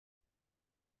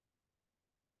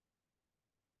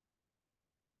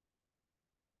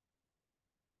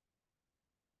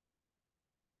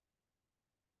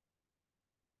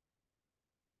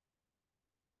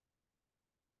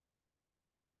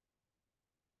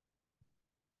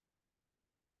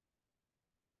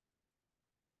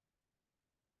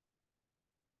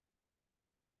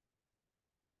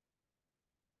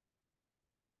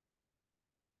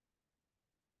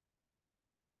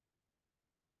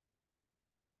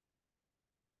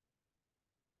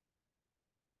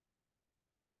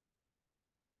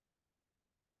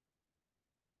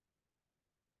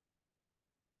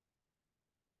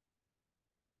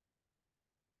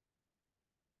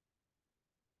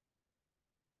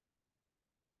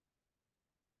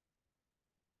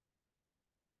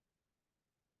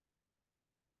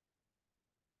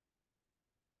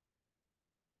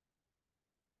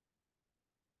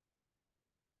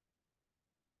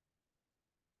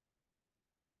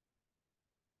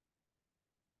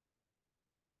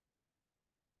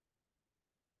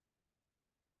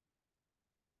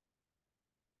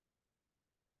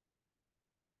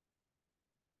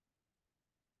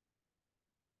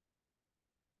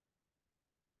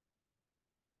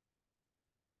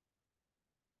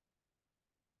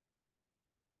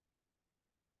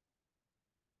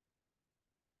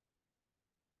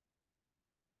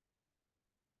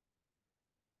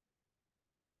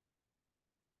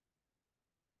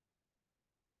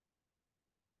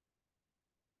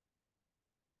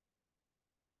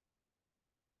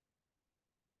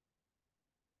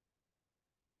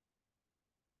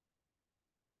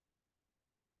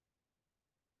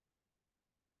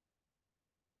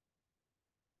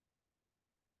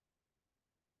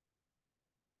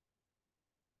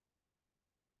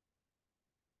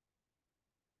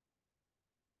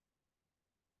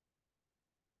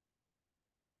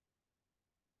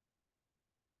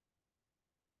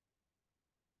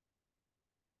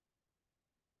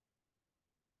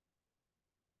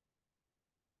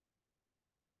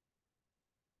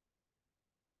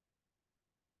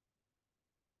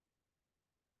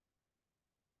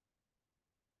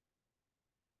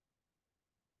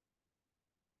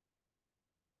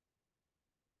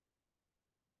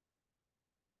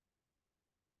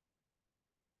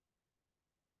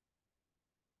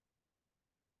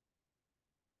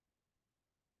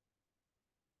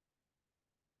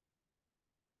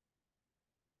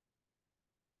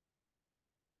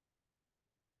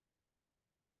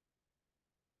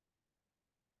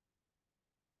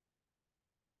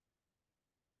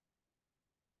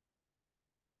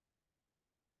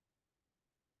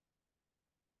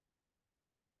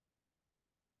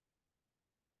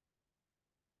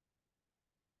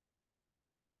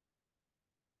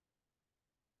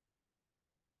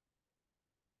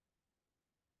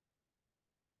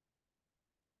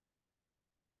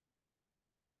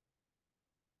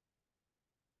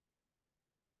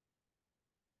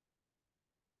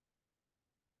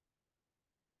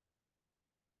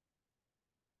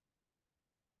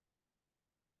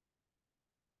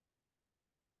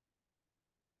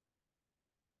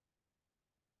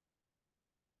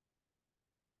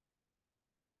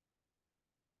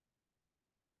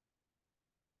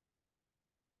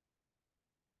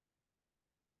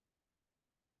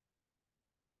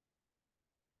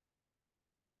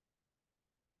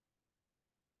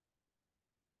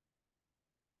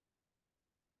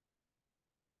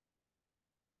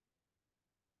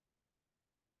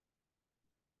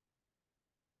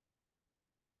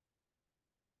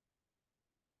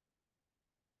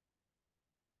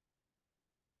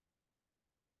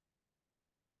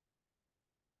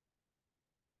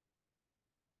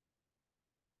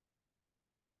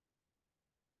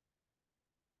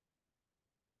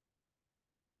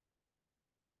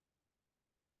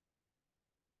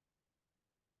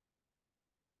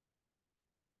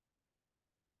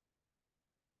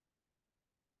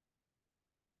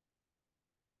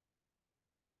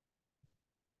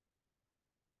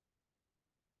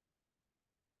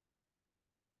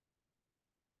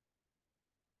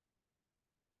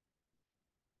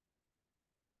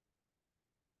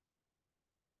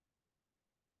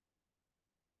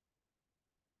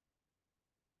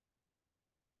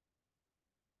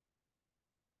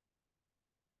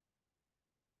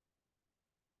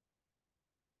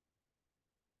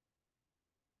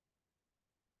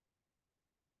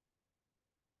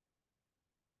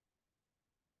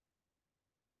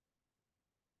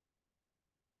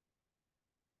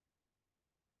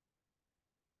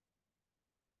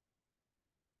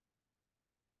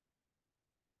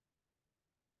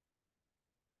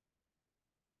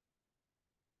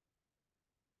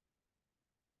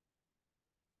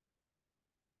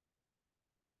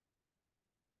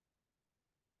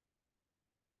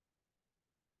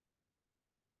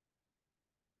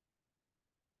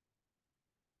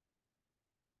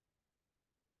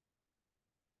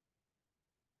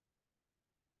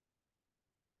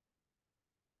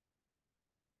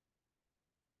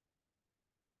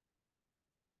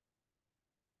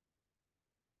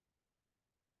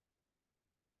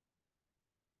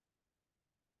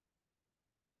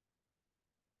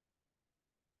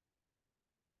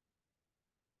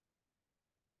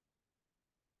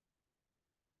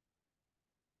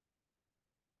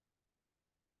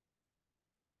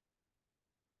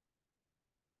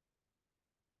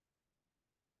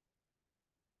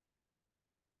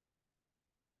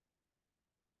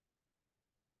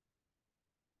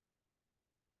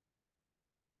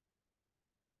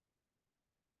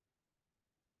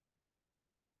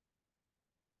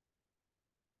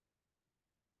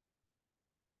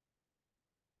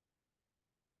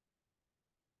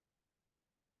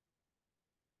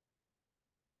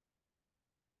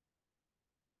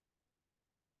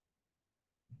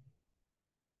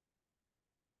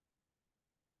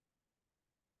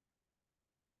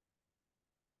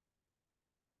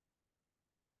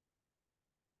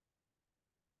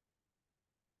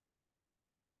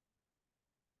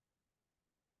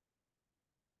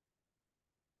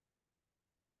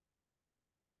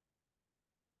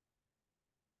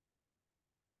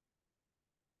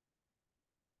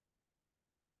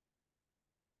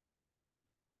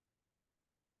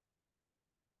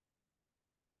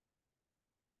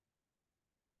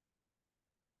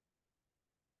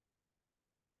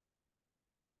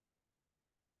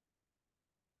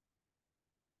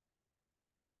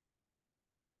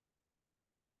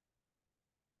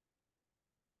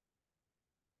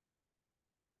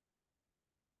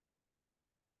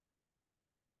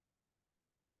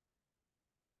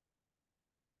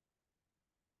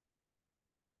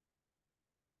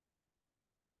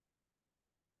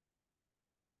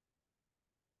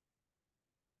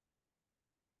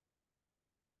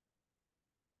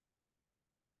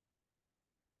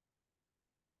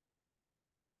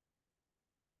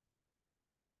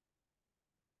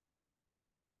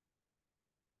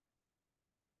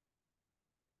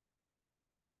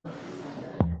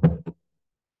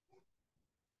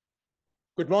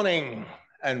Good morning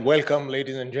and welcome,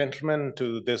 ladies and gentlemen,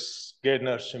 to this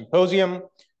Gairdner Symposium,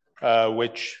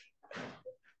 which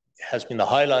has been the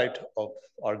highlight of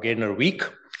our Gairdner Week.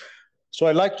 So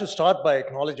I'd like to start by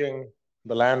acknowledging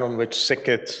the land on which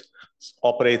SickKids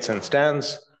operates and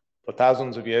stands. For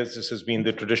thousands of years, this has been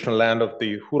the traditional land of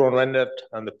the Huron-Wendat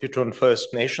and the Petun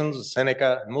First Nations, the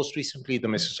Seneca, and most recently the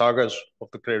Mississaugas of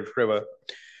the Credit River.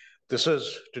 This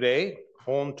is today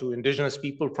home to Indigenous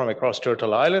people from across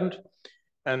Turtle Island,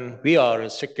 and we are,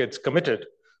 as SickKids, committed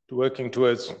to working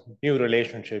towards new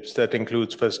relationships that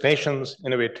includes First Nations,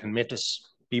 Inuit, and Métis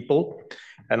people,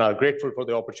 and are grateful for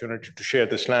the opportunity to share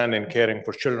this land in caring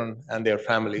for children and their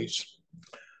families.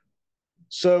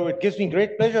 So it gives me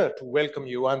great pleasure to welcome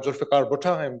you. I'm Zulfikar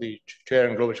Bhutta. I'm the Chair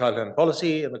in Global Child Health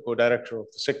Policy and the co-director of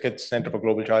the SickKids Center for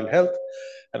Global Child Health.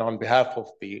 And on behalf of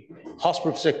the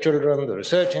Hospital for Sick Children, the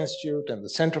Research Institute, and the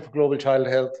Center for Global Child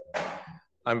Health,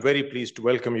 I'm very pleased to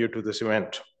welcome you to this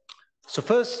event. So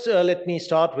first, let me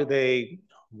start with a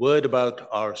word about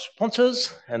our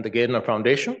sponsors and the Gairdner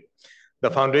Foundation. The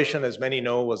foundation, as many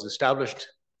know, was established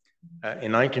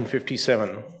in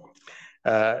 1957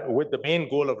 with the main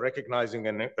goal of recognizing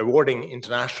and awarding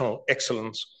international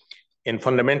excellence in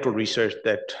fundamental research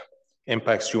that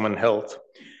impacts human health.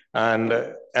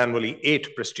 And annually,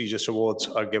 8 prestigious awards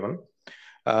are given.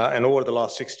 And over the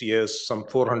last 60 years, some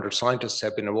 400 scientists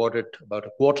have been awarded, about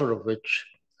a quarter of which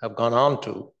have gone on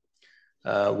to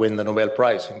win the Nobel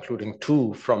Prize, including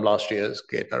 2 from last year's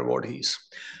Gairdner awardees.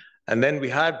 And then we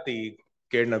had the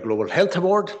Gairdner Global Health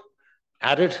Award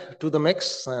added to the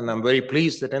mix. And I'm very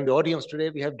pleased that in the audience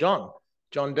today, we have John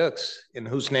Dirks, in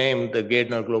whose name the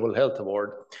Gairdner Global Health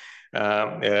Award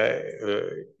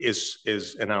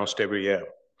is announced every year.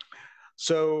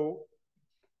 So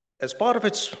as part of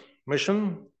its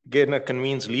mission, Gairdner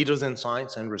convenes leaders in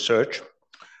science and research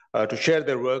to share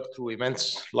their work through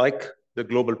events like the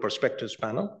Global Perspectives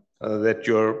Panel that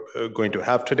you're going to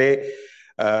have today.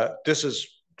 This is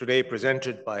today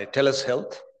presented by TELUS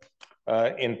Health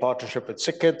in partnership with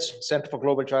SickKids, Center for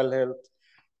Global Child Health,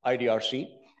 IDRC,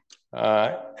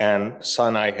 and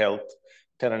Sinai Health,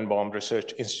 Tanenbaum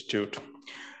Research Institute.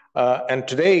 And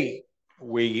today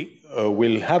we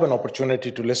will have an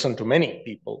opportunity to listen to many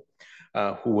people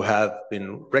who have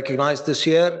been recognized this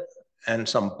year, and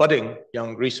some budding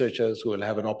young researchers who will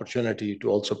have an opportunity to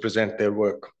also present their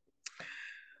work.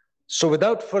 So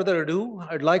without further ado,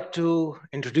 I'd like to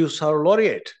introduce our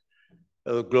laureate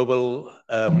of Global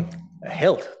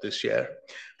Health this year,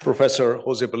 Professor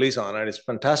José Belizán. And it's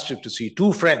fantastic to see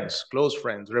 2 friends, close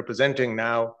friends, representing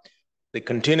now the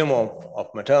continuum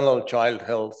of maternal child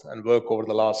health and work over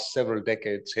the last several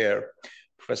decades here,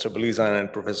 Professor Belizán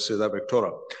and Professor César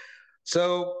Victora.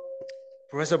 So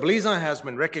Professor Belizán has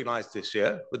been recognized this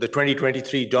year with the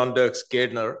 2023 John Dirks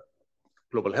Gairdner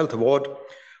Global Health Award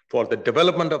for the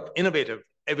development of innovative,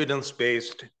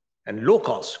 evidence-based, and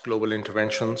low-cost global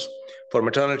interventions for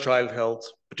maternal child health,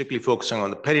 particularly focusing on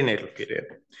the perinatal period,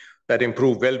 that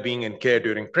improve well-being and care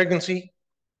during pregnancy,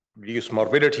 reduce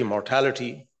morbidity,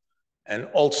 mortality, and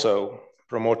also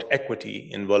promote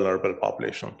equity in vulnerable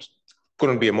populations.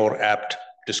 Couldn't be a more apt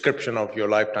description of your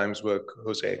lifetime's work,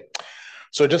 Jose.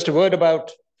 So just a word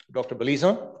about Dr.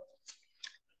 Belizán.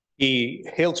 He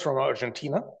hails from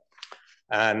Argentina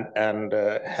and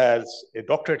has a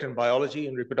doctorate in biology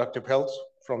and reproductive health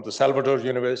from the Salvador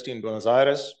University in Buenos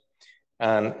Aires,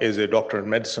 and is a doctor in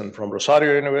medicine from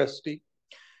Rosario University.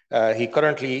 He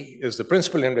currently is the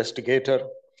principal investigator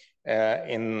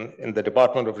in the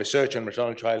Department of Research and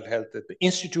Maternal Child Health at the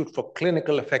Institute for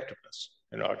Clinical Effectiveness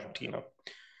in Argentina.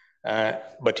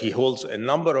 But he holds a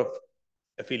number of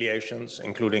affiliations,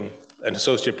 including an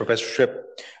associate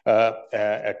professorship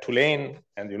at Tulane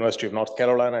and the University of North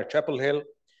Carolina at Chapel Hill.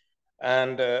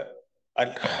 And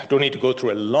I don't need to go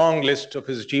through a long list of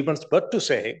his achievements, but to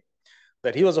say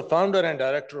that he was a founder and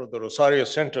director of the Rosario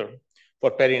Center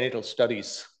for Perinatal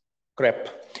Studies, CREP,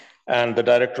 and the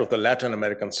director of the Latin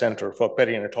American Center for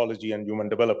Perinatology and Human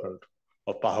Development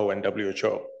of PAHO and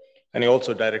WHO. And he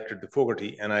also directed the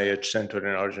Fogarty NIH Center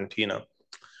in Argentina.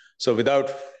 So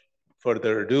without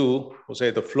further ado, Jose,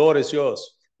 the floor is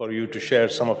yours for you to share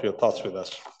some of your thoughts with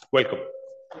us. Welcome.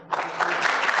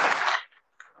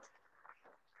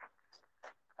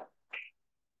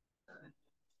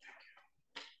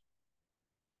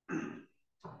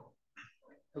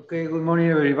 Okay, good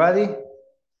morning, everybody.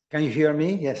 Can you hear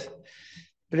me? Yes.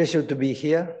 Pleasure to be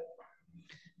here.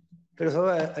 First of all,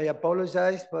 I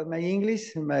apologize for my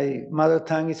English. My mother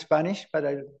tongue is Spanish, but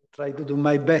I'll try to do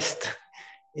my best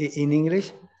in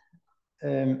English.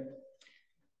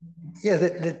 Yes,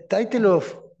 the title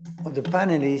of the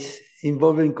panel is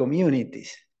Involving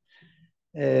Communities.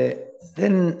 I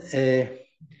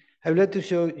would like to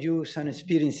show you some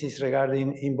experiences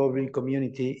regarding involving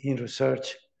community in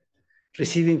research,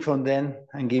 receiving from them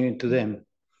and giving to them.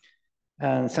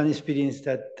 And some experience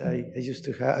that I used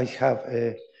to have, I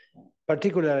have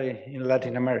particularly in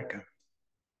Latin America.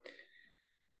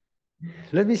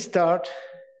 Let me start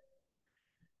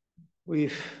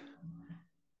with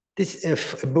this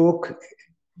book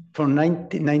from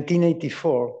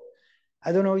 1984.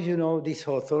 I don't know if you know this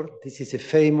author. This is a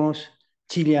famous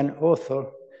Chilean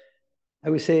author.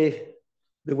 I would say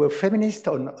they were feminist,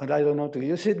 or not, I don't know to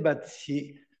use it, but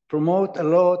she promotes a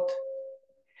lot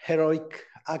heroic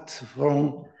acts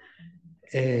from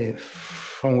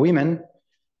women.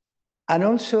 And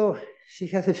also she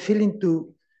has a feeling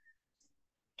to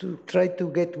try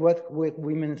to get what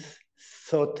women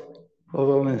thought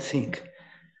or women think.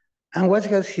 And what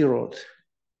has he wrote?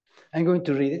 I'm going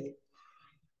to read it.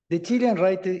 The Chilean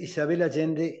writer Isabel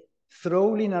Allende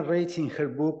thoroughly narrates in her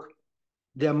book,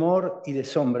 De Amor y de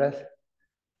Sombras,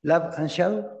 Love and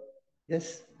Shadow,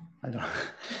 yes? I don't know.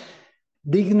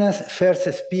 Digna's first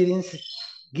experience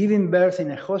giving birth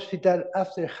in a hospital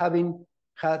after having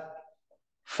had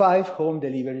 5 home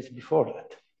deliveries before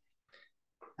that.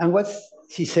 And what's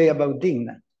she say about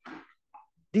Digna?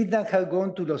 Digna had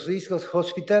gone to Los Riscos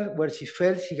Hospital where she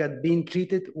felt she had been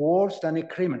treated worse than a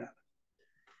criminal.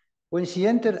 When she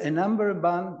entered, a number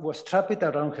band was strapped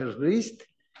around her wrist.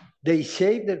 They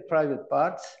shaved her private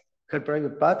parts,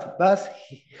 bathed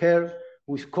her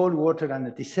with cold water and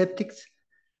antiseptics,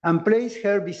 and placed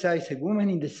her beside a woman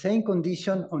in the same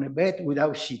condition on a bed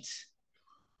without sheets.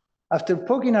 After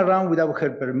poking around without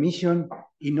her permission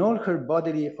in all her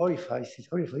bodily orifices,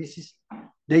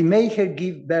 they made her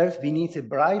give birth beneath a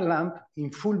bright lamp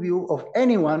in full view of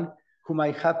anyone who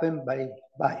might happen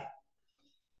by.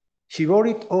 She bore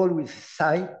it all with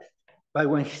sight, but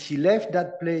when she left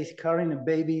that place carrying a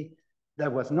baby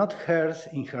that was not hers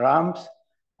in her arms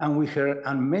and with her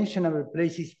unmentionable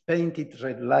places painted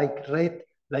red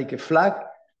like a flag,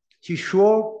 she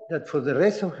swore that for the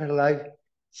rest of her life,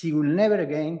 she will never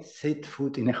again set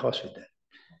foot in a hospital.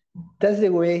 That's the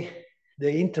way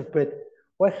they interpret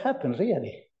what happened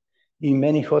really in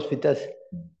many hospitals,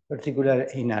 particularly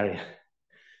in area.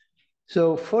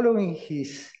 So following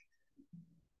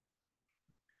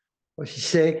what she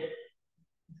said,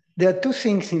 there are 2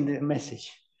 things in the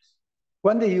message.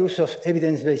 One, the use of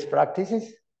evidence-based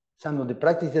practices. Some of the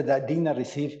practices that Digna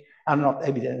received are not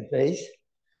evidence-based.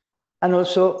 And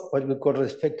also what we call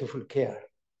respectful care.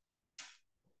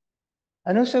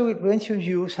 And also we mention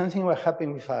you something what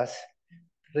happened with us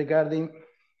regarding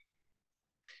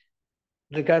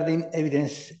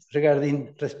evidence,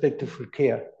 regarding respectful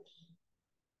care.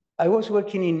 I was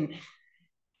working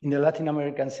in the Latin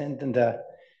American Center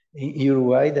in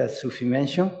Uruguay that Sufi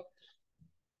mentioned,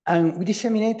 and we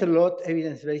disseminate a lot of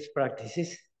evidence-based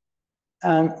practices,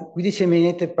 and we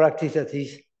disseminated practice that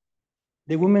is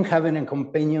the women having a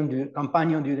companion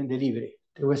during delivery.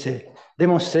 There was a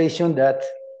demonstration that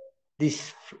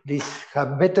this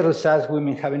have better results,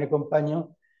 women having a companion,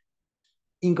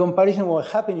 in comparison with what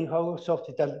happened in house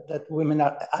hospital, that women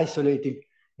are isolated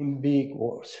in big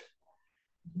wards.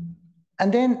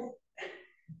 And then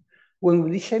when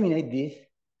we disseminate this,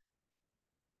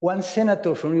 one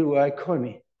senator from Uruguay called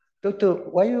me, "Doctor,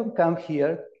 why you don't come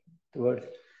here to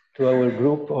our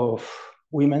group of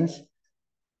women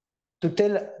to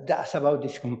tell us about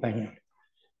this companion?"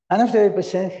 And after I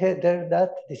present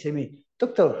that, they say to me,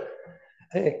 "Doctor,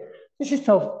 this is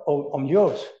not on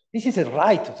yours. This is a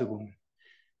right of the woman."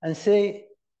 And say,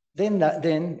 then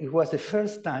it was the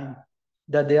first time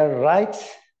that there are rights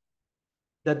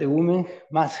that the woman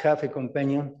must have a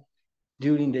companion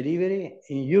during delivery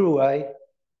in Uruguay,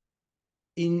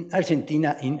 in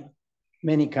Argentina, in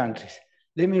many countries.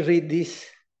 Let me read this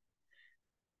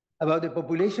about the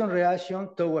population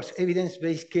reaction towards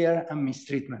evidence-based care and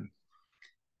mistreatment.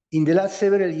 In the last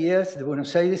several years, the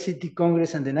Buenos Aires City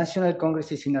Congress and the national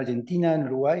congresses in Argentina and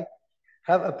Uruguay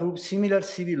have approved similar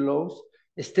civil laws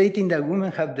stating that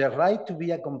women have the right to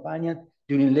be accompanied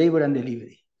during labor and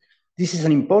delivery. This is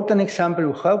an important example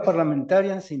of how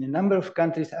parliamentarians in a number of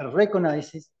countries are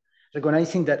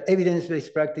recognizing that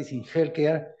evidence-based practice in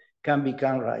healthcare can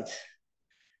become rights.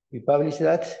 We published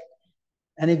that.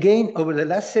 And again, over the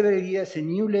last several years, a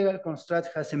new legal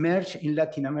construct has emerged in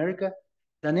Latin America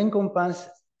that encompasses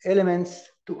elements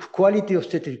of quality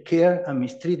obstetric care and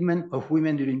mistreatment of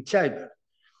women during childbirth,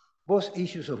 both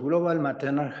issues of global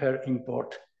maternal health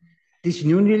import. This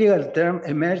new legal term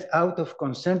emerged out of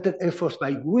concerted efforts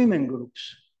by women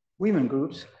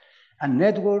groups, and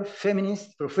network,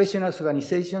 feminist, professional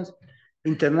organizations,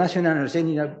 international and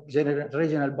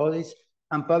regional bodies,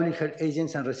 and public health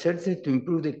agents and researchers to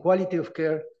improve the quality of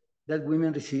care that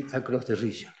women receive across the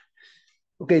region.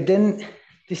 Okay, then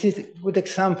this is a good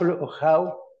example of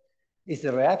how is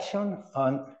the reaction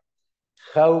on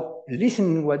how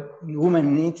listening what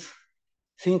women needs,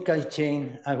 things can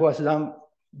change, and was done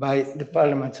by the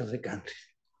parliaments of the country.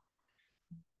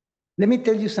 Let me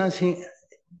tell you something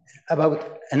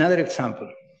about another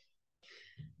example.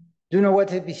 Do you know what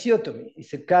episiotomy?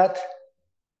 It's a cut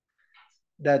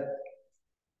that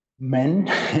men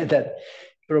that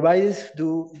providers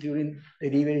do during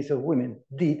deliveries of women,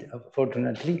 did,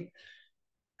 unfortunately.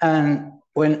 And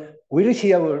when we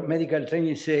receive our medical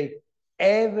training, say,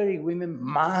 every woman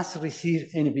must receive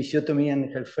an episiotomy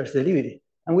in her first delivery.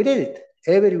 And we did it.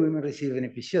 Every woman received an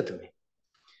episiotomy.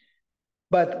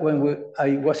 But when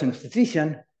I was an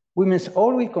obstetrician, women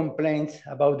always complained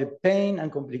about the pain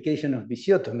and complication of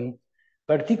episiotomy,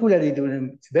 particularly during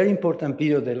a very important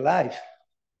period of their life.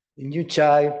 The new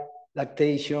child,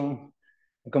 lactation,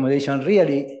 accommodation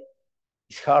really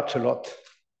is hard a lot.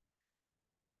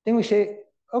 Then we say,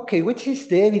 okay, which is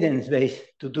the evidence base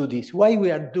to do this? Why we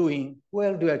are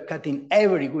cutting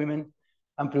every woman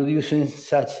and producing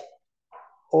such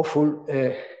awful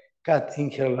cut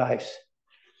in her lives?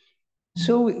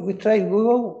 So we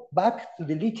go back to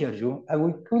the literature and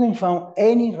we couldn't find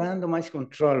any randomized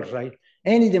control, right?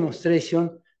 Any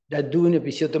demonstration that doing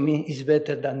episiotomy is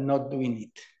better than not doing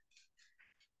it.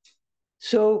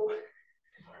 So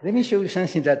let me show you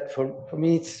something that for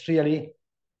me it's really,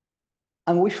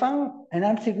 and we found an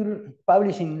article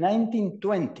published in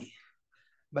 1920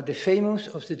 by the famous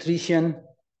obstetrician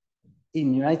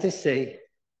in the United States,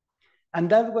 and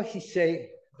that's what he said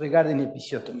regarding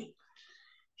episiotomy.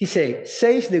 He said,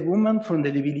 saves the woman from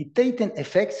the debilitating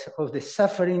effects of the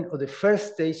suffering of the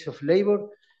first stage of labor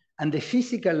and the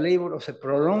physical labor of a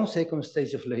prolonged second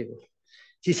stage of labor.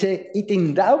 He said, it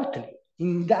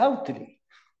undoubtedly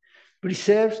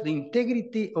preserves the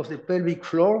integrity of the pelvic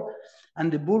floor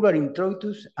and the vulvar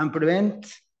introitus and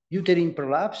prevents uterine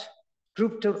prolapse,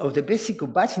 rupture of the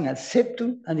vesicovaginal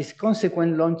septum and its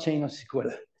consequent long chain of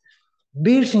sequelae.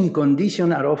 Birthing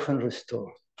conditions are often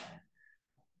restored.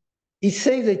 It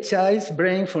saves the child's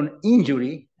brain from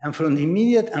injury and from the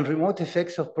immediate and remote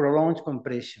effects of prolonged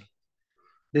compression.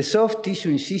 The soft tissue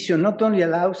incision not only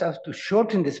allows us to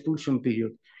shorten the expulsion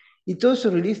period, it also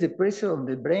relieves the pressure of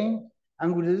the brain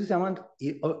and will reduce the amount of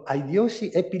idiocy,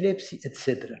 epilepsy,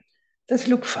 etc. That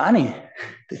looks funny.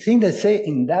 The thing that say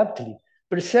undoubtedly,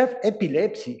 preserve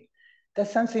epilepsy.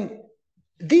 That's something,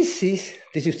 this is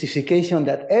the justification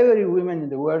that every woman in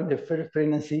the world in the first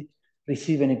pregnancy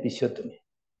receive an episiotomy.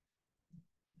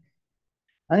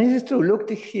 And it is true, look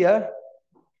here,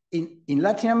 in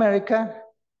Latin America,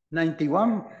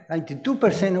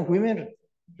 92% of women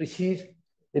receive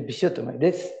episiotomy.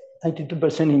 That's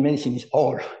 92% in medicine is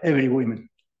all, every woman.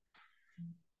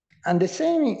 And the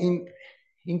same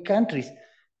in countries,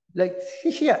 like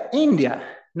here, India,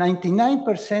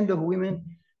 99% of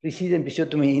women receive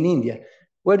episiotomy in India.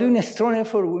 We're doing a strong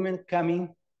effort for women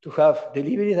coming to have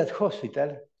deliveries at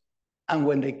hospital, and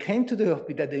when they came to the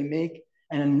hospital, they make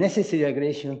an unnecessary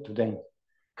aggression to them,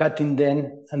 cutting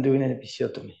them and doing an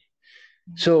episiotomy.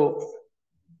 So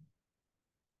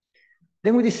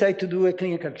then we decided to do a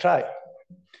clinical trial.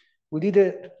 We did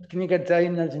a clinical trial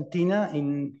in Argentina,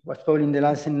 was published in The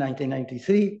Lancet in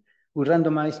 1993. We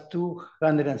randomized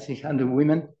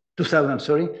 2,000,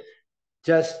 sorry,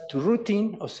 just to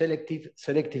routine or selective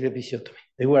episiotomy.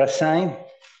 They were assigned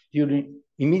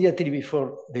immediately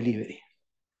before delivery.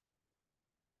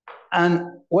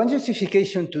 And one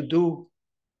justification to do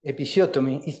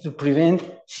episiotomy is to prevent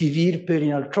severe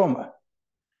perinatal trauma.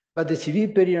 But the severe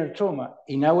perinatal trauma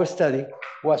in our study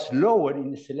was lower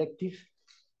in the selective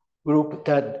group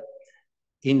than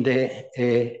in the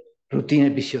routine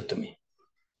episiotomy.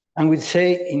 And we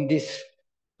say in this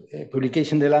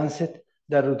publication, The Lancet,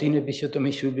 that routine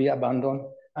episiotomy should be abandoned,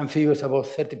 and figures about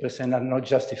 30% are not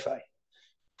justified.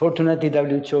 Fortunately,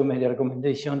 WHO made a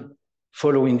recommendation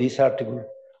following this article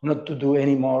not to do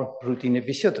any more routine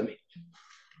episiotomy.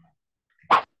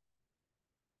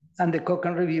 And the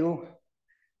Cochrane review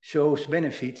shows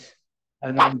benefits.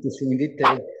 I'm not going to see in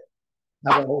detail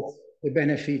about the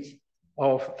benefits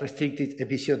of restricted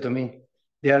episiotomy.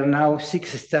 There are now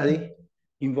 6 studies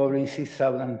involving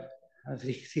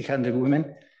 6,600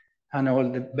 women and all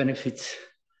the benefits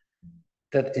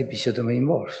that episiotomy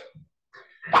involves.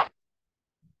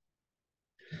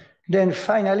 Then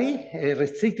finally, a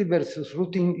restricted versus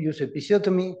routine use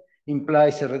episiotomy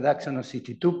implies a reduction of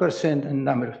 62% in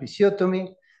number of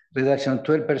episiotomy, reduction of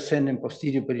 12% in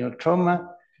posterior perinatal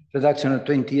trauma, reduction of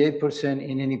 28%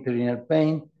 in any perinatal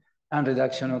pain, and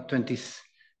reduction of 27%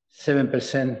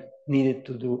 7% needed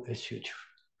to do a suture.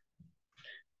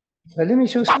 But let me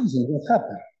show something what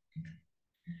happened.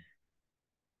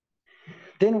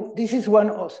 Then this is one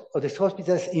of the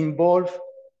hospitals involved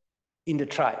in the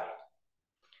trial.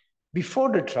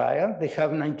 Before the trial, they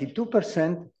have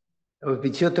 92% of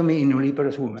episiotomy in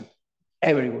nulliparous women,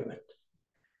 every woman.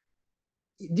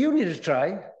 During the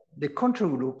trial, the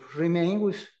control group remained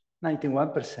with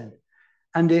 91%,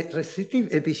 and the restrictive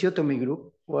episiotomy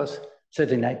group was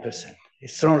 39%, a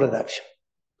strong reduction.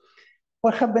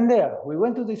 What happened there? We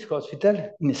went to this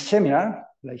hospital in a seminar,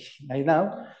 like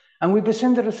now, and we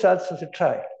present the results of the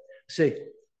trial. Say,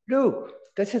 look,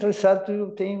 that's the result we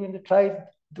obtained in the trial,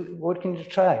 working the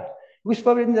trial. We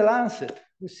published in the Lancet.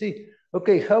 We see,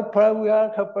 okay, how proud we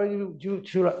are, how proud you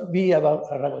should be about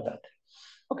that.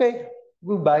 Okay,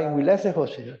 goodbye, we left the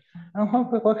hospital. And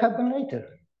what happened later?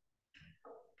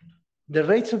 The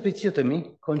rates of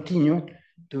episiotomy continue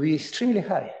to be extremely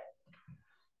high.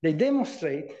 They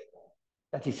demonstrate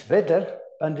that it's better,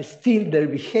 but still their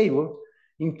behavior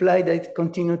implies that they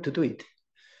continue to do it.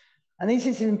 And this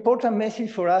is an important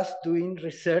message for us doing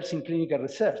research in clinical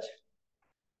research.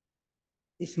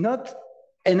 It's not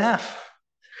enough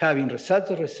having results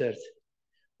of research.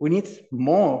 We need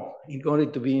more in order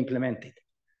to be implemented.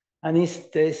 And it's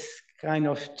this kind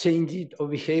of change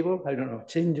of behavior, I don't know,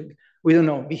 we don't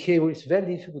know, behavior is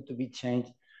very difficult to be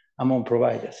changed among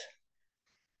providers.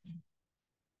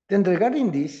 Then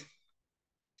regarding this,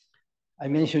 I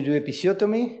mentioned you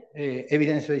episiotomy,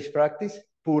 evidence-based practice,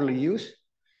 poorly used.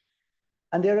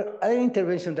 And there are other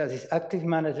interventions that is active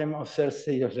management of third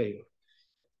stage of labor.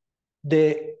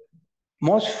 The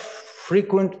most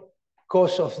frequent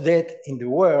cause of death in the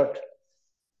world,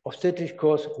 obstetric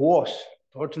cause, was,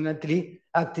 fortunately,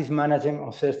 active management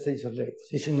of third stage of labor.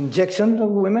 It's an injection of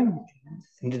women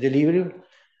in the delivery,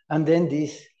 and then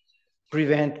this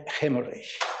prevent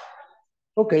hemorrhage.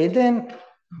 Okay, then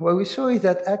what we saw is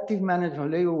that active management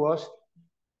of labor was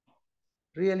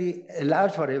really a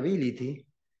large variability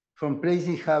from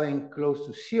places having close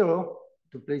to 0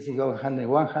 to places of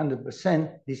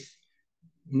 100%, this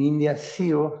in India,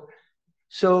 0.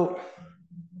 So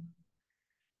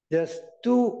there's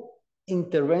two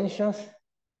interventions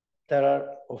that are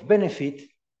of benefit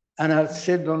and are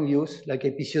seldom used, like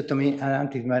episiotomy and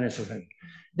active management.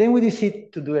 Then we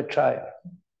decided to do a trial.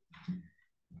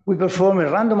 We performed a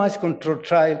randomized controlled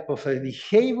trial of a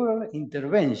behavioral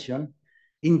intervention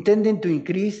intended to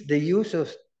increase the use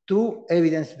of two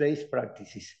evidence-based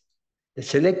practices, the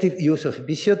selective use of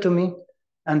episiotomy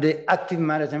and the active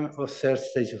management of third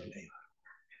stage of labor.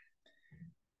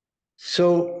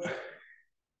 So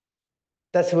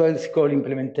that's what it's called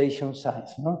implementation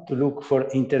science, no? To look for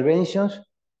interventions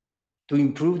to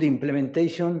improve the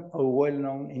implementation of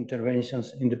well-known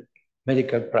interventions in the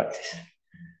medical practice.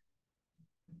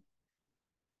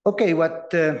 Okay,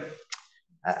 what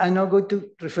I'm not going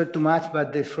to refer too much,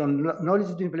 but from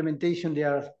knowledge to implementation,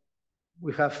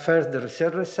 we have first the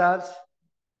research results,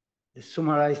 the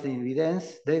summarized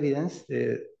evidence,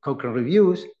 the Cochrane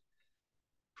reviews.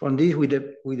 From this, we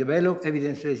develop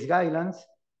evidence-based guidelines.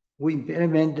 We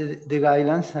implement the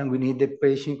guidelines, and we need the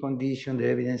patient condition, the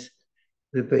evidence,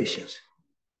 the patients.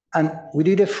 And we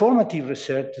did a formative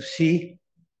research to see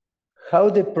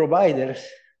how the providers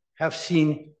have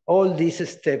seen all these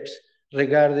steps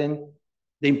regarding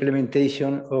the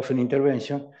implementation of an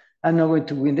intervention. I'm not going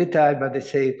to go in detail, but they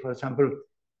say, for example,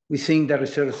 we think that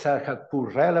research results have poor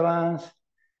relevance,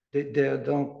 they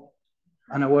don't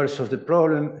unaware of the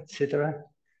problem, etc.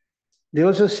 They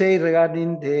also say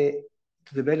regarding the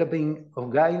developing of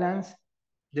guidelines,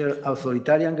 they're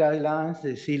authoritarian guidelines,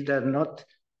 they feel they're not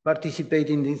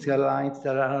participating in these guidelines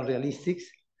that are unrealistic.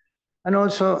 And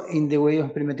also in the way of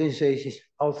implementation is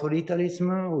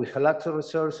authoritarianism with lack of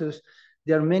resources.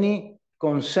 There are many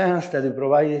concerns that the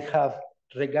providers have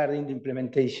regarding the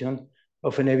implementation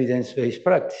of an evidence-based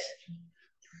practice.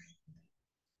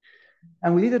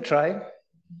 And we did a trial.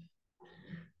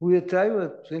 We did a trial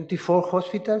with 24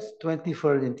 hospitals, 20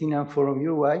 for Argentina and 4 of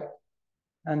Uruguay,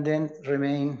 and then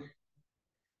remain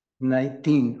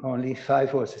 19, only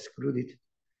 5 was excluded.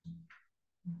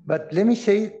 But let me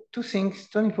say two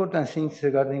important things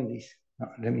regarding this. No,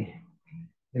 let me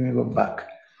go back.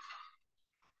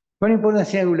 One important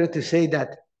thing I would like to say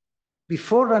that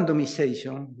before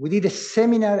randomization, we did a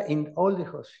seminar in all the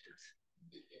hospitals.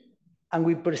 And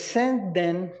we present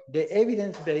then the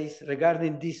evidence base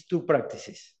regarding these two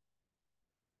practices.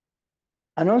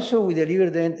 And also we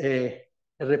delivered then a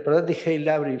reproductive health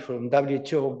library from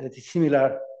WHO that is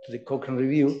similar to the Cochrane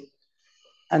review.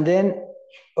 And then,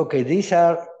 okay, these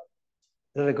are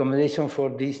the recommendations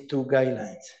for these two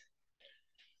guidelines.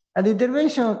 And the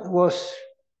intervention was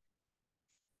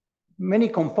many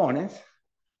components.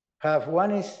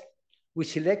 One is we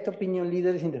select opinion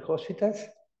leaders in the hospitals,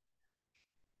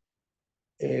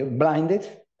 blinded.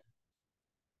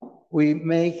 We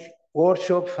make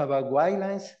workshops about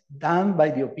guidelines done by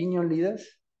the opinion leaders.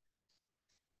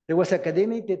 There was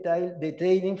academic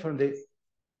detailing from the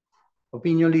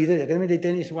opinion leaders. Academic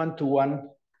detailing is one-to-one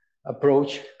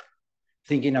approach,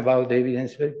 thinking about the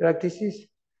evidence-based practices.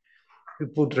 We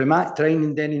put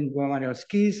training then in manual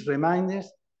skills, reminders,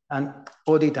 and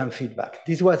audit and feedback.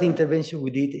 This was the intervention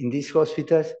we did in these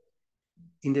hospitals,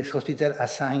 in the hospital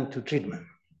assigned to treatment.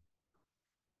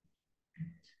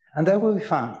 And that's what we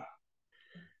found.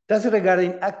 That's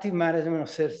regarding active management of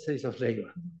services of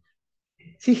labor.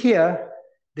 See here,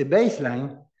 the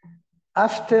baseline,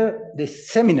 after the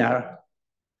seminar,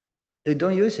 they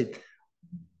don't use it,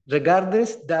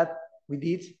 regardless that we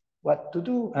did what to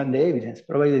do and the evidence,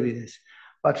 provide evidence.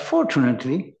 But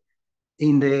fortunately,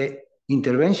 in the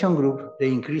intervention group, they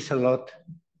increased a lot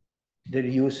the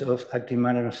use of active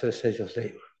management of services of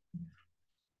labor.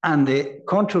 And the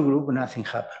control group, nothing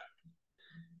happened.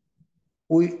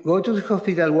 We go to the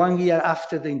hospital 1 year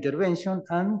after the intervention,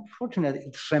 and fortunately,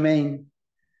 it remained,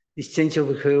 this change of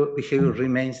behavior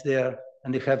remains there,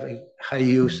 and they have a high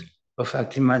use of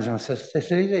active management of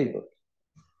services of labor.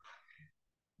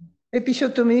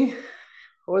 Episiotomy,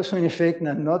 also in effect,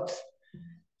 not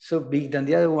so big than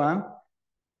the other one.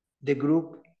 The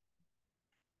group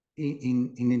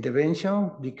in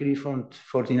intervention decreased from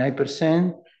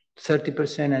 49%,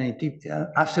 30%,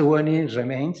 and after 1 year it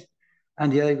remains,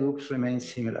 and the other groups remain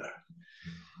similar.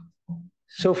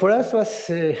 So for us was,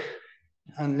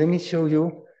 and let me show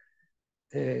you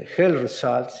health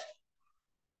results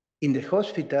in the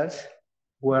hospitals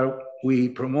where we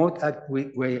promote,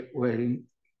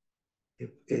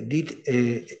 did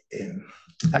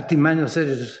active management of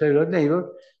services of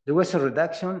labor. There was a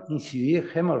reduction in severe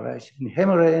hemorrhage,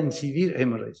 and severe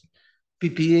hemorrhage,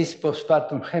 PPS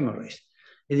postpartum hemorrhage,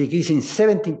 a decrease in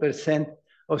 17%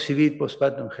 of severe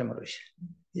postpartum hemorrhage.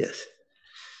 Yes.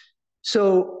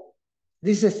 So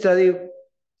this is a study,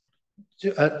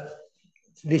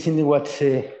 listening to what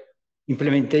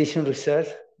implementation research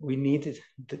we needed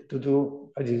to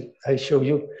do. I show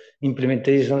you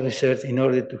implementation research in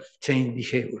order to change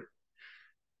behavior.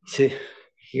 It's a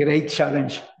great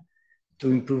challenge to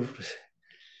improve.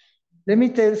 Let me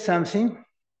tell you something.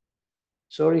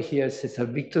 Sorry, here Cesar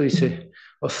Victor is an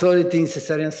authority in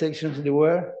cesarean sections in the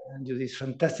world, and you did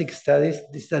fantastic studies.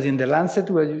 This study in the Lancet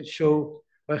where you show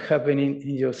what's happening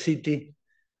in your city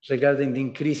regarding the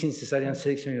increase in cesarean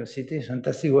section in your city.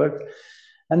 Fantastic work.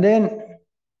 And then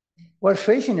we're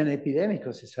facing an epidemic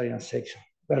of cesarean section.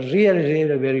 We're really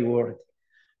very worried.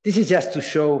 This is just to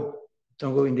show,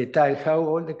 don't go in detail, how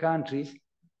all the countries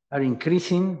are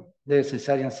increasing their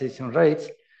cesarean section rates.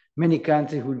 Many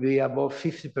countries will be above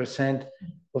 50%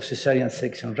 of cesarean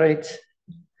section rates.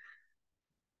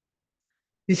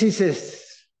 This is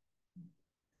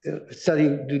a study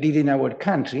we did in our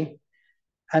country,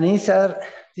 and these are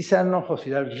not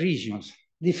hospital regions,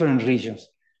 different regions.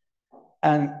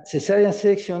 And cesarean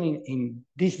section in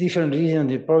these different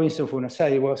regions, the province of Buenos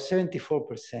Aires was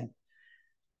 74%.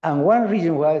 And one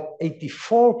region was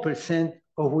 84%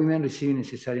 of women receiving a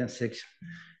cesarean section.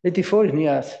 84 is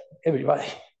near everybody.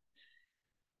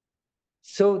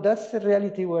 So that's the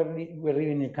reality we're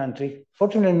living in the country.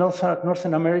 Fortunately,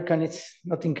 Northern America, it's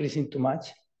not increasing too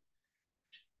much.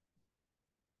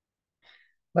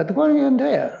 But going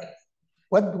there,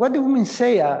 what do women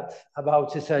say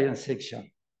about cesarean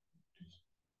section?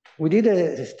 We did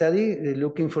a study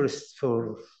looking for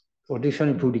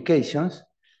different publications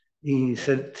in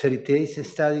 38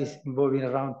 studies involving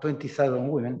around 20,000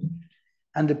 women.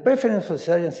 And the preference for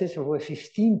cesarean section was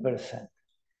 15%.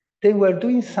 They were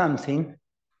doing something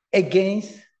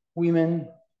against women's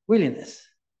willingness.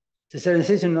 Cesarean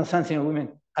section is not something of women,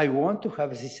 I want to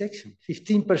have a C-section.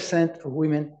 15% of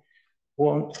women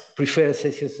prefer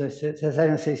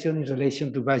cesarean section in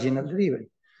relation to vaginal delivery.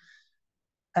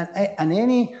 And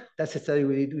that's a study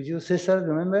we did with you, Cesar,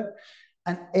 remember?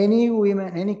 And any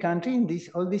women, any country in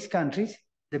all these countries,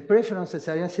 the preference of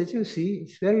cesarean section you see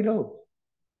is very low.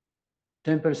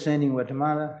 10% in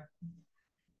Guatemala.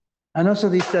 And also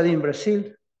this study in Brazil,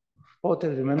 Potter,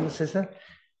 remember Cesar?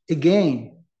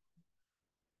 Again,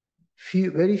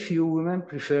 very few women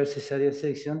prefer cesarean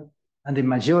section, and the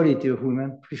majority of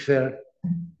women prefer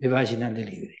a vaginal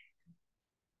delivery.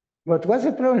 But what's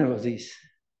the problem of this?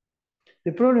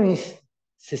 The problem is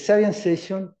cesarean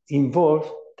section involves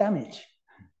damage.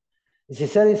 A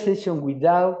cesarean section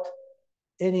without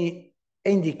any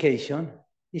indication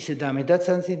is a damage. That's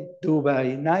something done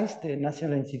by NICE, the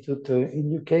National Institute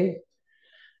in UK.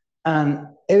 And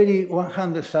every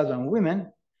 100,000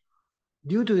 women,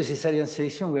 due to the cesarean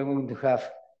section, we are going to have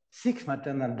 6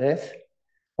 maternal deaths,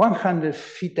 100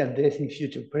 fetal deaths in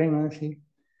future pregnancy,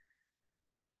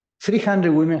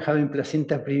 300 women having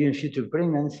placenta previa in future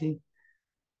pregnancy,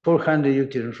 400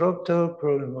 uterine rupture,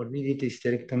 problem morbidity,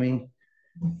 hysterectomy.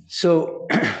 So,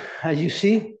 as you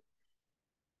see,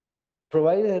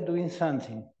 providers are doing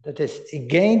something that is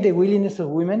against the willingness of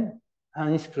women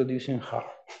and is producing harm.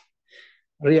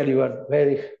 Really, we are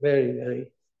very, very,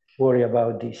 very worried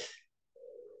about this.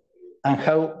 And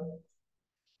how,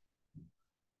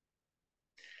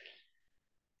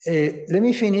 let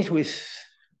me finish with,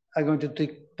 I'm going to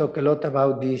talk a lot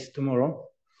about this tomorrow.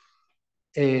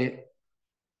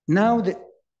 Now,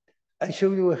 I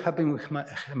showed you what happened with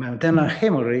maternal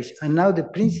hemorrhage, and now the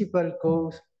principal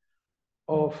cause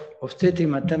of obstetric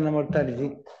maternal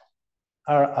mortality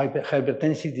are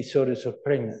hypertensive disorders of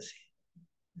pregnancy.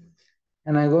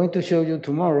 And I'm going to show you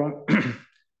tomorrow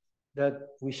that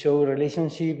we show a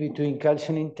relationship between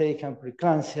calcium intake and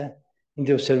preeclampsia in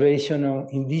the observation of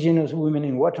indigenous women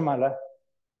in Guatemala.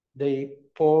 They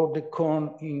pour the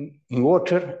corn in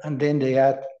water, and then they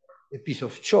add a piece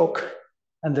of chalk,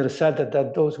 and the result is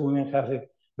that those women have a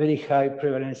very high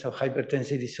prevalence of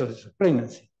hypertensive disorders of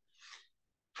pregnancy.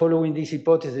 Following this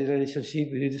hypothesis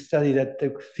relationship, we did a study that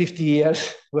took 50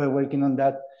 years. We're working on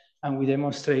that, and we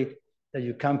demonstrate that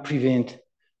you can prevent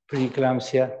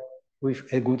preeclampsia with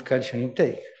a good calcium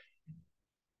intake.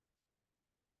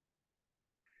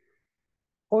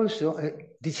 Also,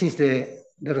 this is the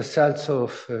results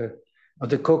of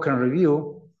the Cochrane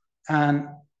review, and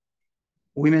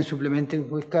women supplementing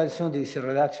with calcium, there is a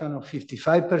reduction of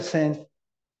 55%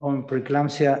 on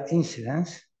preeclampsia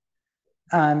incidence.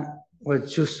 And well,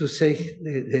 just to say,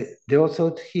 the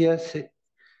author here said,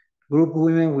 group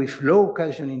women with low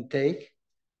calcium intake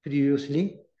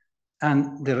previously,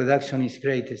 and the reduction is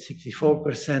greater,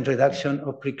 64% reduction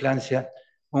of preeclampsia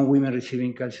on women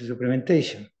receiving calcium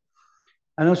supplementation.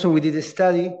 And also we did a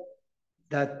study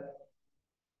that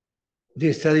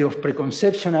the study of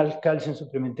preconceptional calcium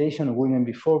supplementation of women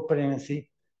before pregnancy,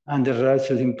 and the results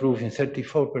improved in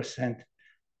 34%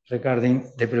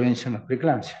 regarding the prevention of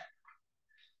preeclampsia.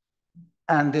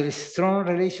 And there is strong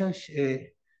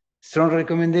relationship, strong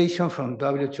recommendation from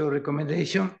WHO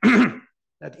recommendation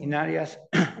that in areas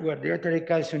where dietary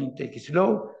calcium intake is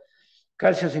low,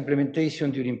 calcium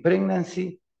supplementation during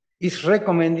pregnancy is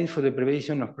recommended for the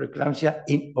prevention of preeclampsia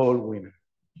in all women.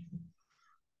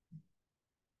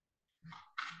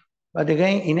 But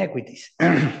again, inequities.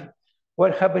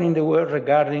 What happened in the world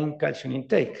regarding calcium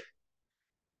intake?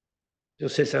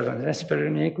 José is an expert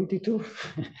in inequity too.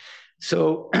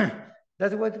 So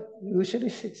that's what we usually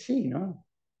see, no?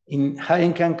 In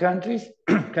high-income countries,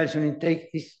 calcium intake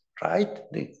is right.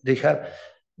 They have,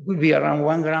 will be around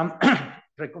 1 gram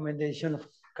recommendation of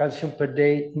calcium per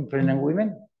day in pregnant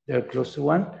women. They're close to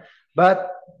 1.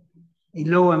 But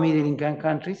in low and middle income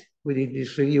countries, we did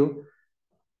this review,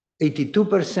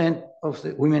 82% of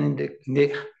the women in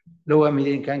the low and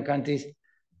middle income countries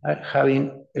are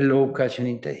having a low calcium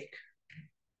intake.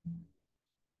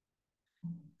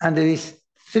 And there is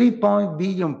 3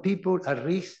 billion people at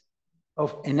risk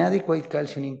of inadequate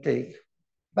calcium intake.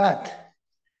 But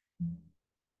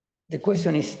the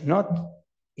question is not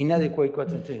inadequate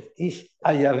calcium intake, it's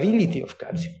availability of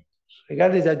calcium.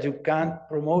 Regardless that you can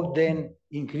promote them,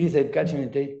 increase their calcium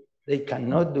intake, they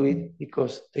cannot do it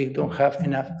because they don't have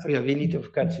enough availability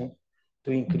of calcium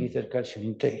to increase their calcium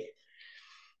intake.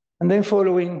 And then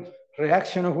following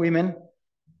reaction of women,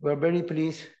 we're very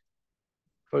pleased.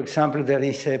 For example, there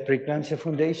is a Preeclampsia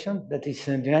Foundation that is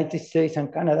in the United States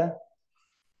and Canada,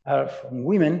 are from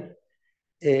women.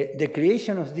 The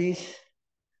creation of this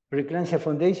Preeclampsia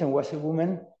Foundation was a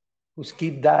woman whose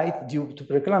kid died due to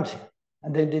preeclampsia.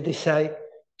 And then they decide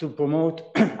to promote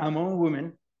among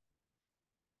women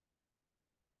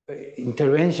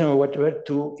intervention or whatever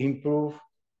to improve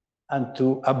and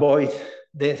to avoid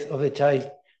death of the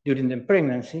child during the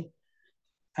pregnancy.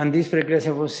 And these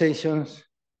Preeclampsia foundations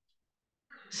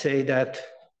say that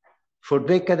for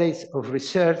decades of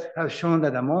research have shown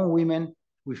that among women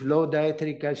with low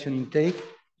dietary calcium intake,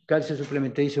 calcium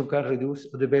supplementation can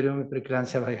reduce the development of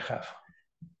preeclampsia by half.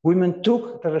 Women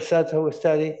took the results of a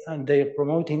study and they are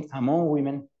promoting among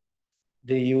women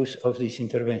the use of this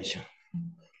intervention.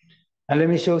 And let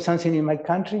me show something in my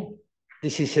country.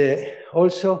 This is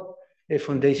also a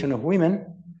foundation of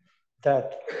women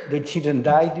that their children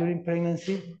died during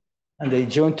pregnancy and they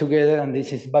joined together, and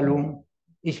this is balloon.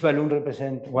 Each balloon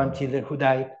represents 1 child who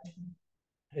died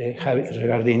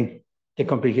regarding the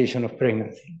complication of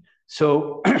pregnancy.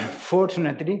 So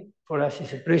fortunately for us,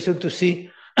 it's a pleasure to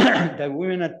see that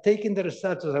women are taking the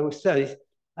results of our studies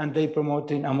and they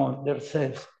promoting among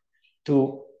themselves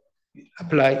to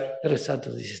apply the results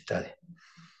of this study.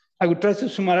 I will try to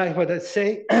summarize what I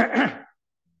say.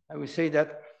 I will say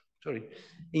that,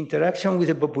 interaction with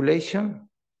the population,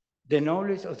 the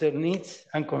knowledge of their needs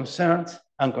and concerns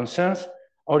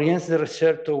orients the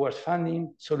research towards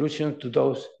finding solutions to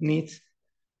those needs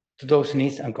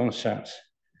and concerns.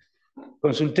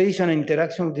 Consultation and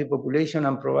interaction with the population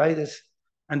and providers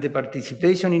and the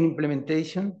participation in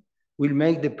implementation will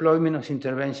make deployment of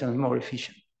interventions more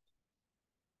efficient.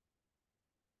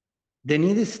 The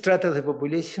needed strata of the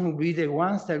population will be the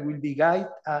ones that will guide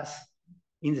us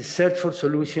in the search for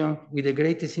solutions with the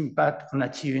greatest impact on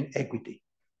achieving equity.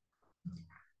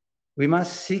 We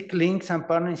must seek links and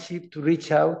partnerships to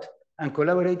reach out and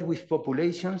collaborate with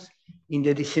populations in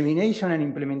the dissemination and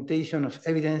implementation of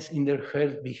evidence in their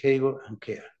health, behavior, and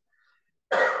care.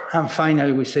 And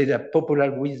finally, we say that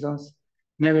popular wisdoms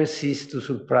never cease to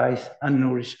surprise and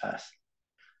nourish us.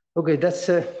 Okay, that's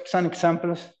some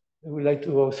examples. I would like to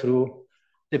go through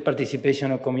the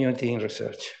participation of community in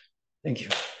research. Thank you.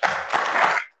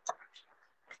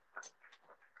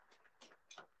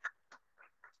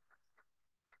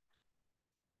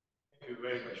 Thank you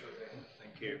very much, Jose.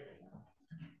 Thank you.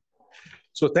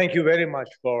 So thank you very much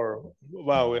for,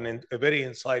 wow, a very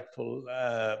insightful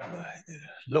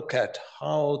look at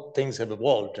how things have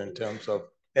evolved in terms of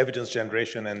evidence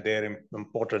generation and their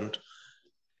important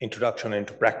introduction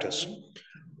into practice.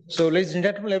 So ladies and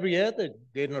gentlemen, every year the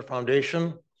Gairdner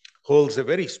Foundation holds a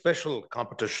very special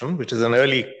competition, which is an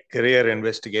Early Career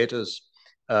Investigators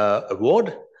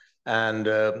Award. And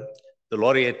the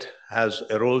laureate has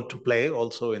a role to play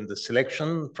also in the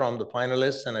selection from the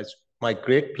finalists. And it's my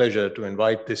great pleasure to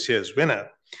invite this year's winner,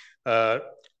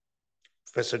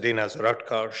 Professor Dina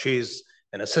Zaratkar. She's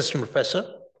an assistant professor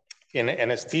in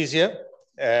anesthesia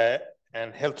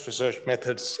and health research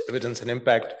methods, evidence and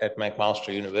impact at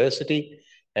McMaster University.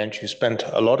 And she spent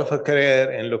a lot of her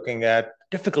career in looking at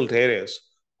difficult areas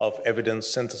of evidence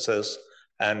synthesis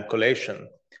and collation.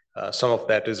 Some of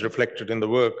that is reflected in the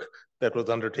work that was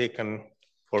undertaken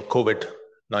for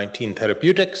COVID-19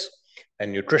 therapeutics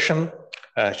and nutrition.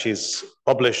 She's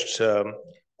published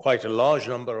quite a large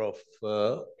number of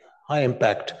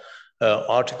high-impact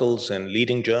articles in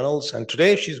leading journals. And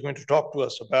today she's going to talk to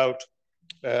us about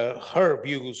her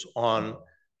views on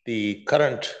the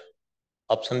current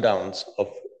ups and downs of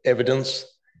evidence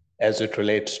as it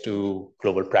relates to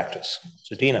global practice.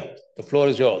 So Dina, the floor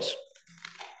is yours.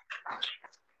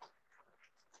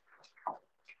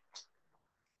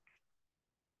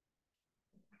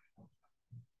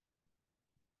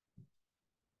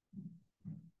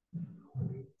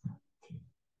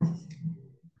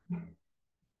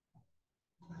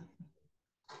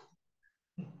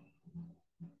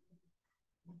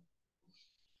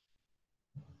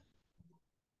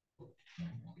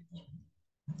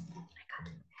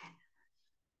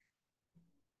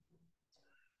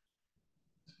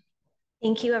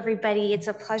 Thank you, everybody. It's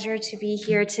a pleasure to be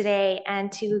here today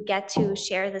and to get to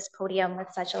share this podium with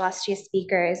such illustrious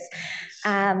speakers.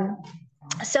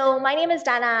 So my name is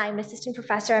Dana. I'm an assistant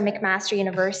professor at McMaster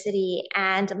University,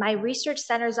 and my research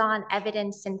centers on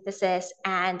evidence synthesis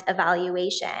and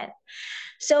evaluation.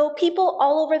 So people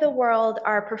all over the world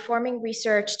are performing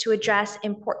research to address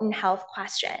important health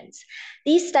questions.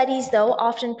 These studies, though,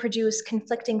 often produce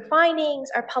conflicting findings,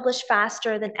 are published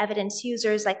faster than evidence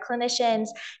users like clinicians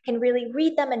can really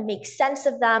read them and make sense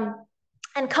of them,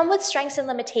 and come with strengths and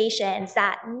limitations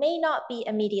that may not be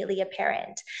immediately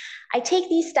apparent. I take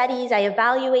these studies, I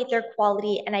evaluate their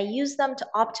quality, and I use them to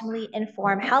optimally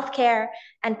inform healthcare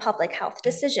and public health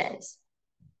decisions.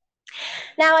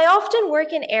 Now, I often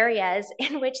work in areas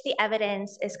in which the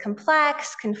evidence is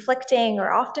complex, conflicting,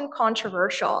 or often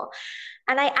controversial,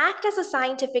 and I act as a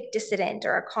scientific dissident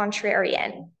or a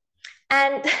contrarian.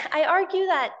 And I argue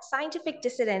that scientific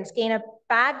dissidents gain a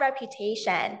bad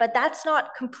reputation, but that's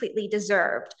not completely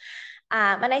deserved.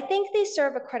 And I think they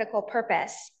serve a critical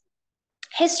purpose.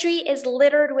 History is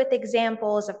littered with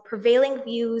examples of prevailing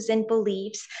views and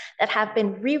beliefs that have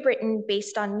been rewritten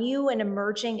based on new and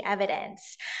emerging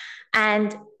evidence.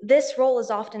 And this role is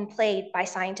often played by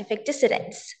scientific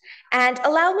dissidents. And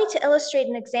allow me to illustrate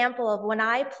an example of when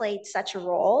I played such a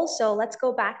role. So let's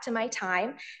go back to my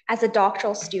time as a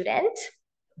doctoral student.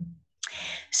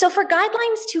 So for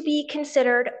guidelines to be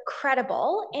considered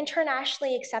credible,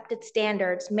 internationally accepted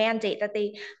standards mandate that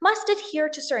they must adhere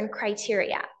to certain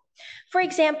criteria. For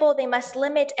example, they must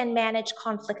limit and manage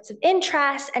conflicts of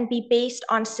interest and be based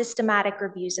on systematic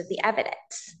reviews of the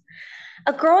evidence.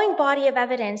 A growing body of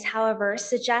evidence, however,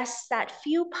 suggests that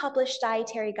few published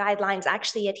dietary guidelines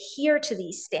actually adhere to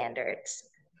these standards.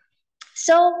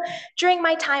 So during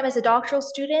my time as a doctoral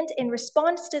student, in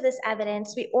response to this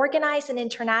evidence, we organized an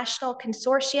international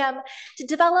consortium to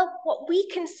develop what we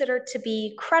consider to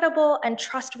be credible and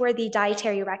trustworthy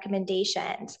dietary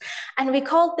recommendations. And we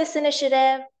called this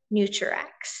initiative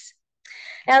NutriRex.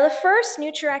 Now, the first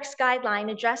NutriRex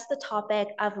guideline addressed the topic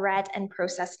of red and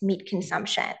processed meat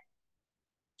consumption.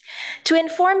 To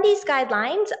inform these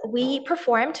guidelines, we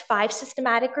performed 5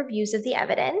 systematic reviews of the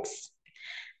evidence.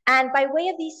 And by way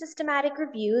of these systematic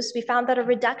reviews, we found that a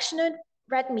reduction in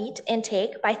red meat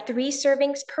intake by 3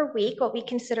 servings per week, what we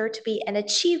consider to be an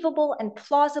achievable and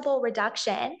plausible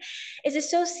reduction, is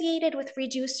associated with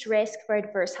reduced risk for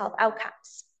adverse health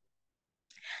outcomes.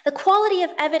 The quality of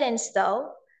evidence,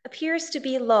 though, appears to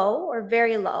be low or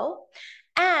very low,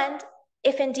 and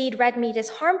if indeed red meat is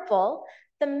harmful,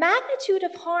 the magnitude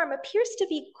of harm appears to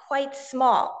be quite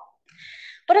small.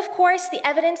 But of course, the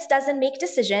evidence doesn't make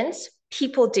decisions,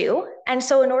 people do. And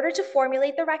so in order to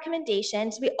formulate the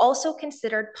recommendations, we also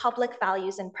considered public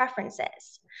values and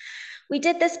preferences. We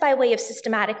did this by way of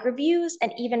systematic reviews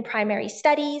and even primary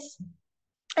studies.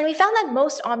 And we found that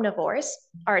most omnivores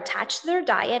are attached to their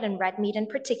diet, and red meat in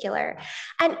particular.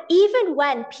 And even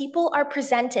when people are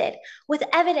presented with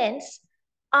evidence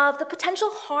of the potential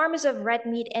harms of red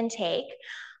meat intake,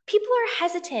 people are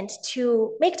hesitant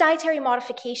to make dietary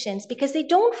modifications because they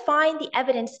don't find the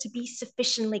evidence to be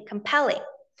sufficiently compelling.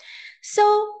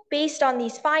 So based on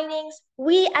these findings,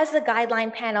 we as the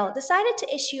guideline panel decided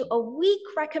to issue a weak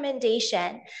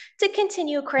recommendation to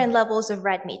continue current levels of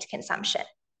red meat consumption.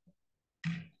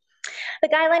 The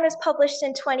guideline was published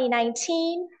in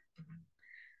 2019.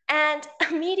 And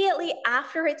immediately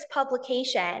after its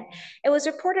publication, it was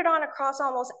reported on across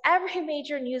almost every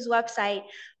major news website,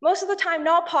 most of the time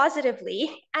not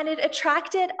positively, and it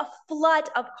attracted a flood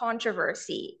of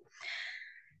controversy.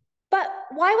 But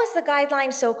why was the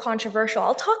guideline so controversial?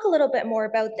 I'll talk a little bit more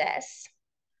about this.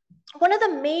 One of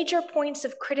the major points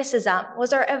of criticism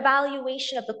was our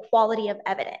evaluation of the quality of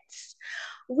evidence.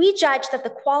 We judged that the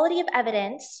quality of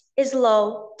evidence is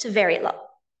low to very low.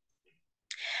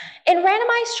 In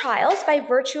randomized trials, by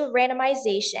virtue of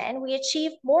randomization, we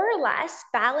achieved more or less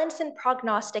balance in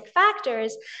prognostic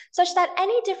factors such that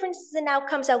any differences in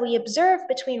outcomes that we observe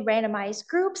between randomized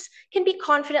groups can be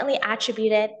confidently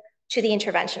attributed to the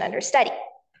intervention under study.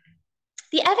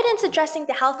 The evidence addressing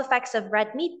the health effects of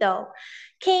red meat, though,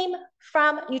 came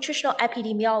from nutritional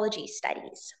epidemiology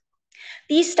studies.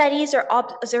 These studies are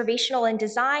observational in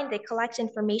design. They collect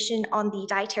information on the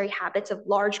dietary habits of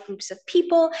large groups of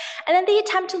people, and then they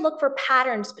attempt to look for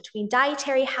patterns between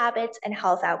dietary habits and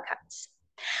health outcomes.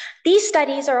 These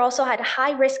studies are also at a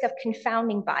high risk of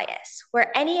confounding bias,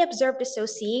 where any observed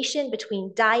association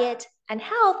between diet and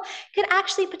health can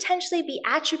actually potentially be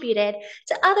attributed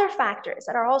to other factors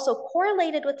that are also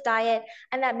correlated with diet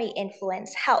and that may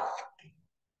influence health.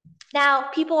 Now,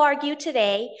 people argue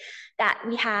today that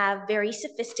we have very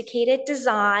sophisticated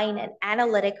design and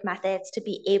analytic methods to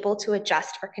be able to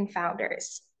adjust for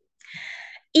confounders.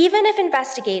 Even if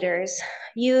investigators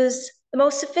use the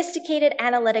most sophisticated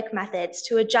analytic methods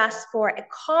to adjust for a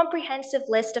comprehensive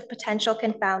list of potential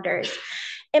confounders,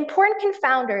 important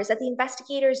confounders that the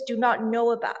investigators do not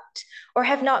know about or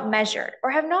have not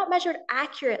measured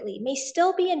accurately may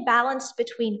still be imbalanced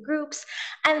between groups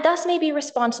and thus may be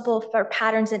responsible for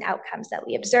patterns and outcomes that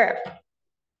we observe.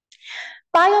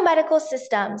 Biomedical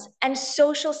systems and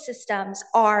social systems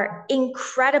are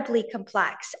incredibly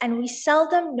complex, and we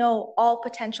seldom know all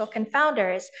potential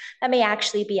confounders that may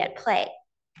actually be at play.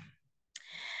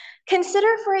 Consider,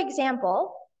 for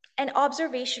example, an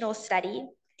observational study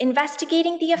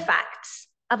investigating the effects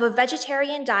of a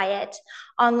vegetarian diet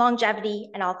on longevity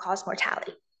and all-cause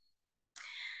mortality.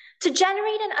 To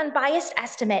generate an unbiased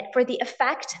estimate for the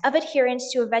effect of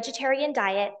adherence to a vegetarian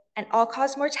diet and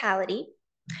all-cause mortality,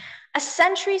 a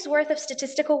century's worth of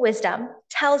statistical wisdom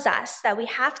tells us that we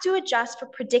have to adjust for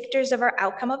predictors of our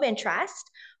outcome of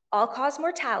interest, all-cause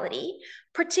mortality,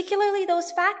 particularly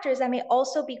those factors that may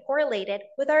also be correlated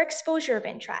with our exposure of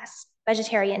interest,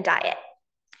 vegetarian diet.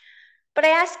 But I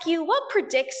ask you, what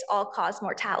predicts all-cause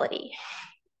mortality?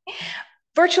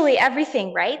 Virtually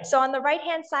everything, right? So on the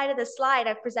right-hand side of the slide,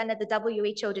 I've presented the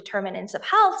WHO determinants of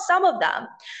health, some of them,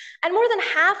 and more than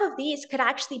half of these could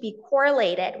actually be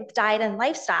correlated with diet and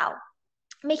lifestyle,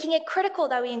 making it critical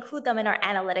that we include them in our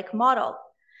analytic model.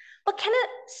 But can a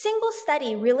single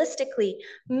study realistically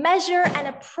measure and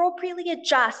appropriately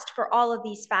adjust for all of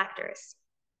these factors?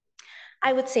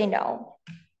 I would say no.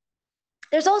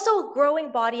 There's also a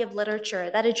growing body of literature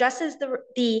that addresses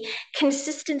the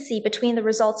consistency between the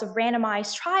results of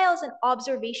randomized trials and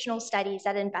observational studies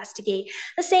that investigate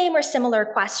the same or similar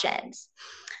questions.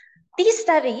 These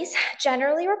studies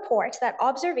generally report that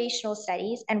observational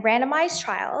studies and randomized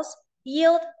trials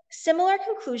yield similar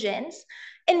conclusions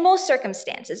in most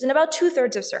circumstances, in about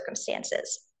 2/3 of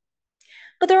circumstances.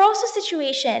 But there are also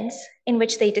situations in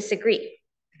which they disagree.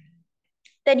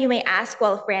 Then you may ask,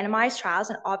 well, if randomized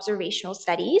trials and observational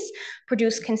studies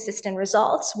produce consistent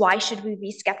results, why should we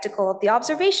be skeptical of the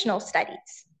observational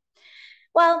studies?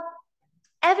 Well,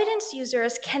 evidence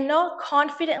users cannot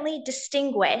confidently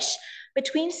distinguish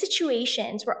between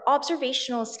situations where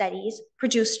observational studies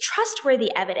produce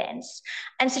trustworthy evidence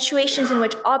and situations in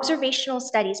which observational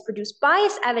studies produce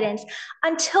biased evidence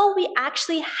until we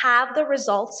actually have the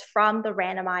results from the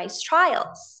randomized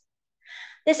trials.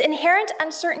 This inherent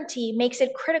uncertainty makes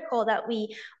it critical that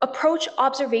we approach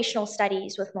observational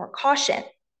studies with more caution.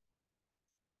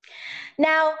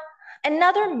 Now,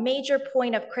 another major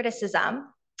point of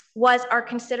criticism was our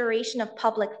consideration of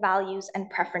public values and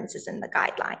preferences in the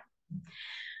guideline.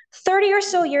 30 or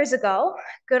so years ago,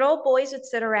 good old boys would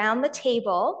sit around the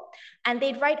table and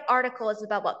they'd write articles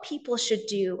about what people should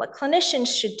do, what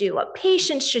clinicians should do, what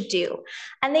patients should do,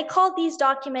 and they called these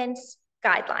documents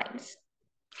guidelines.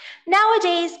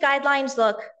 Nowadays, guidelines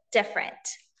look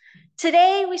different.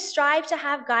 Today, we strive to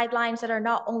have guidelines that are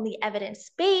not only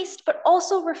evidence-based, but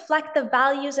also reflect the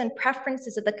values and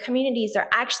preferences of the communities they're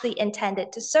actually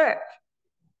intended to serve.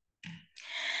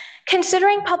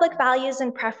 Considering public values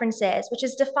and preferences, which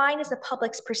is defined as the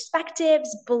public's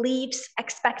perspectives, beliefs,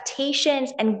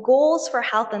 expectations, and goals for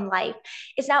health and life,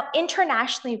 is now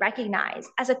internationally recognized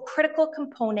as a critical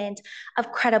component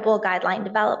of credible guideline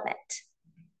development.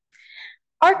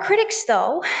 Our critics,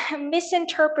 though,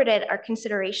 misinterpreted our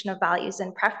consideration of values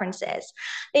and preferences.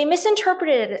 They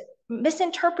misinterpreted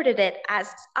it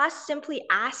as us simply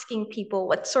asking people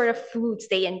what sort of foods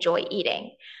they enjoy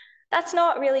eating. That's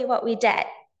not really what we did.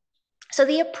 So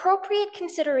the appropriate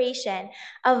consideration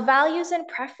of values and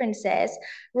preferences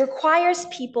requires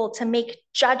people to make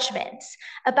judgments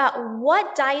about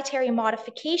what dietary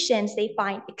modifications they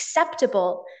find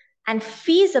acceptable and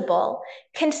feasible,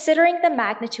 considering the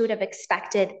magnitude of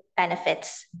expected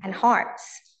benefits and harms.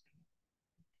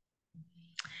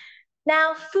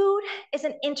 Now, food is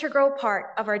an integral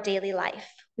part of our daily life.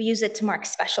 We use it to mark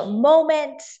special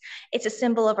moments. It's a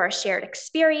symbol of our shared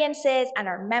experiences and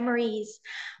our memories,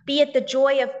 be it the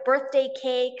joy of birthday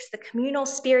cakes, the communal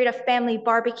spirit of family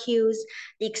barbecues,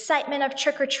 the excitement of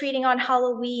trick-or-treating on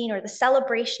Halloween, or the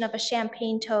celebration of a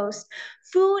champagne toast.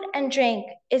 Food and drink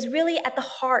is really at the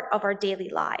heart of our daily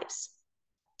lives.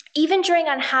 Even during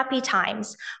unhappy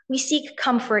times, we seek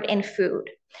comfort in food.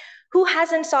 Who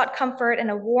hasn't sought comfort in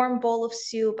a warm bowl of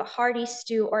soup, a hearty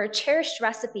stew, or a cherished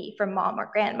recipe from mom or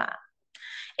grandma?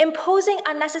 Imposing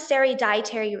unnecessary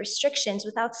dietary restrictions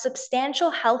without substantial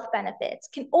health benefits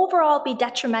can overall be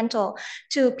detrimental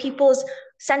to people's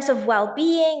sense of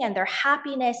well-being and their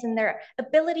happiness and their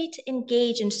ability to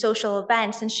engage in social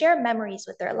events and share memories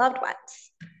with their loved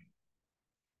ones.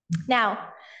 Now,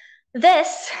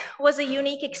 this was a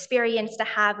unique experience to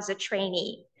have as a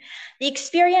trainee. The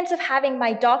experience of having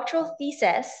my doctoral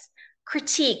thesis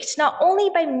critiqued not only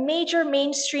by major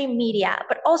mainstream media,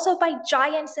 but also by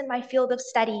giants in my field of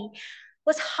study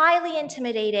was highly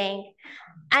intimidating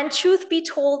and, truth be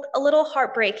told, a little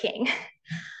heartbreaking.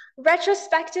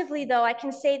 Retrospectively, though, I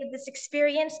can say that this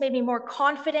experience made me more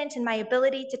confident in my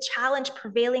ability to challenge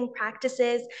prevailing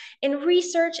practices in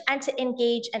research and to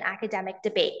engage in academic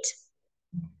debate.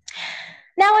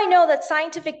 Now I know that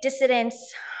scientific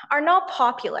dissidents are not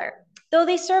popular, though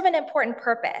they serve an important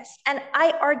purpose. And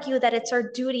I argue that it's our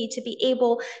duty to be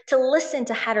able to listen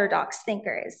to heterodox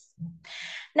thinkers.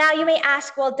 Now you may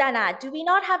ask, well, Dana, do we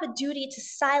not have a duty to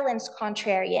silence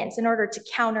contrarians in order to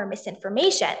counter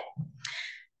misinformation?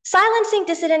 Silencing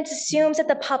dissidents assumes that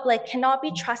the public cannot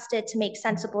be trusted to make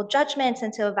sensible judgments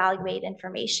and to evaluate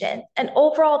information, an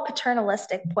overall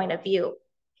paternalistic point of view.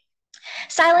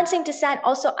 Silencing dissent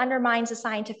also undermines the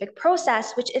scientific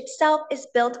process, which itself is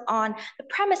built on the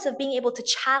premise of being able to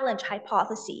challenge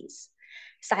hypotheses.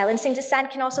 Silencing dissent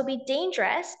can also be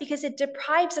dangerous because it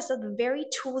deprives us of the very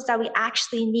tools that we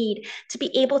actually need to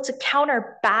be able to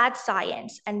counter bad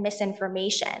science and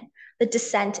misinformation, the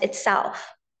dissent itself.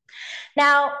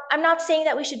 Now, I'm not saying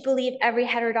that we should believe every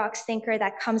heterodox thinker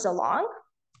that comes along,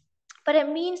 but it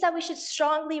means that we should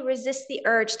strongly resist the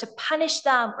urge to punish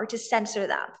them or to censor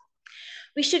them.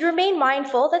 We should remain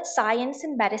mindful that science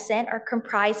and medicine are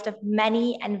comprised of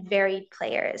many and varied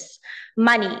players: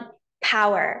 money,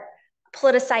 power,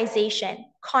 politicization,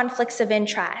 conflicts of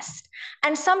interest.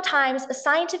 And sometimes a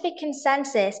scientific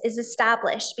consensus is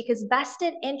established because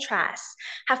vested interests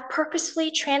have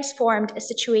purposefully transformed a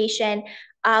situation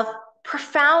of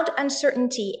profound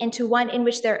uncertainty into one in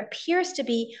which there appears to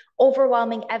be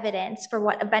overwhelming evidence for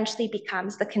what eventually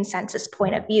becomes the consensus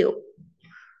point of view.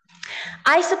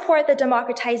 I support the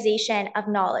democratization of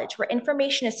knowledge where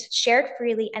information is shared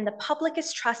freely and the public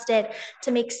is trusted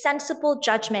to make sensible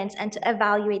judgments and to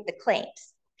evaluate the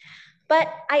claims.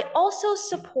 But I also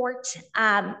support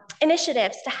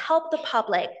initiatives to help the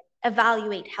public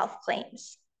evaluate health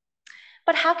claims.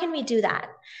 But how can we do that?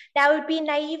 Now, it would be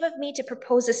naive of me to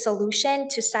propose a solution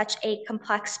to such a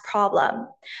complex problem.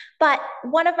 But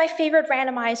one of my favorite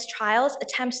randomized trials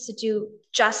attempts to do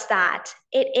just that.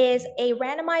 It is a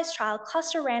randomized trial,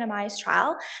 cluster randomized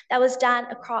trial, that was done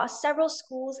across several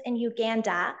schools in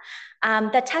Uganda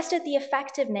that tested the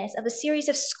effectiveness of a series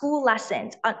of school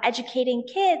lessons on educating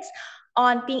kids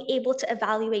on being able to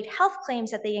evaluate health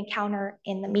claims that they encounter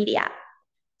in the media.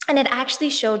 And it actually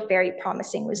showed very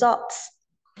promising results.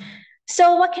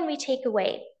 So what can we take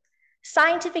away?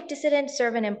 Scientific dissidents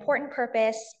serve an important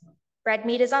purpose. Red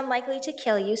meat is unlikely to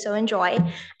kill you, so enjoy.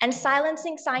 And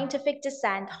silencing scientific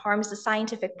dissent harms the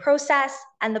scientific process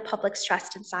and the public's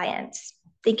trust in science.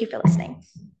 Thank you for listening.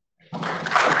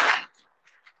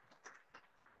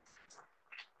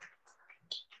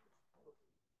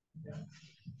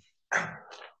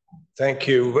 Thank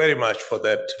you very much for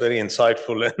that very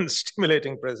insightful and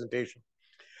stimulating presentation.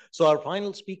 So our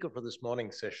final speaker for this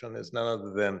morning's session is none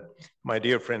other than my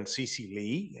dear friend Cece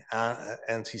Lee.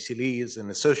 And Cece Lee is an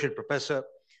associate professor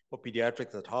of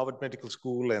pediatrics at Harvard Medical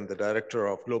School and the director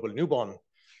of Global Newborn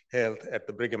Health at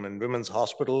the Brigham and Women's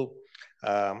Hospital.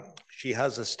 She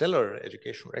has a stellar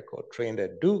education record, trained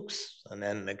at Duke's and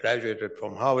then graduated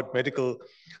from Harvard Medical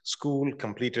School,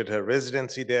 completed her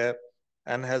residency there,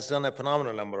 and has done a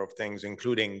phenomenal number of things,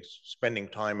 including spending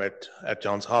time at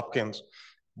Johns Hopkins,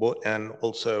 and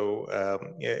also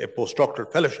a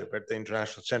postdoctoral fellowship at the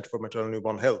International Center for Maternal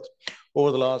Newborn Health.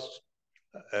 Over the last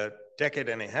decade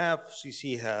and a half,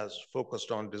 CC has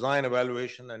focused on design,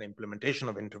 evaluation, and implementation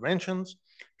of interventions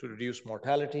to reduce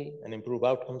mortality and improve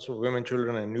outcomes for women,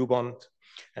 children, and newborns.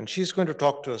 And she's going to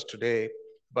talk to us today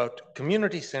about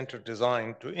community-centered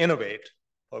design to innovate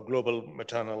for global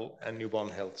maternal and newborn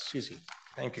health. Cece,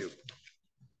 thank you.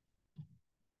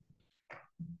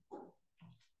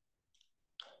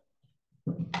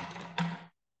 I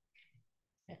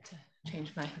have to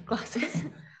change my glasses.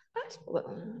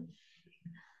 Where's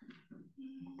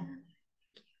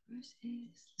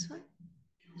this one?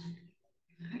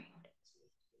 All right.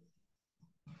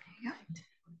 There you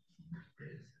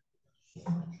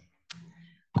go.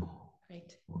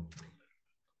 Great.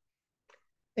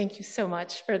 Thank you so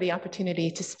much for the opportunity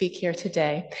to speak here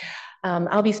today.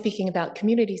 I'll be speaking about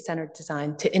community-centered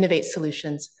design to innovate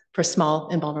solutions for small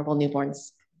and vulnerable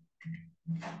newborns.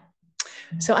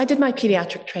 So I did my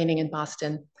pediatric training in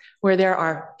Boston, where there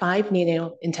are 5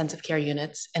 neonatal intensive care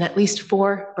units and at least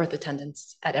 4 birth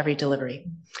attendants at every delivery.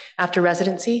 After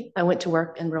residency, I went to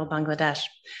work in rural Bangladesh,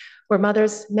 where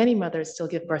many mothers still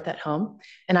give birth at home,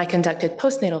 and I conducted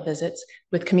postnatal visits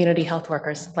with community health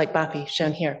workers like Bapi,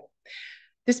 shown here.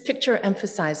 This picture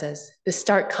emphasizes the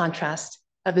stark contrast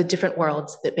of the different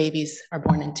worlds that babies are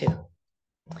born into.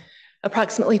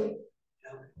 Approximately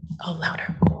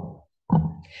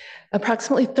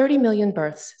 30 million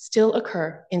births still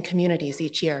occur in communities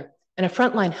each year, and a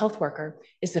frontline health worker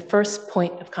is the first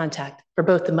point of contact for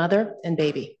both the mother and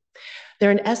baby. There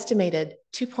are an estimated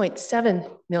 2.7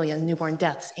 million newborn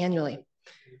deaths annually.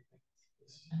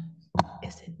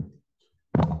 Is it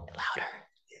louder?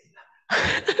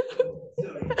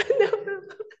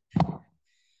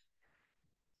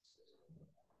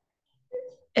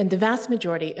 And the vast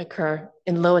majority occur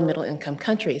in low and middle income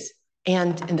countries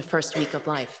and in the first week of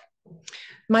life.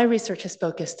 My research has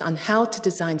focused on how to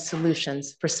design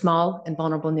solutions for small and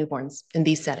vulnerable newborns in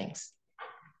these settings.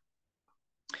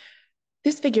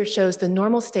 This figure shows the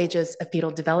normal stages of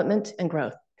fetal development and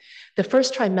growth. The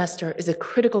first trimester is a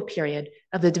critical period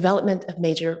of the development of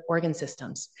major organ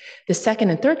systems. The second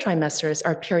and third trimesters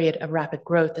are a period of rapid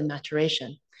growth and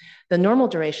maturation. The normal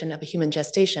duration of a human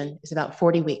gestation is about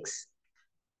 40 weeks.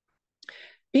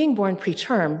 Being born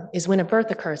preterm is when a birth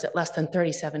occurs at less than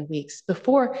 37 weeks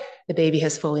before the baby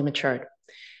has fully matured.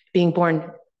 Being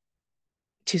born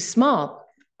too small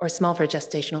or small for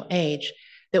gestational age,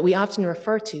 that we often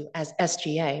refer to as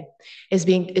SGA,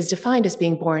 is defined as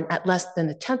being born at less than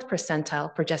the 10th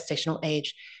percentile for gestational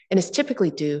age and is typically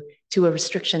due to a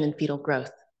restriction in fetal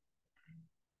growth.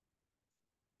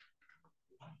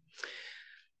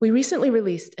 We recently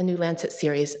released a new Lancet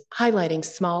series highlighting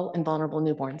small and vulnerable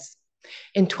newborns.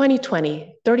 In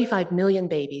 2020, 35 million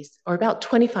babies, or about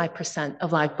 25%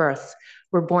 of live births,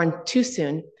 were born too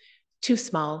soon, too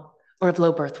small, or of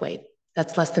low birth weight.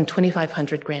 That's less than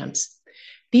 2,500 grams.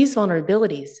 These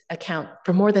vulnerabilities account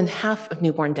for more than half of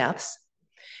newborn deaths,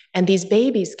 and these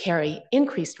babies carry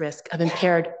increased risk of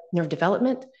impaired nerve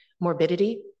development,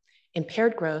 morbidity,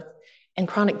 impaired growth, and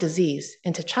chronic disease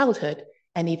into childhood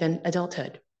and even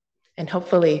adulthood. And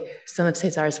hopefully some of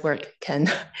Cesar's work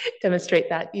can demonstrate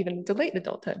that even into late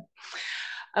adulthood.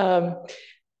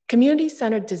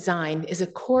 Community-centered design is a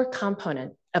core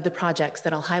component of the projects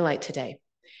that I'll highlight today.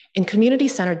 In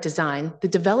community-centered design, the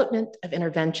development of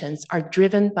interventions are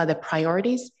driven by the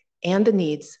priorities and the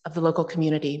needs of the local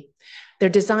community. They're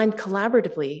designed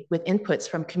collaboratively with inputs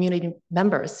from community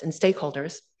members and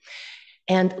stakeholders.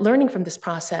 And learning from this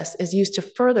process is used to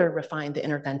further refine the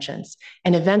interventions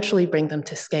and eventually bring them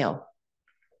to scale.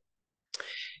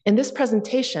 In this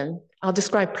presentation, I'll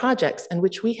describe projects in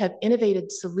which we have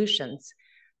innovated solutions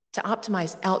to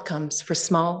optimize outcomes for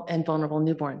small and vulnerable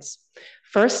newborns.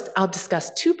 First, I'll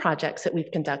discuss two projects that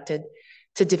we've conducted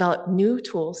to develop new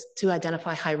tools to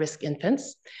identify high-risk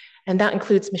infants. And that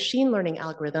includes machine learning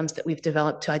algorithms that we've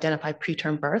developed to identify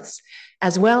preterm births,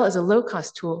 as well as a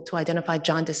low-cost tool to identify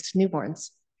jaundiced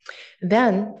newborns.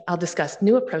 Then I'll discuss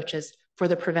new approaches for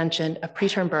the prevention of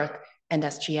preterm birth and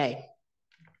SGA.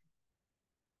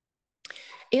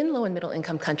 In low and middle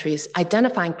income countries,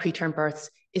 identifying preterm births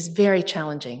is very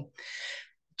challenging.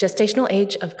 Gestational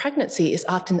age of pregnancy is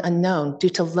often unknown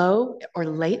due to low or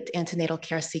late antenatal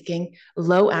care seeking,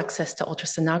 low access to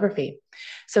ultrasonography.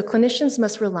 So clinicians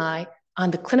must rely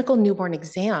on the clinical newborn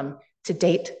exam to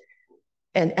date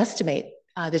and estimate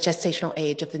the gestational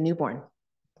age of the newborn.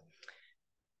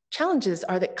 Challenges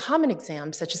are that common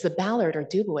exams, such as the Ballard or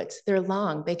Dubowitz, they're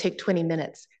long, they take 20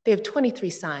 minutes. They have 23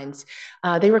 signs.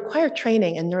 They require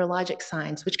training in neurologic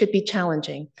signs, which could be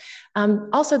challenging.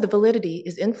 Also, the validity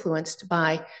is influenced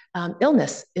by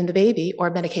illness in the baby or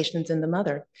medications in the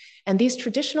mother. And these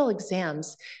traditional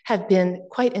exams have been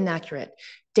quite inaccurate,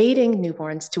 dating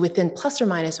newborns to within plus or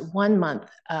minus 1 month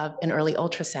of an early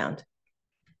ultrasound.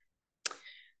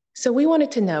 So we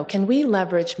wanted to know, can we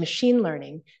leverage machine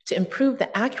learning to improve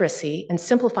the accuracy and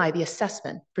simplify the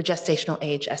assessment for gestational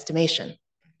age estimation?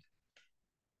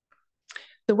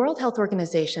 The World Health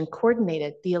Organization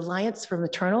coordinated the Alliance for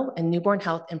Maternal and Newborn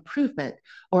Health Improvement,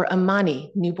 or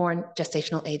AMANI, Newborn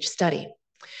Gestational Age Study.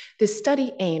 This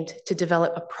study aimed to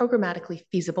develop a programmatically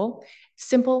feasible,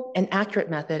 simple, and accurate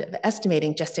method of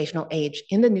estimating gestational age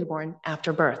in the newborn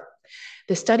after birth.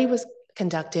 The study was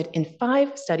conducted in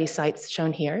 5 study sites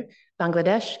shown here: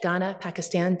 Bangladesh, Ghana,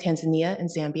 Pakistan, Tanzania, and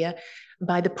Zambia,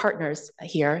 by the partners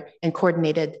here and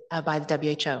coordinated by the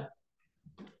WHO.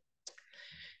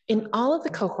 In all of the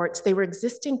cohorts, they were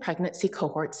existing pregnancy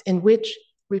cohorts in which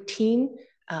routine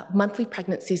monthly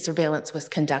pregnancy surveillance was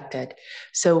conducted.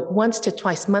 So once to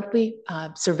twice monthly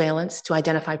surveillance to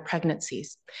identify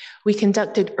pregnancies. We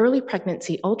conducted early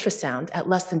pregnancy ultrasound at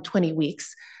less than 20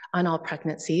 weeks on all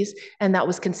pregnancies, and that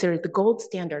was considered the gold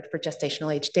standard for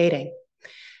gestational age dating.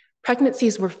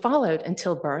 Pregnancies were followed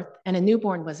until birth, and a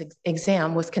newborn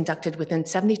exam was conducted within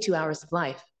 72 hours of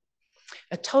life.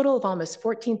 A total of almost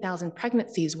 14,000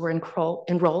 pregnancies were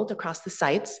enrolled across the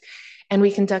sites, and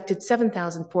we conducted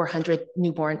 7,400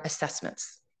 newborn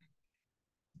assessments.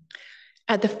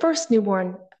 At the first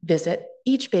newborn visit,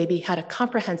 each baby had a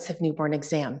comprehensive newborn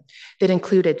exam that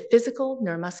included physical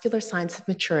neuromuscular signs of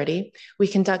maturity. We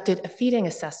conducted a feeding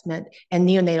assessment and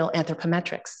neonatal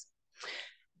anthropometrics.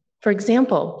 For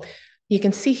example, you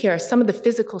can see here some of the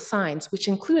physical signs, which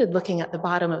included looking at the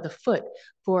bottom of the foot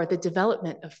for the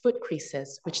development of foot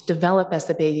creases, which develop as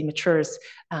the baby matures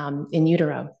in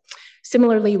utero.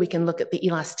 Similarly, we can look at the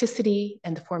elasticity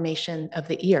and the formation of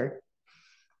the ear.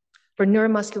 For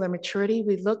neuromuscular maturity,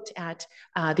 we looked at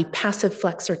the passive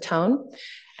flexor tone,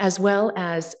 as well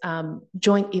as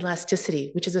joint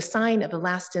elasticity, which is a sign of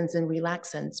elastins and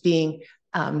relaxins being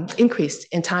increased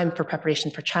in time for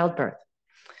preparation for childbirth.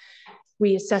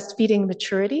 We assessed feeding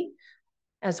maturity,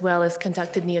 as well as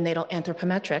conducted neonatal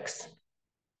anthropometrics.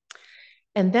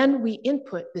 And then we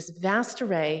input this vast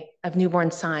array of newborn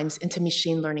signs into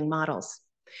machine learning models.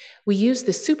 We used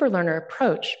the superlearner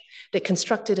approach that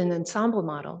constructed an ensemble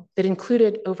model that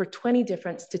included over 20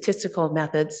 different statistical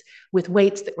methods with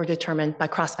weights that were determined by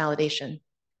cross-validation.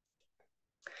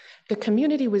 The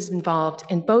community was involved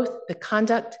in both the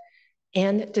conduct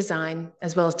and design,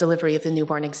 as well as delivery of the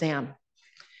newborn exam.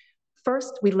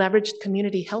 First, we leveraged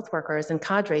community health workers and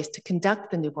cadres to conduct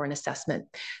the newborn assessment,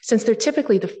 since they're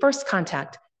typically the first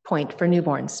contact point for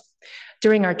newborns.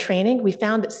 During our training, we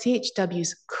found that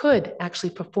CHWs could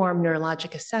actually perform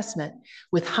neurologic assessment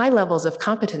with high levels of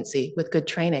competency with good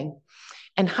training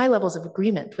and high levels of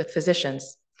agreement with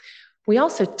physicians. We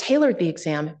also tailored the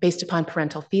exam based upon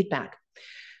parental feedback.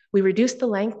 We reduced the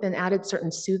length and added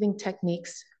certain soothing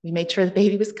techniques. We made sure the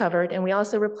baby was covered, and we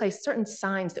also replaced certain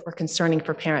signs that were concerning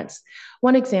for parents.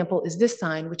 One example is this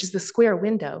sign, which is the square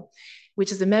window,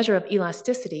 which is a measure of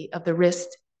elasticity of the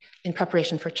wrist in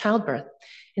preparation for childbirth.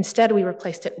 Instead, we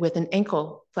replaced it with an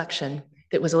ankle flexion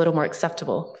that was a little more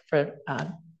acceptable for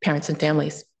parents and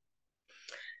families.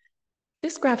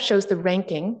 This graph shows the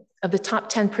ranking of the top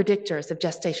 10 predictors of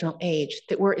gestational age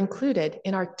that were included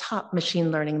in our top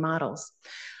machine learning models.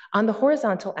 On the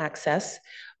horizontal axis,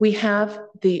 we have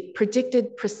the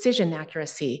predicted precision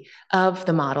accuracy of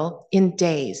the model in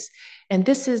days. And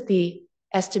this is the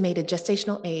estimated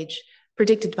gestational age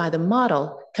predicted by the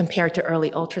model compared to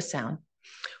early ultrasound.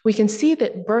 We can see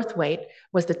that birth weight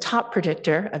was the top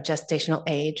predictor of gestational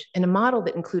age, and a model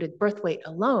that included birth weight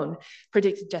alone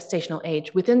predicted gestational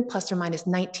age within plus or minus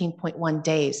 19.1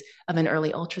 days of an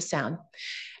early ultrasound.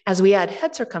 As we add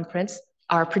head circumference,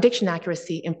 our prediction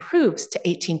accuracy improves to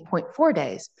 18.4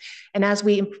 days. And as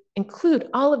we include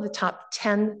all of the top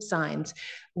 10 signs,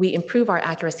 we improve our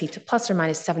accuracy to plus or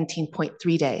minus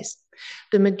 17.3 days.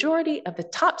 The majority of the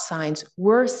top signs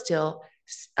were still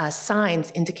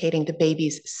signs indicating the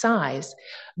baby's size,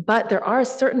 but there are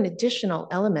certain additional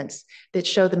elements that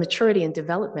show the maturity and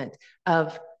development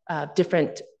of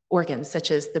different organs,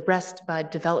 such as the breast bud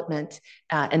development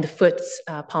and the foot's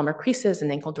palmar creases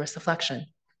and ankle dorsiflexion.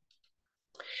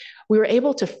 We were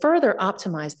able to further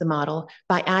optimize the model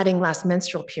by adding last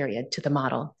menstrual period to the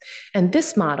model. And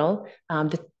this model,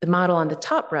 the model on the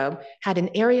top row, had an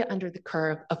area under the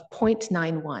curve of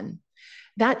 0.91.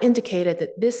 That indicated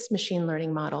that this machine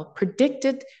learning model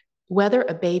predicted whether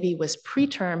a baby was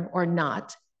preterm or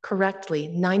not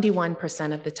correctly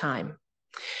 91% of the time.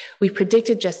 We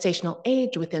predicted gestational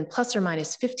age within plus or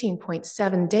minus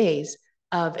 15.7 days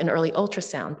of an early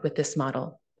ultrasound with this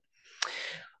model.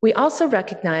 We also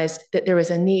recognized that there was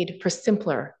a need for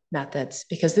simpler methods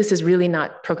because this is really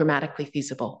not programmatically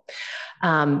feasible.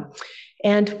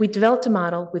 And we developed a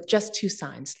model with just two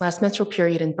signs, last menstrual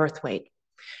period and birth weight.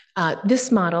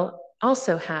 This model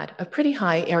also had a pretty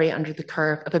high area under the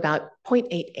curve of about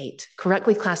 0.88,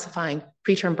 correctly classifying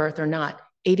preterm birth or not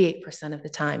 88% of the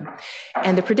time.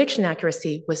 And the prediction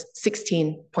accuracy was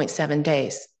 16.7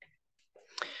 days.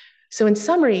 So in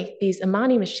summary, these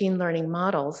Imani machine learning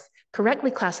models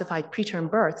correctly classified preterm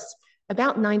births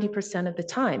about 90% of the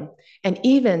time. And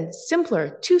even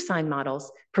simpler two-sign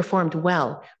models performed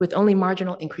well with only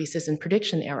marginal increases in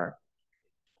prediction error.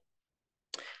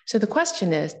 So the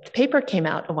question is, the paper came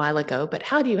out a while ago, but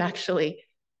how do you actually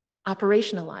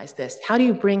operationalize this? How do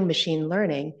you bring machine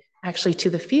learning actually to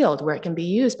the field where it can be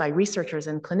used by researchers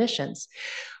and clinicians?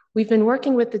 We've been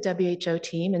working with the WHO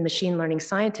team and machine learning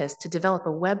scientists to develop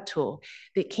a web tool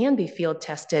that can be field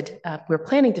tested. We're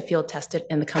planning to field test it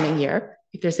in the coming year.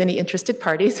 If there's any interested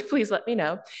parties, please let me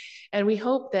know. And we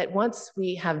hope that once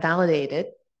we have validated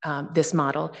this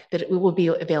model, that it will be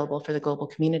available for the global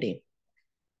community.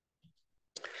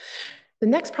 The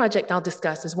next project I'll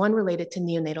discuss is one related to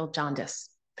neonatal jaundice.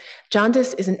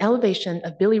 Jaundice is an elevation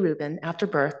of bilirubin after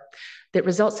birth that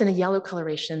results in a yellow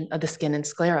coloration of the skin and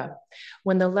sclera.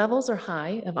 When the levels are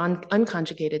high of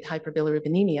unconjugated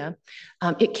hyperbilirubinemia,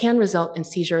 it can result in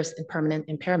seizures and permanent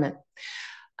impairment,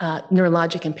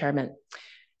 neurologic impairment.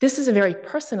 This is a very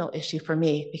personal issue for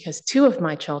me because two of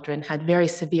my children had very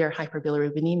severe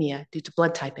hyperbilirubinemia due to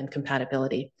blood type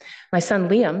incompatibility. My son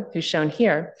Liam, who's shown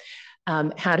here,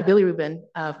 had a bilirubin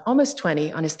of almost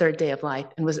 20 on his third day of life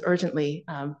and was urgently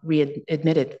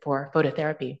readmitted for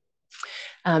phototherapy.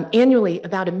 Annually,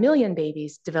 about 1 million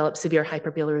babies develop severe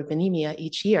hyperbilirubinemia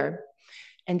each year,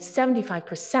 and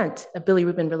 75% of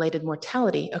bilirubin-related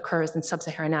mortality occurs in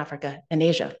sub-Saharan Africa and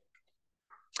Asia.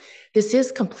 This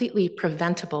is completely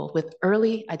preventable with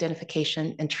early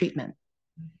identification and treatment.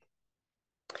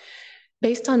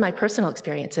 Based on my personal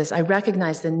experiences, I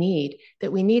recognize the need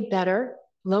that we need better,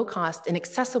 low-cost, and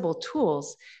accessible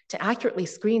tools to accurately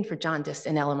screen for jaundice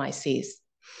in LMICs.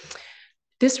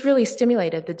 This really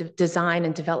stimulated the design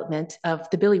and development of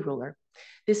the biliruler.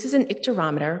 This is an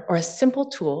icterometer, or a simple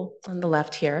tool on the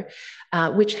left here,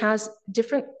 which has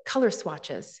different color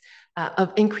swatches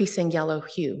of increasing yellow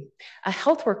hue. A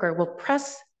health worker will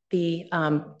press the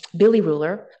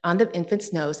biliruler on the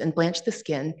infant's nose and blanch the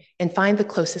skin and find the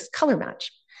closest color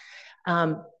match.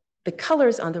 The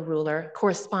colors on the ruler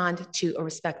correspond to a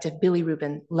respective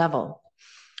bilirubin level.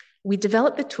 We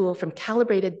developed the tool from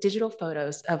calibrated digital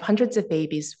photos of hundreds of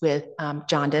babies with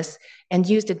jaundice and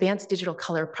used advanced digital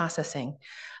color processing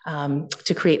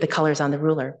to create the colors on the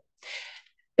ruler.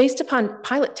 Based upon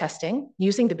pilot testing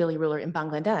using the Billy ruler in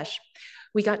Bangladesh,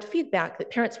 we got feedback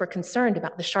that parents were concerned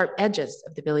about the sharp edges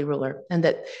of the Billy ruler and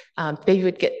that the baby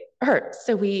would get hurt.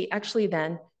 So we actually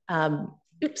then,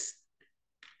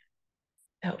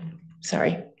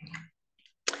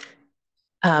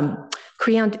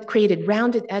 created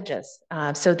rounded edges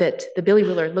so that the Billy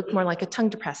ruler looked more like a tongue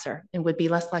depressor and would be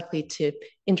less likely to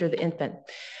injure the infant.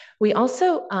 We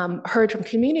also heard from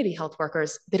community health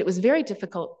workers that it was very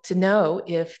difficult to know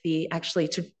if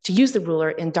to use the ruler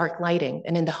in dark lighting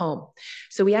and in the home.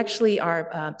 So we actually,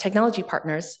 our technology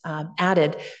partners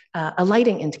added a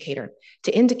lighting indicator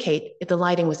to indicate if the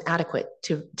lighting was adequate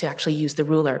to actually use the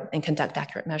ruler and conduct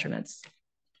accurate measurements.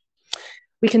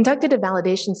 We conducted a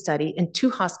validation study in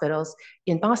 2 hospitals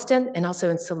in Boston and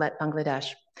also in Sylhet, Bangladesh.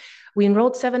 We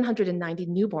enrolled 790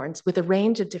 newborns with a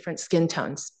range of different skin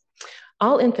tones.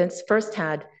 All infants first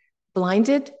had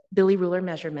blinded Billy ruler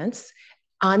measurements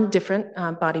on different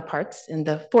body parts in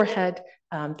the forehead,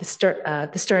 the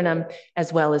sternum,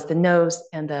 as well as the nose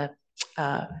and the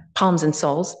palms and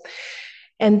soles.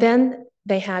 And then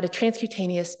they had a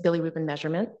transcutaneous bilirubin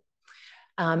measurement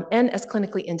and, as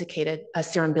clinically indicated, a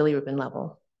serum bilirubin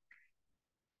level.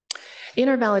 In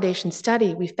our validation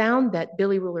study, we found that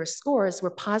Billy ruler scores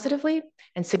were positively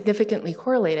and significantly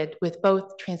correlated with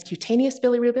both transcutaneous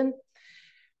bilirubin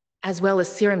as well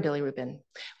as serum bilirubin,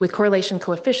 with correlation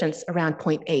coefficients around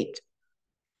 0.8.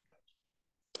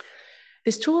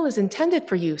 This tool is intended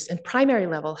for use in primary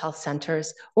level health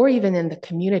centers or even in the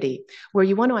community, where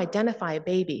you want to identify a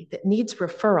baby that needs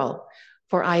referral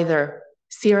for either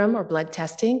serum or blood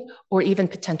testing or even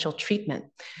potential treatment.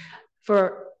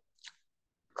 For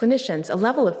clinicians, a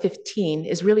level of 15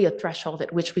 is really a threshold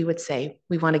at which we would say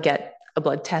we want to get a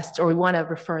blood test or we want to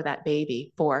refer that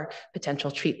baby for potential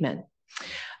treatment.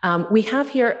 We have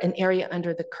here an area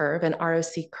under the curve, an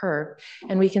ROC curve,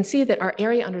 and we can see that our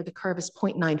area under the curve is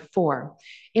 0.94,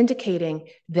 indicating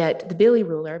that the Billy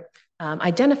ruler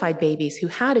identified babies who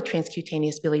had a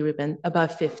transcutaneous bilirubin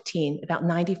above 15, about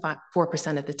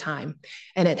 94% of the time,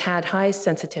 and it had high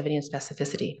sensitivity and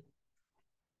specificity.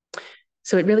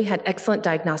 So it really had excellent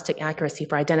diagnostic accuracy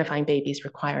for identifying babies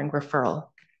requiring referral.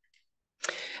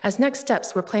 As next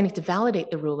steps, we're planning to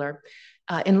validate the ruler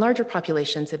in larger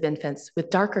populations of infants with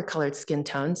darker colored skin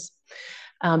tones.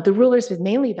 The rulers have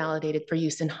mainly validated for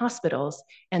use in hospitals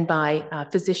and by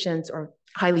physicians or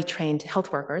highly trained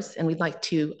health workers, and we'd like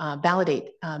to validate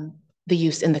the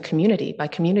use in the community by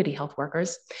community health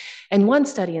workers. And one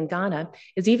study in Ghana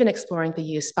is even exploring the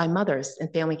use by mothers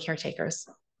and family caretakers.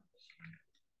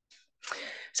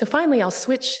 So finally, I'll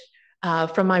switch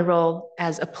from my role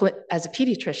as a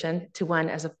pediatrician to one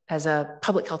as a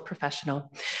public health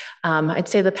professional. I'd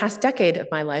say the past decade of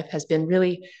my life has been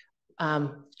really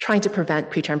trying to prevent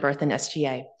preterm birth and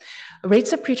SGA.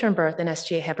 Rates of preterm birth and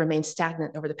SGA have remained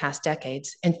stagnant over the past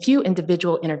decades, and few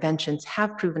individual interventions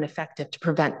have proven effective to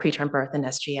prevent preterm birth and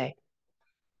SGA.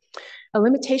 A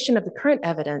limitation of the current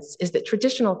evidence is that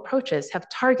traditional approaches have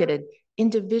targeted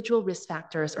individual risk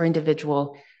factors or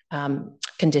individual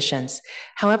conditions.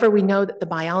 However, we know that the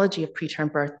biology of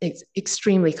preterm birth is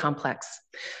extremely complex.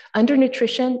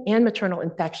 Undernutrition and maternal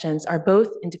infections are both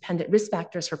independent risk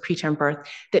factors for preterm birth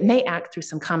that may act through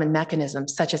some common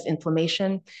mechanisms, such as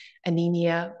inflammation,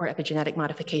 anemia, or epigenetic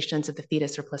modifications of the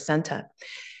fetus or placenta.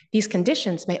 These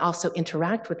conditions may also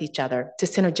interact with each other to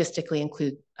synergistically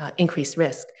increase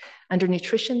risk.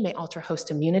 Undernutrition may alter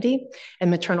host immunity,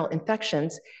 and maternal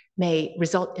infections may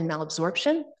result in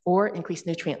malabsorption or increased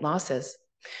nutrient losses.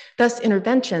 Thus,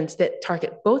 interventions that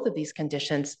target both of these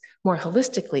conditions more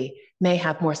holistically may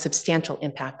have more substantial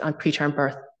impact on preterm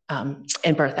birth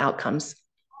and birth outcomes.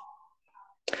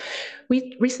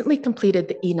 We recently completed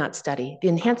the ENOT study, the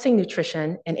Enhancing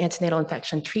Nutrition and Antenatal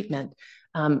Infection Treatment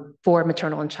for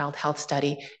Maternal and Child Health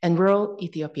study in rural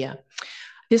Ethiopia.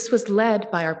 This was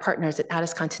led by our partners at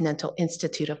Addis Continental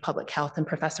Institute of Public Health and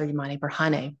Professor Yamane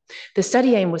Berhane. The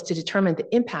study aim was to determine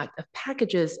the impact of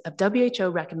packages of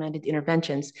WHO-recommended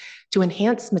interventions to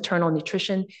enhance maternal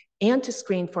nutrition and to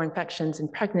screen for infections in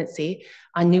pregnancy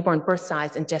on newborn birth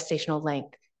size and gestational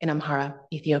length in Amhara,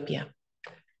 Ethiopia.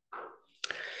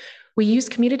 We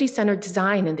used community-centered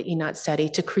design in the ENOT study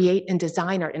to create and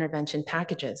design our intervention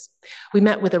packages. We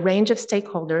met with a range of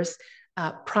stakeholders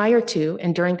prior to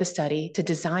and during the study to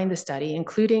design the study,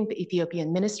 including the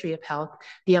Ethiopian Ministry of Health,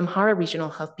 the Amhara Regional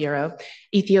Health Bureau,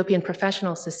 Ethiopian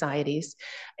professional societies,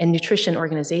 and nutrition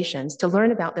organizations to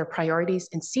learn about their priorities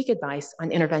and seek advice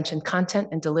on intervention content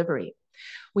and delivery.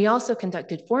 We also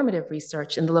conducted formative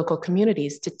research in the local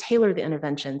communities to tailor the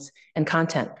interventions and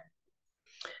content.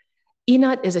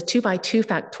 ENUT is a 2x2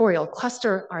 factorial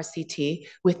cluster RCT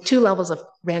with 2 levels of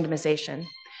randomization.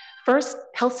 First,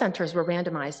 health centers were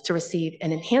randomized to receive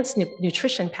an enhanced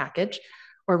nutrition package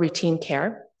or routine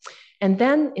care. And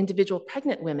then individual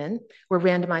pregnant women were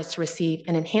randomized to receive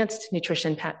an enhanced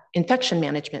nutrition infection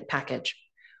management package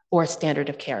or standard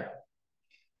of care.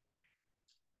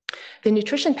 The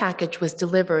nutrition package was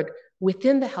delivered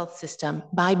within the health system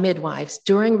by midwives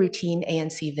during routine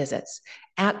ANC visits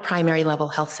at primary level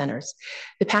health centers.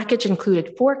 The package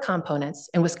included 4 components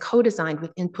and was co-designed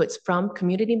with inputs from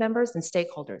community members and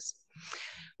stakeholders.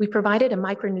 We provided a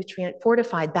micronutrient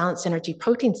fortified balanced energy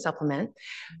protein supplement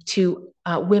to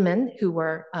women who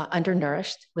were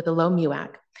undernourished with a low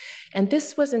MUAC. And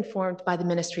this was informed by the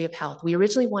Ministry of Health. We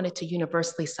originally wanted to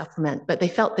universally supplement, but they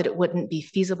felt that it wouldn't be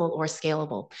feasible or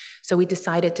scalable. So we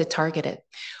decided to target it.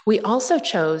 We also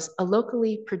chose a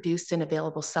locally produced and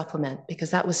available supplement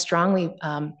because that was strongly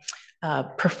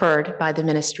preferred by the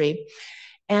ministry,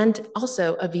 and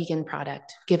also a vegan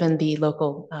product given the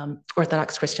local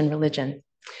Orthodox Christian religion.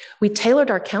 We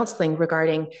tailored our counseling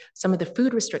regarding some of the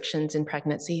food restrictions in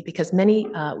pregnancy because many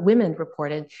women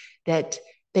reported that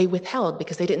they withheld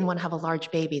because they didn't want to have a large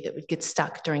baby that would get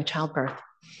stuck during childbirth.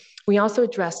 We also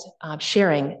addressed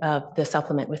sharing of the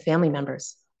supplement with family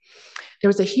members. There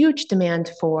was a huge demand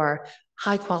for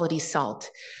high quality salt.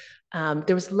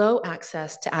 There was low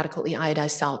access to adequately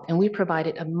iodized salt, and we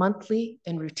provided a monthly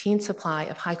and routine supply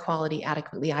of high quality,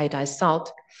 adequately iodized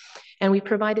salt. And we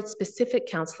provided specific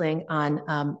counseling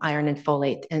on iron and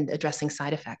folate and addressing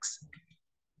side effects.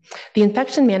 The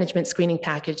infection management screening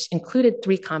package included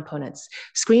 3 components: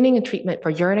 screening and treatment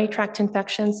for urinary tract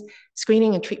infections,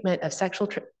 screening and treatment of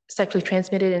sexually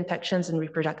transmitted infections and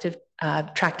reproductive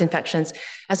tract infections,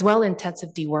 as well as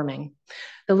intensive deworming.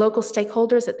 The local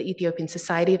stakeholders at the Ethiopian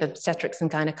Society of Obstetrics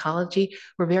and Gynecology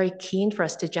were very keen for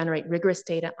us to generate rigorous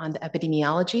data on the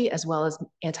epidemiology as well as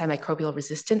antimicrobial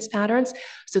resistance patterns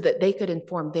so that they could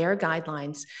inform their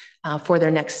guidelines for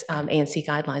their next ANC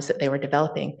guidelines that they were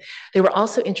developing. They were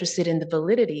also interested in the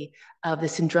validity of the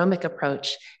syndromic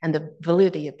approach and the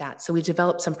validity of that. So we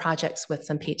developed some projects with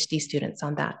some PhD students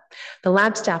on that. The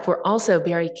lab staff were also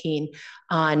very keen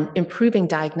on improving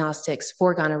diagnostics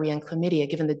for gonorrhea and chlamydia,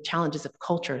 given the challenges of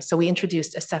culture. So we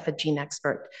introduced a Cepheid gene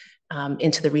expert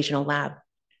into the regional lab.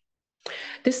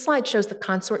 This slide shows the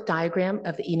consort diagram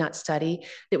of the ENUT study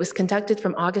that was conducted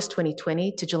from August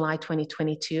 2020 to July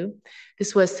 2022.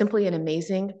 This was simply an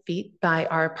amazing feat by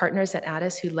our partners at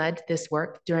ADIS who led this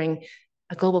work during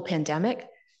a global pandemic,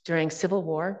 during civil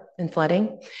war and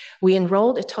flooding. We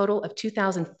enrolled a total of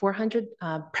 2,400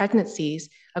 pregnancies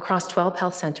across 12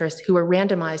 health centers who were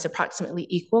randomized approximately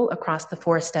equal across the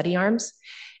 4 study arms.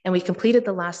 And we completed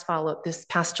the last follow-up this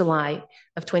past July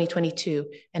of 2022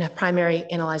 and have primary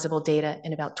analyzable data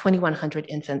in about 2,100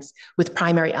 infants with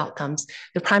primary outcomes.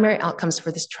 The primary outcomes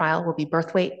for this trial will be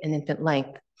birth weight and infant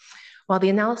length. While the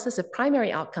analysis of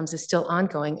primary outcomes is still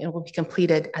ongoing and will be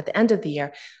completed at the end of the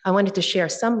year, I wanted to share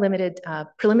some limited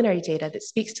preliminary data that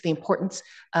speaks to the importance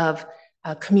of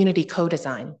community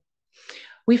co-design.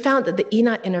 We found that the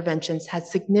ENUT interventions had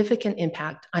significant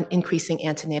impact on increasing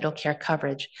antenatal care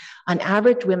coverage. On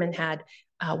average, women had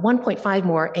 1.5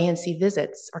 more ANC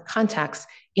visits or contacts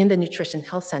in the nutrition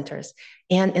health centers.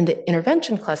 And in the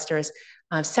intervention clusters,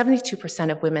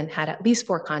 72% of women had at least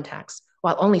 4 contacts,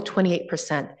 while only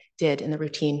 28% did in the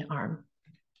routine arm.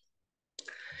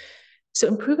 So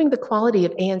improving the quality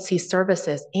of ANC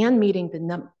services and meeting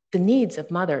the needs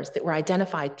of mothers that were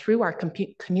identified through our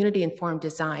community-informed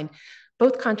design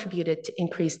both contributed to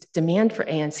increased demand for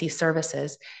ANC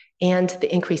services and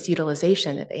the increased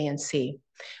utilization of ANC.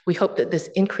 We hope that this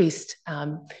increased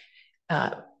and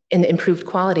improved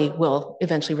quality will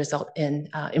eventually result in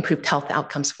improved health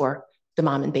outcomes for the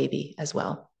mom and baby as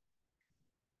well.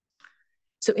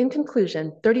 So in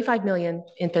conclusion, 35 million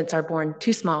infants are born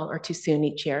too small or too soon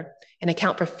each year and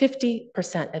account for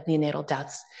 50% of neonatal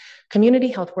deaths. Community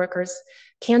health workers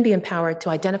can be empowered to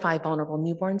identify vulnerable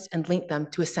newborns and link them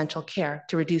to essential care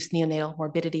to reduce neonatal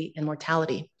morbidity and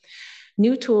mortality.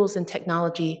 New tools and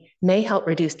technology may help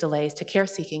reduce delays to care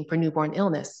seeking for newborn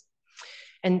illness.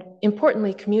 And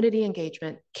importantly, community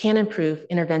engagement can improve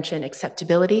intervention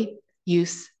acceptability,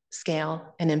 use,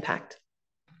 scale, and impact.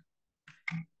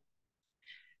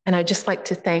 And I'd just like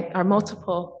to thank our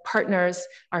multiple partners,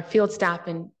 our field staff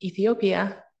in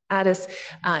Ethiopia, ADIS,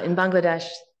 in Bangladesh,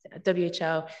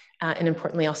 WHO, and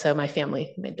importantly also my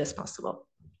family who made this possible.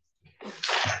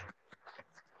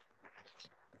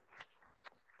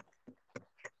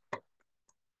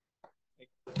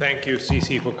 Thank you,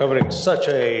 Cece, for covering such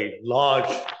a large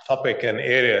topic and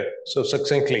area so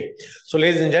succinctly. So,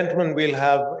 ladies and gentlemen, we'll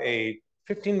have a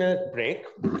 15-minute break.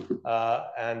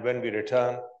 And when we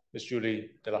return, Ms. Julie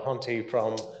Delahunty,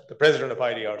 from the president of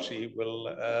IDRC, will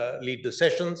lead the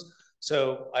sessions.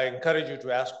 So I encourage you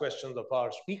to ask questions of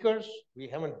our speakers. We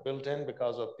haven't built in,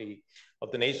 because of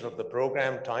the nature of the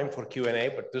program, time for Q&A,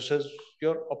 but this is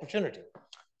your opportunity.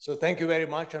 So thank you very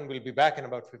much, and we'll be back in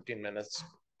about 15 minutes.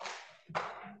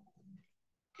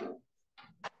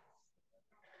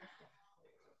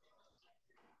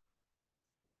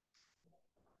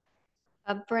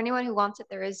 For anyone who wants it,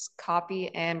 there is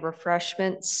coffee and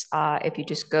refreshments. If you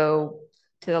just go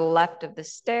to the left of the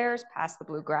stairs, past the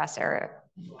bluegrass area.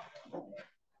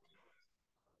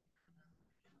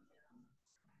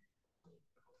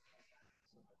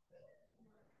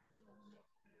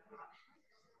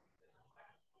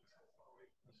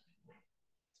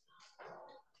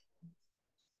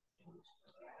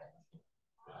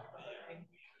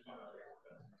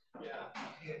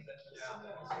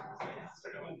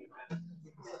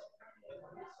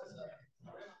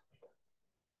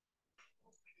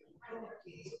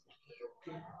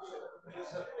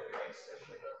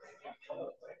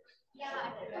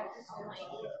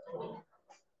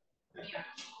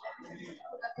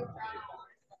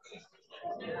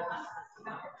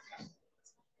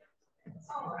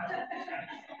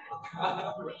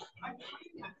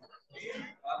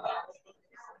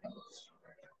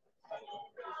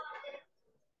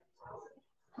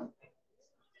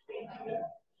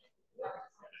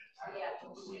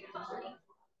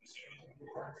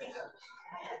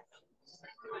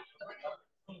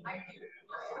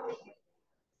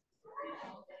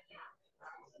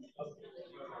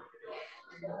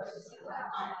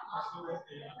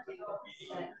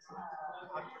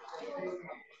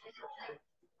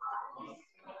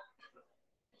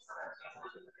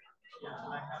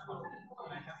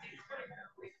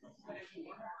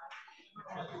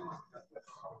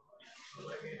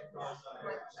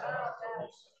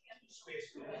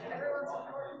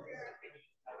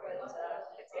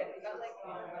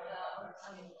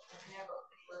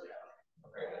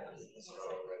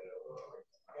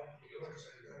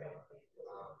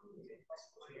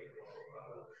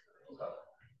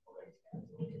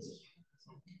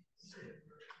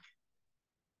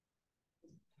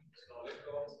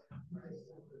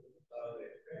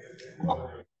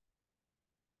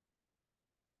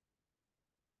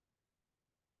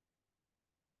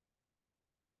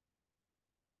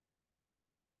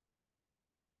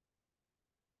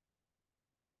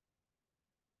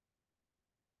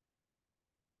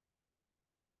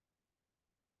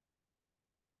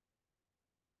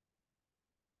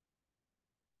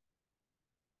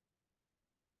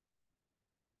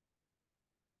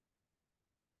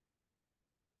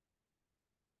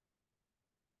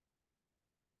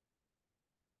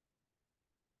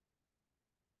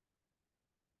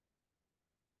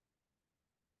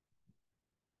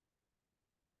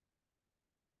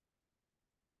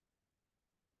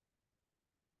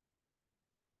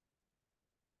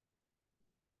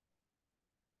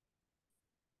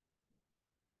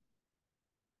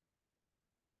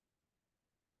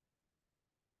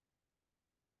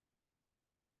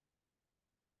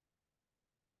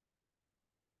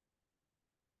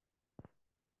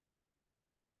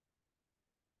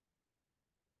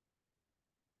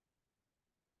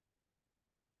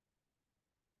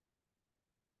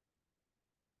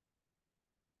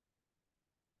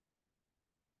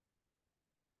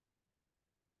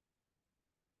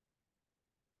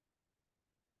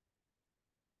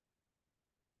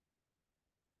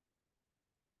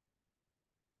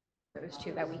 Those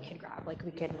two that we could grab, like we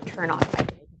could turn on.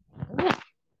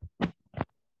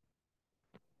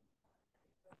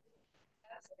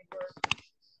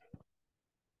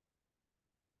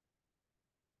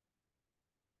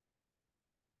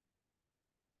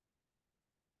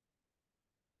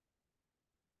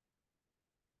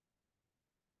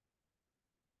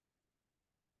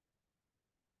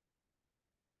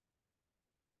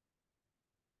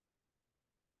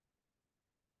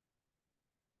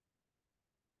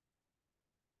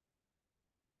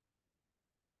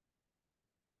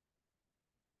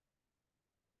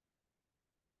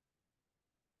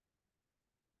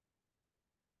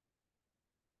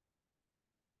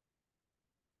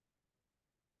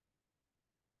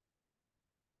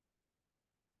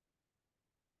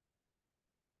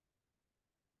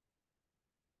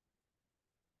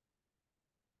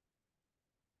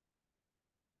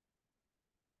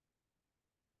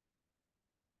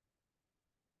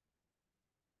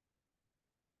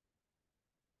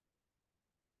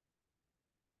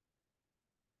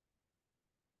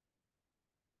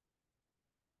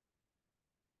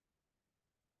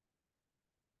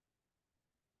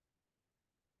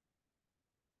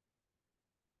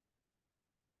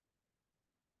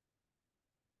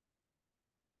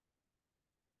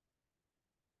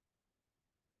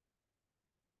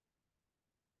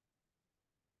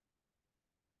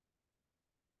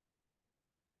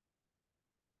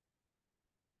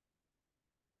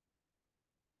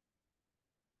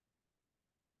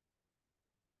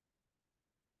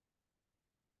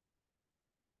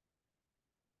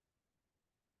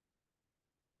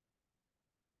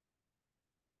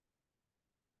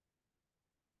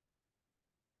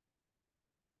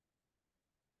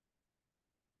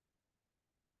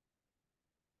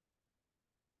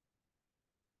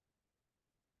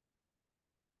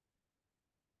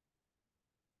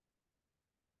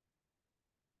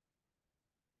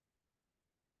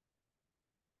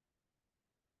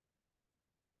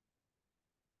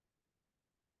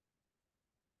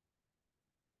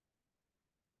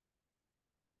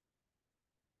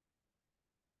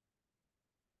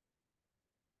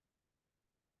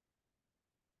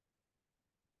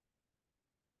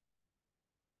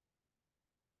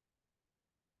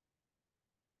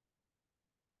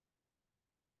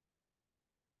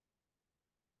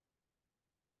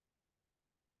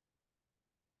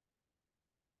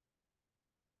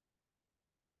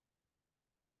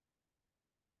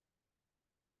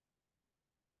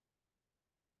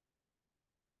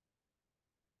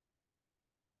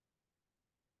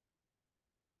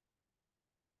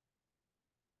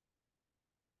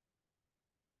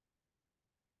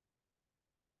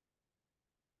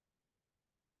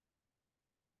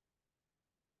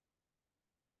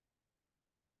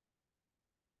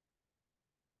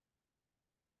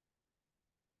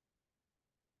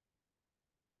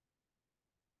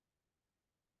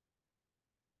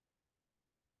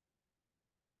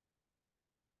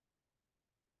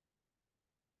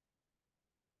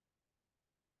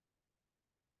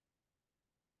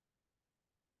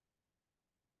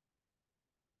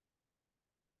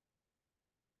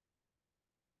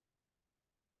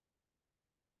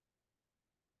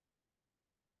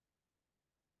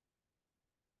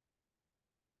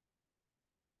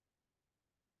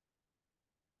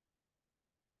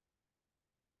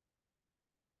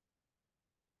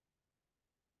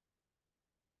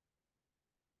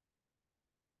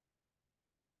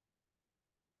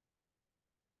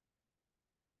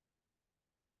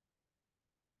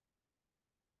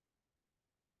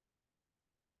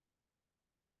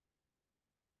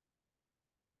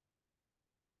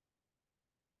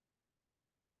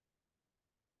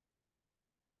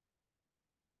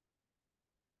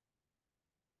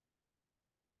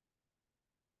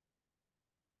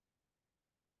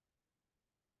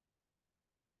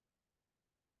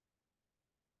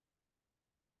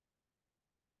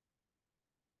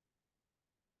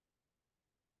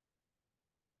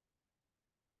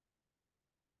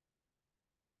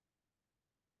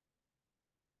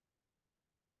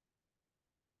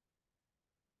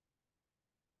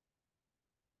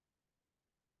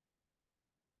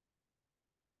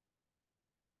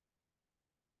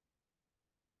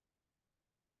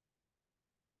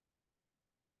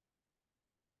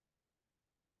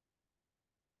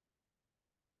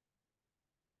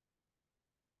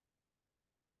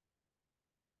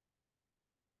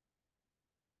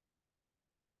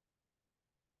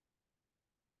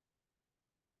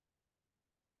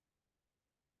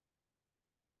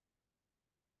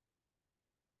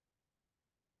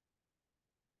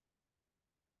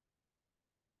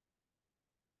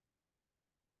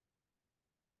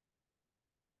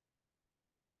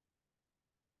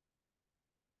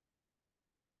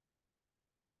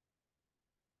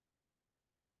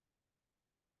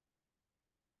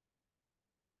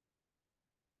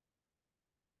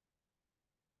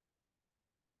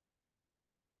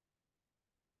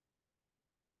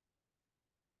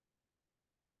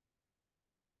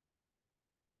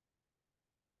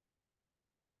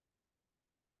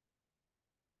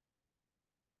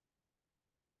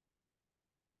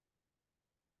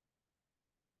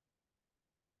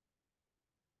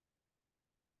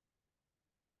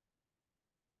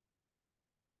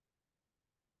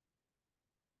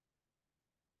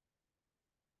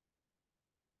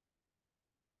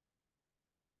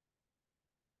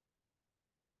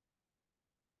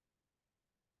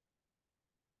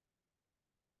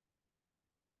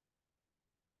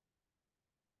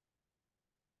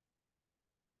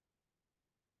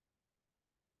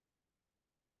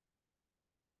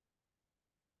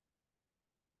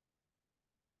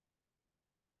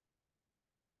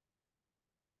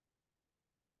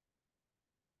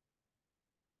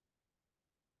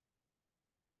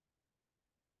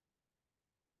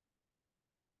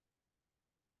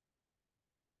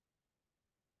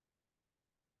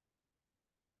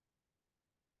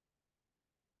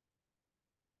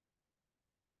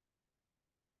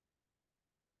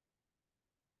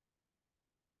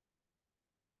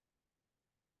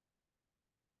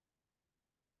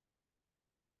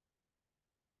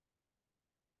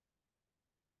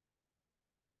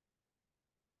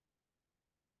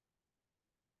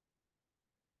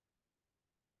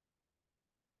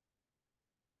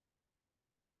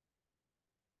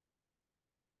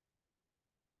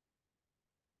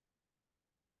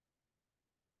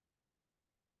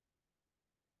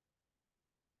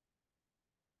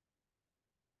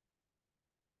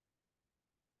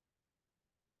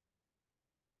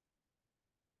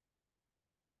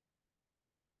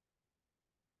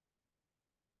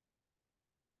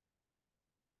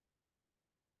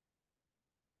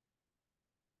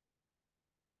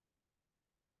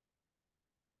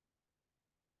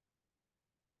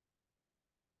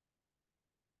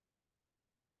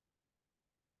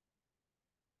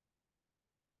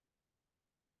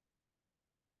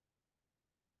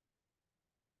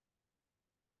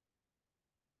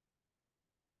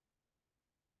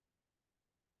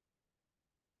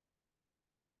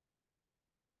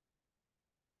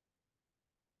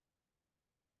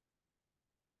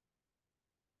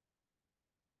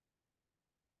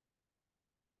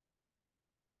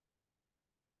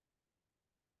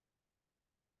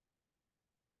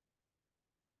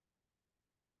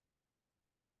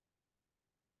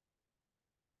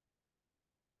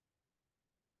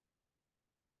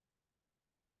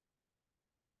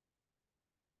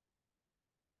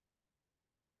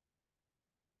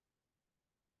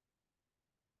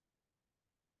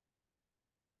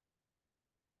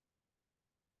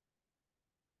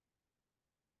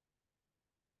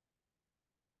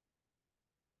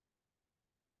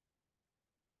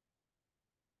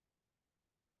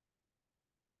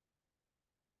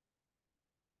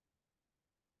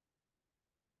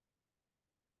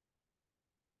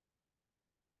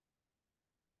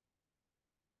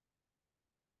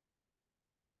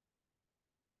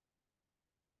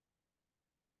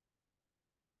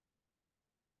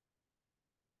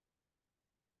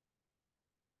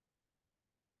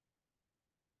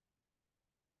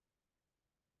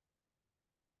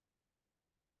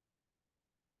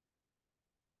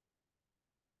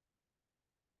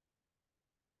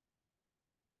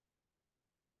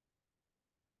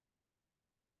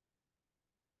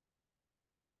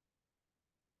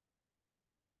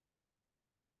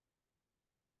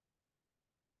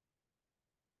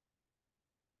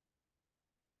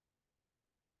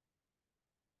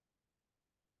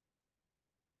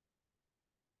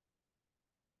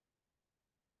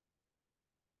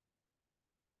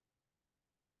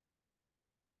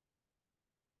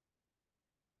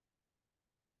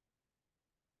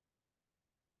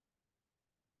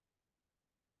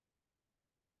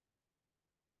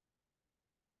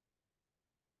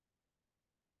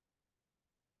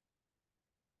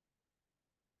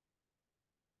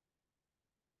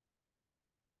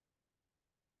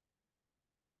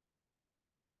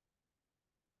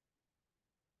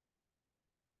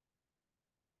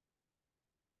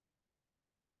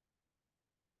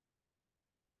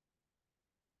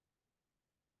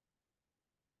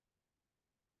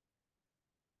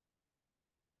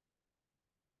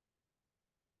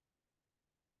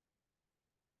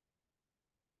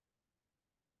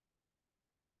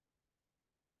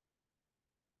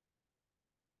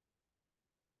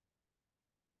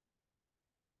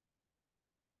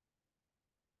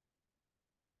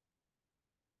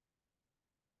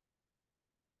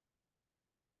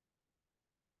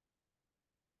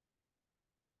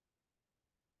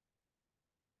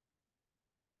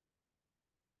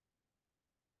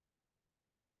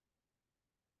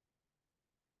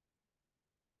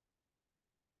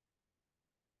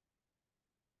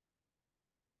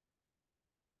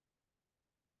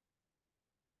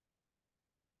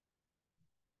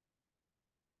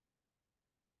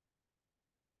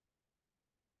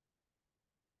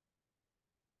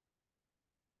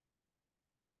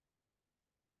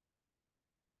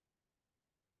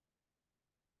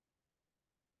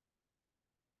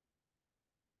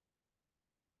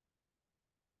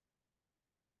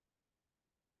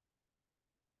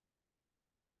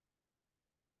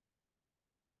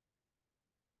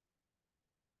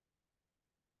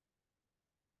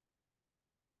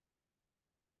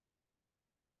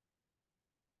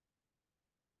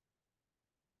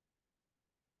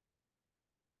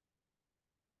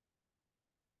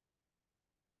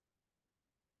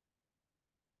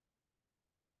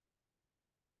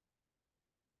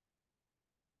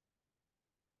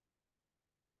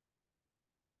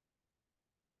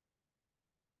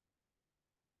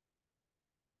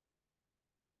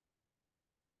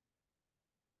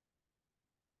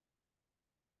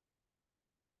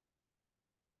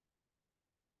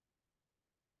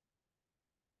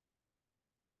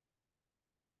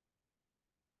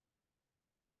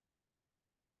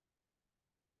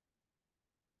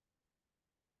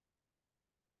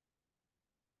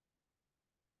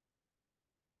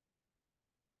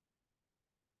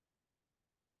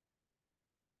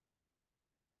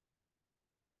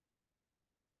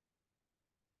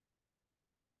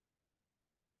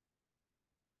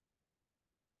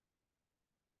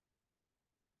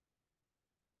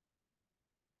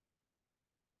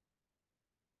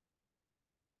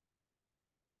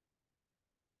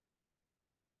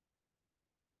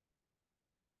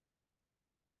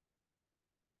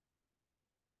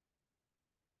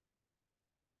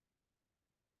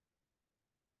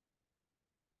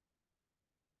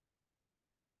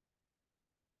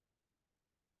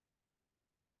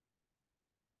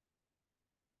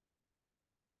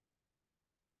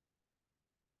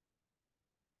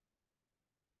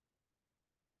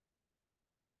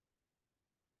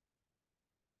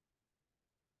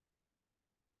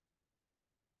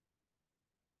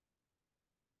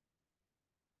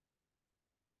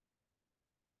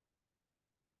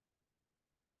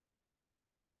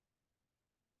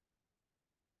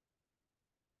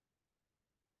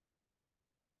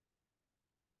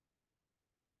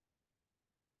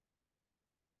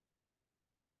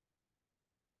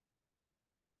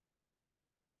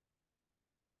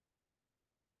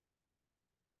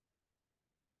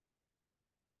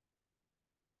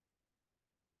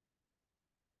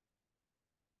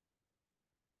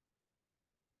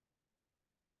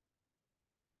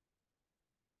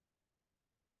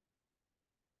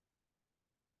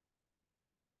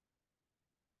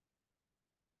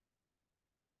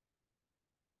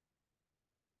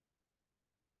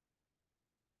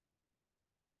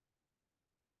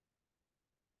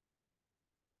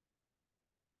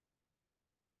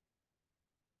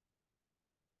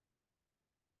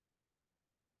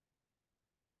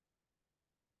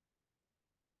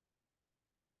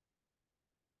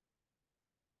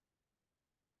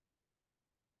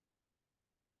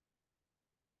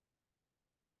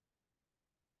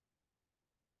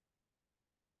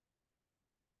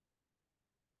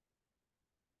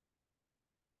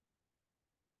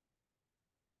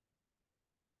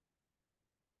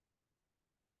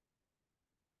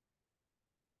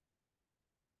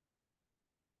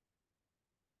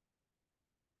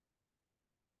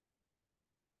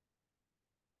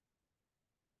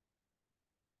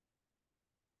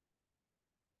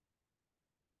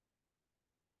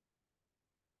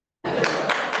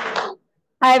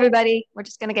 Hi, everybody. We're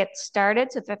just going to get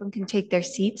started. So if everyone can take their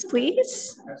seats,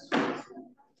 please.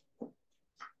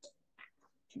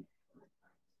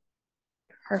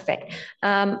 Perfect.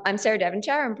 I'm Sarah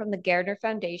Devonshire. I'm from the Gairdner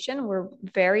Foundation. We're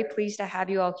very pleased to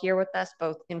have you all here with us,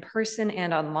 both in person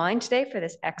and online today for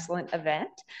this excellent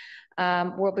event.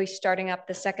 We'll be starting up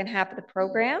the second half of the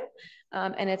program.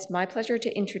 And it's my pleasure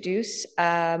to introduce,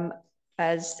 as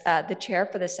the chair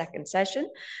for the second session,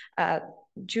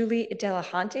 Julie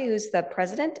Delahante, who's the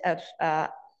president of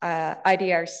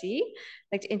IDRC.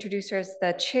 I'd like to introduce her as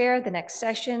the chair the next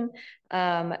session.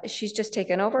 She's just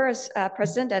taken over as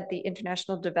president at the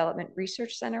International Development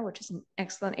Research Center, which is an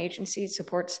excellent agency. It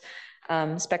supports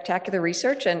spectacular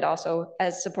research and also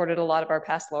has supported a lot of our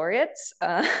past laureates.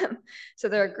 So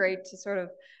they're a great sort of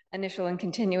initial and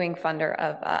continuing funder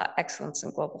of excellence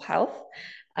in global health.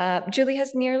 Julie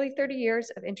has nearly 30 years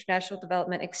of international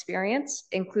development experience,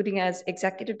 including as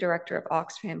executive director of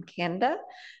Oxfam Canada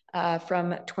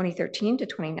from 2013 to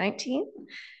 2019.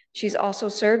 She's also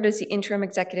served as the interim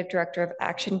executive director of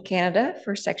Action Canada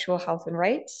for Sexual Health and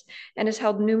Rights, and has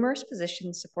held numerous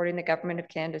positions supporting the Government of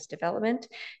Canada's development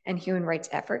and human rights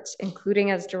efforts,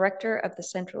 including as director of the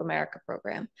Central America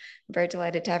Program. I'm very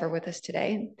delighted to have her with us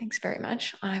today, and thanks very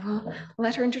much. I will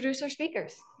let her introduce our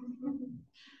speakers.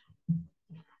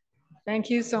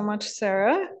 Thank you so much,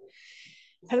 Sarah.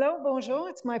 Hello, bonjour.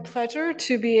 It's my pleasure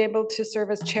to be able to serve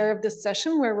as chair of this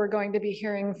session, where we're going to be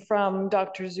hearing from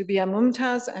Dr. Zubia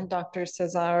Mumtaz and Dr.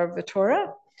 César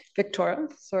Victoria.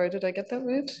 Sorry, did I get that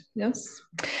right? Yes.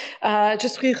 Je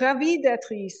suis ravie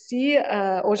d'être ici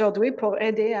aujourd'hui pour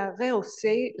aider à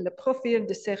rehausser le profil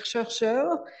de ces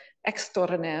chercheurs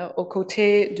extraordinaires aux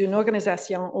côtés d'une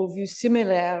organisation aux vues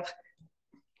similaires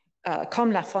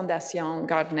comme la Fondation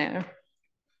Gairdner.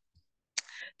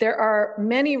 There are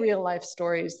many real-life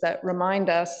stories that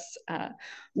remind us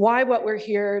why what we're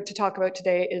here to talk about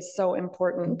today is so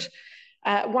important.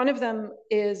 One of them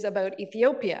is about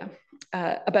Ethiopia.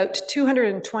 About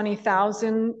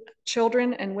 220,000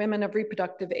 children and women of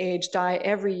reproductive age die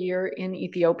every year in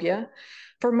Ethiopia.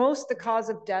 For most, the cause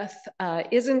of death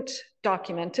isn't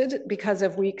documented because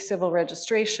of weak civil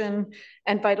registration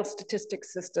and vital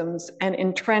statistics systems and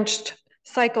entrenched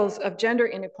cycles of gender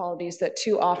inequalities that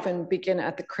too often begin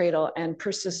at the cradle and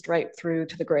persist right through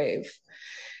to the grave.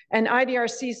 An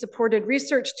IDRC-supported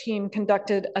research team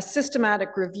conducted a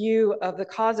systematic review of the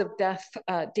cause of death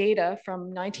data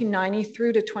from 1990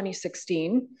 through to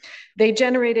 2016. They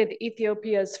generated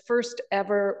Ethiopia's first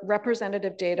ever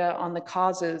representative data on the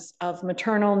causes of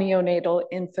maternal, neonatal,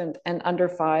 infant, and under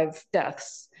 5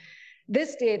 deaths.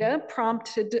 This data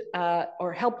prompted,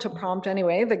 or helped to prompt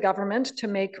anyway, the government to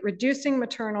make reducing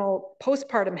maternal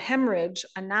postpartum hemorrhage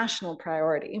a national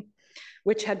priority,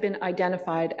 which had been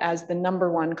identified as the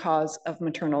 #1 cause of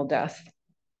maternal death.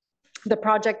 The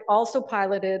project also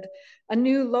piloted a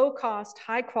new low-cost,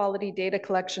 high-quality data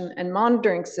collection and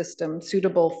monitoring system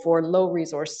suitable for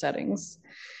low-resource settings.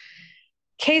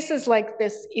 Cases like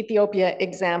this Ethiopia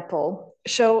example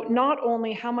show not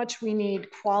only how much we need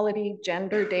quality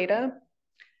gender data,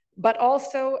 but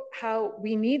also how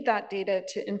we need that data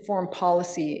to inform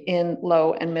policy in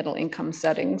low and middle income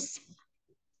settings.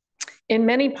 In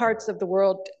many parts of the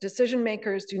world, decision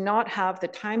makers do not have the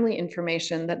timely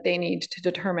information that they need to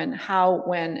determine how,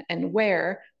 when, and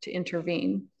where to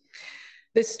intervene.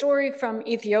 This story from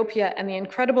Ethiopia and the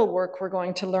incredible work we're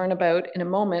going to learn about in a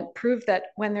moment prove that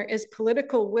when there is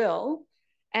political will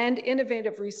and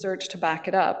innovative research to back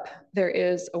it up, there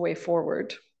is a way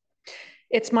forward.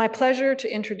 It's my pleasure to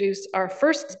introduce our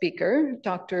first speaker,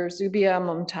 Dr. Zubia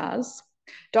Mumtaz.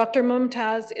 Dr.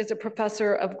 Mumtaz is a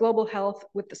professor of global health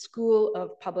with the School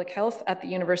of Public Health at the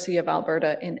University of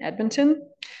Alberta in Edmonton.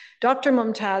 Dr.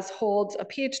 Mumtaz holds a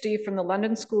PhD from the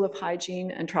London School of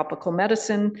Hygiene and Tropical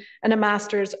Medicine and a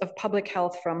Master's of Public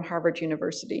Health from Harvard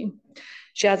University.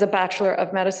 She has a Bachelor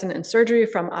of Medicine and Surgery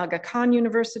from Aga Khan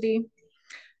University.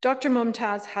 Dr.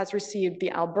 Mumtaz has received the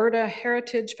Alberta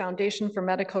Heritage Foundation for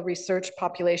Medical Research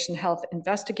Population Health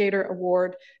Investigator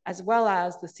Award, as well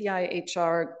as the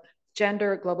CIHR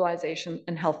Gender, Globalization,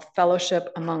 and Health Fellowship,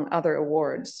 among other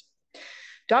awards.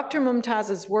 Dr.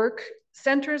 Mumtaz's work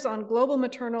centers on global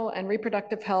maternal and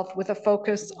reproductive health with a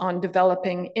focus on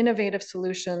developing innovative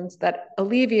solutions that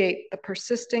alleviate the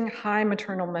persisting high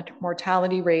maternal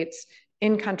mortality rates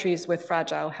in countries with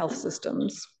fragile health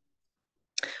systems.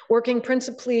 Working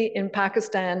principally in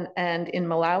Pakistan and in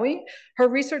Malawi, her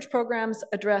research programs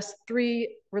address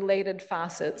 3 related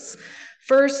facets.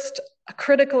 First, a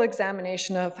critical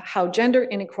examination of how gender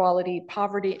inequality,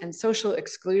 poverty, and social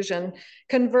exclusion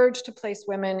converge to place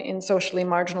women in socially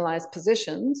marginalized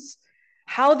positions,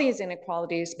 how these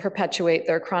inequalities perpetuate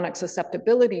their chronic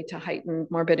susceptibility to heightened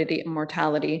morbidity and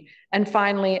mortality, and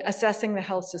finally, assessing the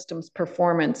health system's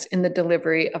performance in the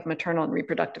delivery of maternal and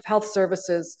reproductive health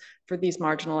services for these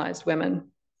marginalized women.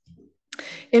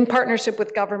 In partnership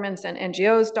with governments and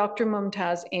NGOs, Dr.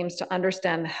 Mumtaz aims to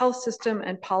understand the health system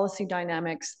and policy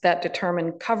dynamics that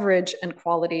determine coverage and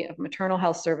quality of maternal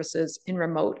health services in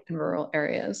remote and rural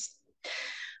areas.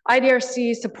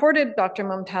 IDRC supported Dr.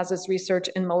 Mumtaz's research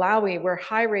in Malawi, where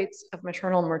high rates of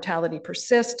maternal mortality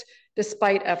persist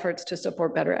despite efforts to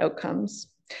support better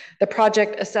outcomes. The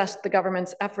project assessed the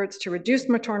government's efforts to reduce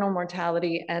maternal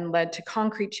mortality and led to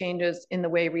concrete changes in the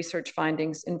way research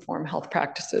findings inform health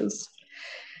practices.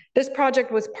 This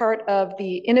project was part of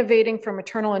the Innovating for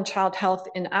Maternal and Child Health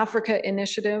in Africa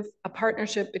initiative, a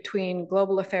partnership between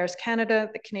Global Affairs Canada,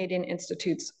 the Canadian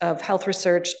Institutes of Health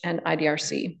Research, and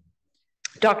IDRC.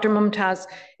 Dr. Mumtaz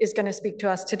is going to speak to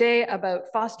us today about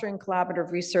fostering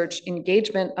collaborative research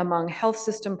engagement among health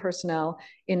system personnel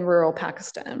in rural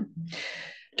Pakistan.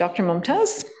 Dr.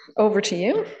 Mumtaz, over to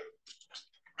you.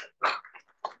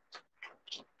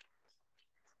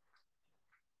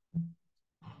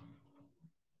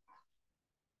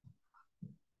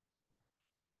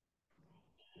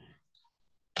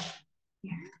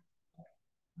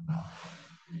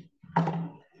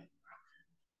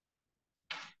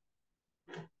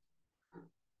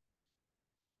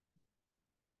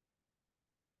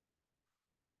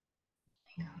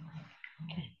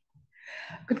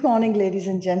 Good morning, ladies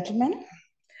and gentlemen,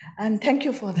 and thank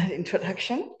you for that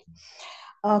introduction.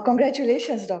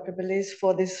 Congratulations, Dr. Belizán,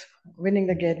 for this winning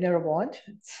the Gairdner Award.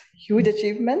 It's a huge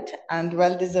achievement and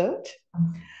well-deserved.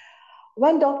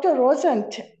 When Dr.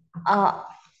 Rosent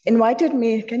invited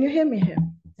me, can you hear me here?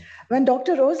 When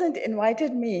Dr. Rosent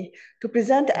invited me to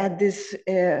present at this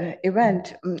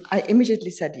event, I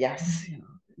immediately said yes.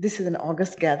 This is an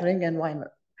August gathering, and why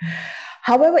not?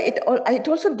 However, it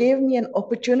also gave me an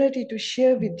opportunity to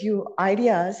share with you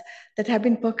ideas that have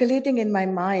been percolating in my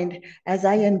mind as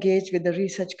I engage with the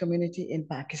research community in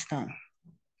Pakistan.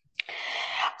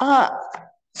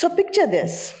 So picture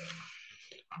this.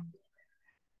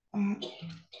 I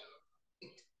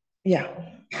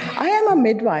am a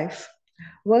midwife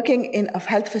working in a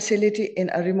health facility in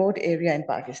a remote area in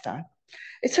Pakistan.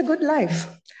 It's a good life.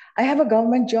 I have a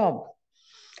government job.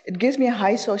 It gives me a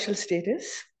high social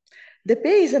status. The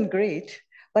pay isn't great,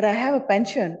 but I have a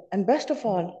pension, and best of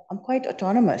all, I'm quite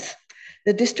autonomous.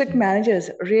 The district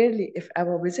managers rarely, if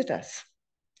ever, visit us.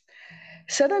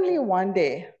 Suddenly one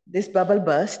day, this bubble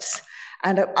bursts,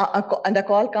 and a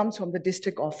call comes from the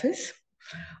district office.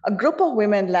 A group of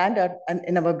women land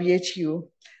in our BHU,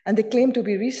 and they claim to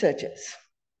be researchers.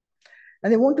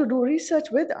 And they want to do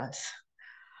research with us.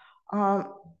 I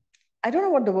don't know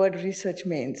what the word research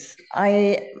means.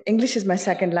 English is my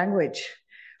second language.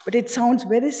 But it sounds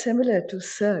very similar to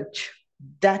search.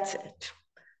 That's it.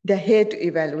 They're here to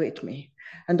evaluate me.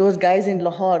 And those guys in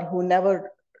Lahore who never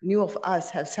knew of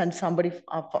us have sent somebody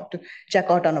up to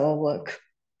check out on our work.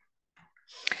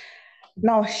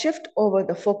 Now shift over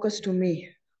the focus to me,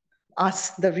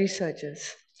 us, the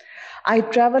researchers. I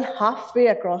travel halfway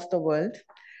across the world,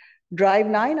 drive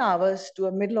 9 hours to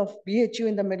a middle of BHU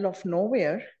in the middle of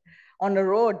nowhere on a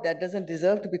road that doesn't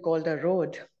deserve to be called a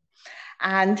road.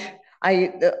 And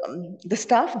the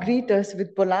staff greet us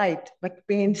with polite but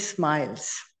pained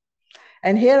smiles.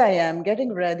 And here I am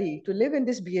getting ready to live in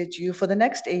this BHU for the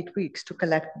next 8 weeks to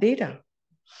collect data.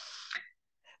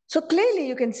 So clearly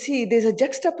you can see there's a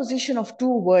juxtaposition of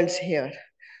two worlds here,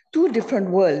 two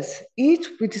different worlds, each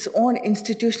with its own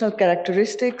institutional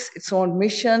characteristics, its own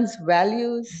missions,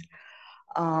 values,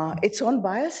 its own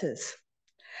biases.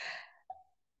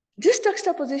 This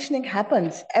juxtapositioning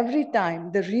happens every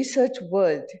time the research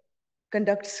world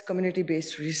conducts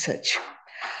community-based research.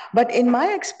 But in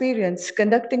my experience,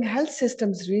 conducting health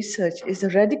systems research is a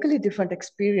radically different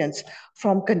experience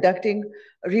from conducting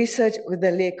research with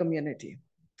the lay community.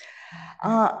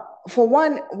 For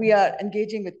one, we are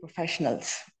engaging with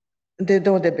professionals. They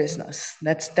know their business.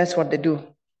 That's what they do.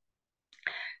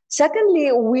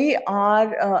 Secondly, we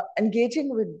are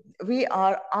we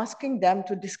are asking them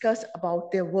to discuss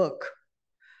about their work,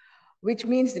 which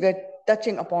means we're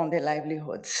touching upon their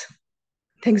livelihoods.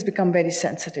 Things become very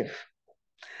sensitive.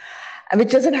 And which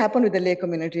doesn't happen with the lay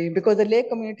community, because the lay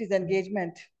community's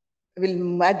engagement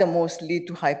will at the most lead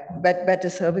to better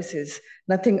services.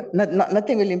 Nothing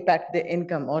will impact their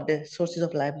income or their sources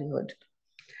of livelihood.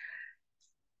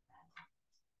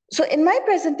 So in my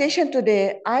presentation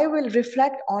today, I will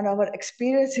reflect on our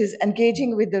experiences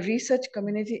engaging with the research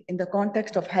community in the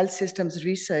context of health systems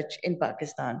research in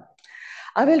Pakistan.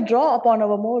 I will draw upon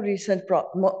our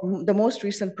the most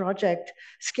recent project,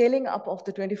 scaling up of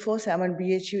the 24/7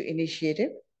 BHU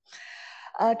initiative.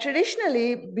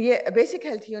 Traditionally, basic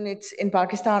health units in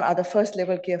Pakistan are the first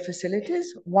level care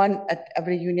facilities, one at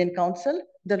every union council,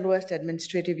 the lowest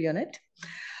administrative unit.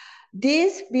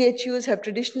 These BHUs have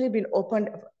traditionally been opened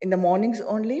in the mornings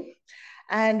only.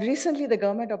 And recently, the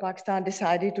government of Pakistan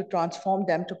decided to transform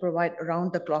them to provide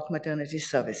around-the-clock maternity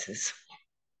services.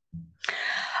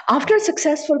 After a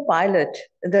successful pilot,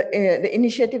 the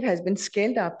initiative has been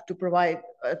scaled up to provide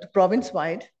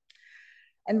province-wide.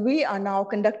 And we are now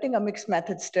conducting a mixed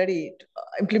method study,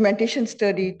 implementation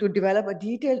study, to develop a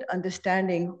detailed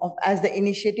understanding of as the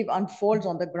initiative unfolds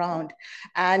on the ground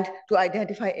and to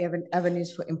identify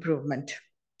avenues for improvement.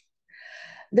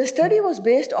 The study was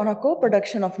based on a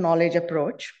co-production of knowledge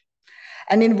approach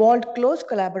and involved close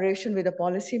collaboration with the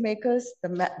policymakers,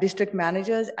 the district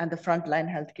managers, and the frontline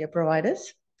healthcare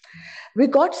providers. We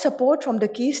got support from the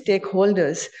key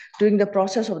stakeholders during the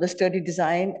process of the study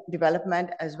design, development,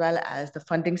 as well as the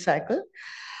funding cycle.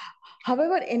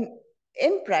 However,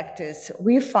 in practice,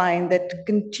 we find that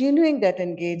continuing that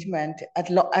engagement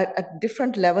at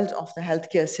different levels of the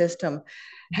healthcare system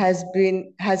has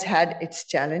had its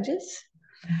challenges.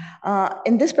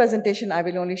 In this presentation, I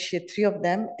will only share 3 of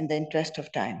them in the interest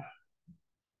of time.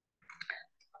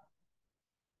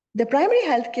 The primary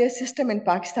healthcare system in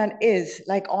Pakistan is,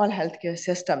 like all healthcare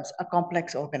systems, a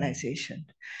complex organization.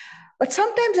 But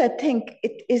sometimes I think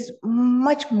it is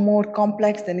much more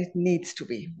complex than it needs to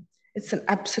be. It's an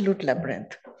absolute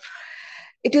labyrinth.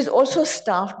 It is also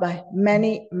staffed by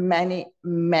many, many,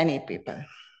 many people.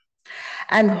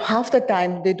 And half the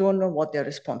time, they don't know what they're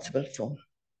responsible for.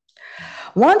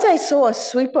 Once I saw a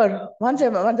sweeper, once I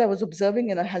was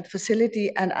observing in a health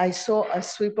facility and I saw a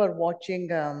sweeper watching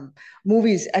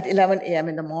movies at 11 a.m.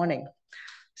 in the morning.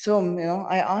 So,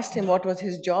 I asked him what was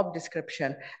his job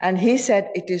description. And he said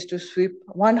it is to sweep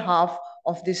one half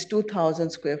of this 2,000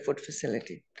 square foot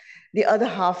facility. The other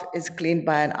half is cleaned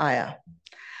by an ayah.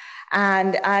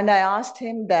 And I asked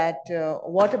him that,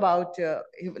 what about,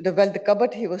 the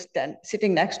cupboard he was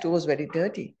sitting next to was very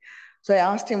dirty. So I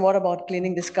asked him, what about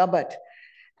cleaning this cupboard?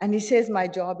 And he says, my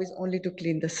job is only to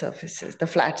clean the surfaces, the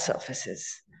flat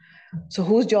surfaces. So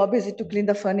whose job is it to clean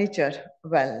the furniture?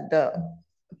 Well, the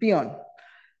peon.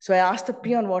 So I asked the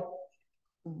peon what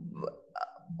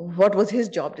was his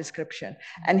job description.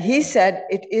 And he said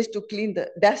it is to clean the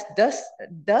dust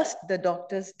the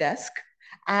doctor's desk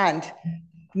and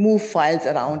move files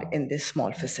around in this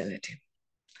small facility.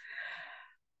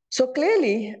 So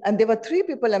clearly, and there were 3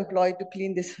 people employed to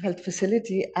clean this health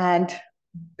facility, and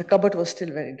the cupboard was still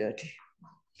very dirty.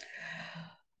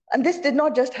 And this did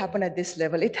not just happen at this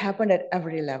level, it happened at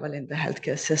every level in the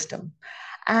healthcare system.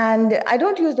 And I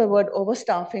don't use the word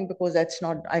overstaffing because that's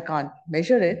not, I can't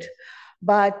measure it,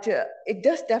 but it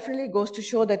just definitely goes to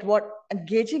show that what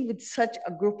engaging with such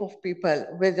a group of people,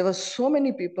 where there were so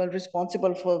many people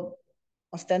responsible for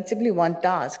ostensibly one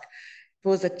task,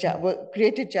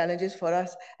 created challenges for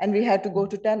us. And we had to go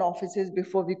to 10 offices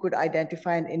before we could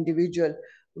identify an individual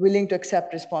willing to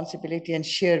accept responsibility and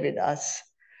share with us,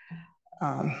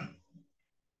 and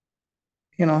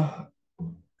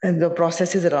the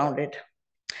processes around it.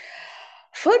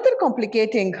 Further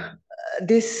complicating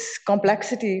this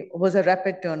complexity was a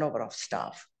rapid turnover of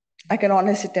staff. I can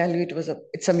honestly tell you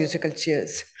it's a musical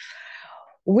chairs.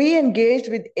 We engaged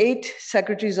with 8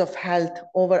 secretaries of health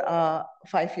over a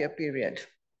 5-year period.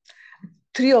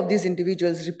 3 of these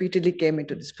individuals repeatedly came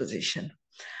into this position.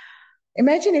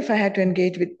 Imagine if I had to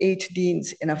engage with 8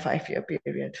 deans in a 5-year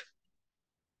period.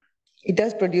 It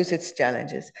does produce its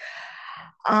challenges.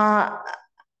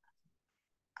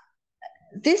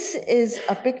 This is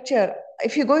a picture.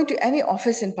 If you go into any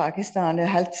office in Pakistan,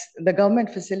 the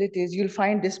government facilities, you'll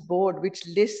find this board which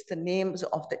lists the names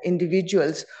of the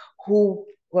individuals who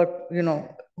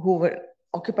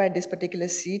occupied this particular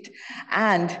seat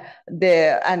and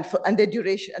the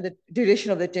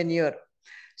duration of the tenure.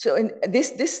 So in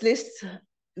this lists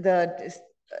the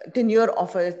tenure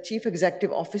of a chief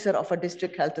executive officer of a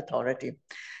district health authority.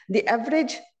 The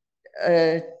average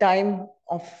time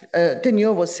of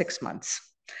tenure was 6 months.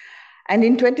 And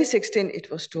in 2016, it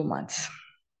was 2 months.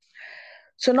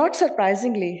 So not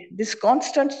surprisingly, this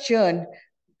constant churn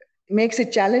makes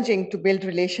it challenging to build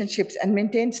relationships and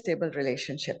maintain stable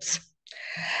relationships.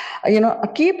 A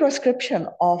key prescription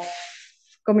of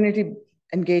community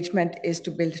engagement is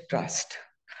to build trust.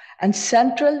 And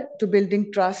central to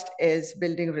building trust is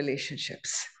building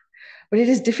relationships. But it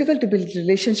is difficult to build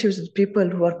relationships with people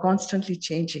who are constantly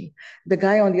changing. The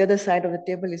guy on the other side of the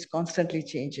table is constantly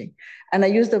changing. And I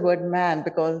use the word man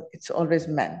because it's always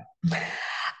men.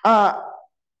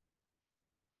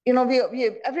 you know,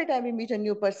 every time we meet a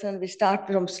new person, we start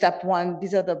from step one.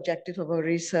 These are the objectives of our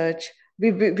research.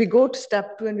 We go to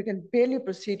step two and we can barely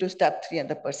proceed to step three and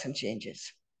the person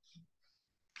changes.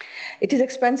 It is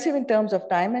expensive in terms of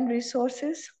time and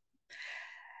resources.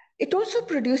 It also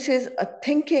produces a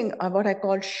thinking of what I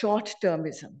call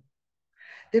short-termism.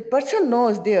 The person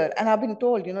knows there, and I've been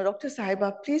told, you know, Dr.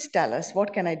 Sahiba, please tell us,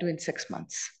 what can I do in 6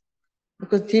 months?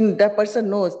 Because that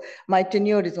person knows my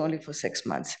tenure is only for 6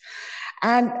 months.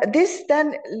 And this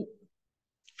then,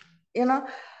 you know,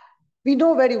 we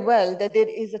know very well that there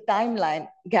is a timeline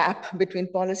gap between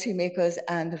policymakers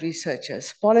and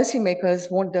researchers. Policymakers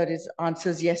want their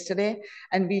answers yesterday,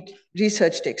 and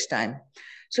research takes time.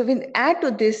 So we add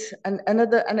to this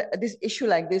this issue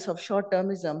like this of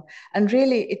short-termism, and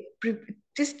really it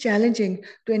is challenging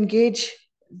to engage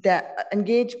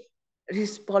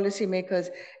policymakers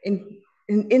in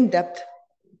in-depth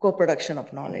co-production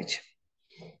of knowledge.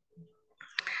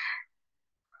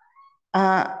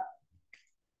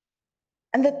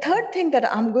 And the third thing that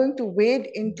I'm going to wade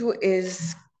into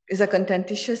is a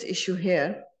contentious issue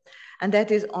here, and that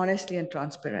is honesty and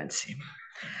transparency.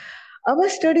 Our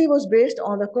study was based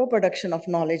on the co-production of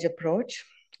knowledge approach.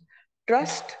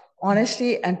 Trust,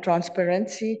 honesty, and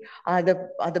transparency are the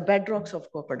bedrocks of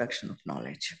co-production of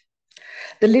knowledge.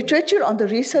 The literature on the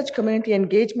research community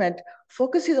engagement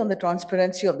focuses on the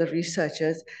transparency of the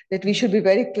researchers, that we should be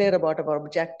very clear about our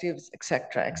objectives, et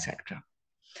cetera, et cetera.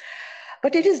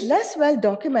 But it is less well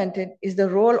documented is the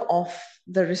role of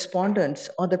the respondents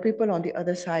or the people on the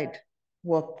other side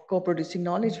who are co-producing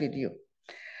knowledge with you.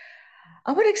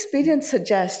 Our experience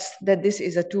suggests that this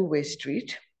is a two-way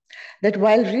street, that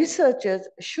while researchers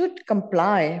should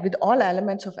comply with all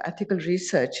elements of ethical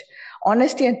research,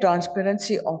 honesty and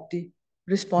transparency of the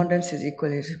respondents is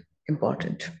equally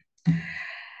important.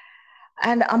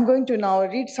 And I'm going to now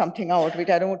read something out, which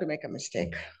I don't want to make a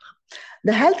mistake.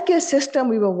 The healthcare system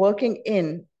we were working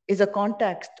in is a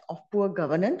context of poor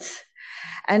governance,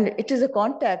 and it is a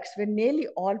context where nearly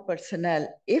all personnel,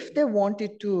 if they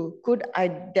wanted to,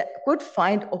 could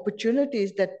find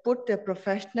opportunities that put their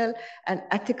professional and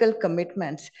ethical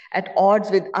commitments at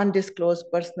odds with undisclosed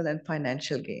personal and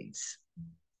financial gains.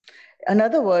 In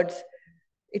other words,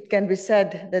 it can be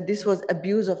said that this was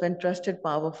abuse of entrusted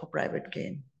power for private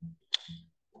gain.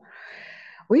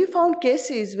 We found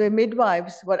cases where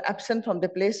midwives were absent from the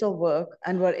place of work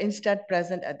and were instead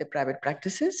present at the private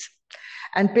practices.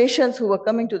 And patients who were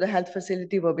coming to the health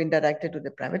facility were being directed to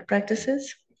the private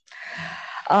practices.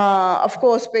 Of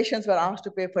course, patients were asked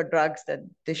to pay for drugs that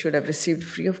they should have received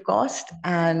free of cost.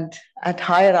 And at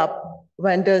higher up,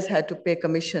 vendors had to pay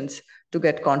commissions to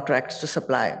get contracts to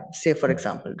supply, say, for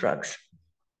example, drugs.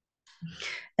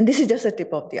 And this is just the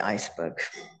tip of the iceberg.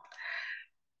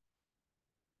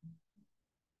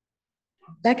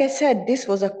 Like I said, this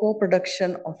was a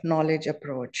co-production of knowledge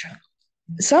approach.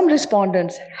 Some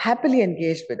respondents happily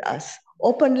engaged with us,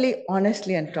 openly,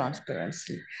 honestly, and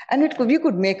transparently. And we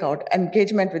could make out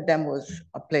engagement with them was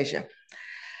a pleasure.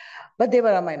 But they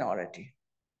were a minority.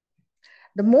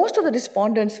 The most of the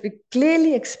respondents, we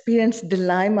clearly experienced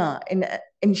dilemma in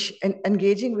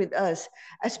engaging with us,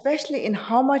 especially in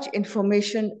how much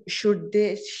information should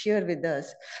they share with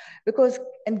us. Because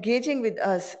engaging with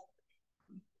us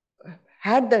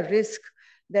had the risk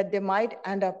that they might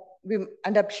end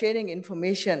up sharing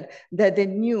information that they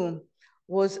knew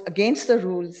was against the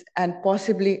rules and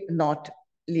possibly not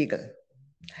legal.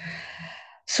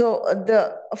 So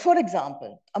for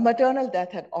example, a maternal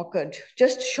death had occurred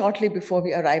just shortly before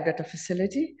we arrived at a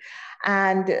facility.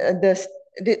 And there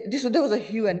was a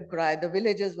hue and cry. The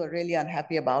villagers were really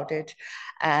unhappy about it.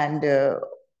 And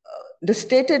the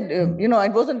stated,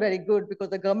 it wasn't very good because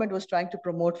the government was trying to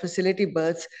promote facility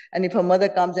births. And if a mother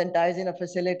comes and dies in a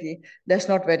facility, that's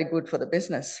not very good for the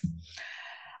business.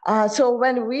 So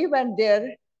when we went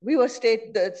there,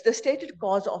 the stated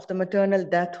cause of the maternal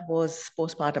death was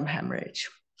postpartum hemorrhage.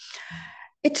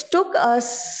 It took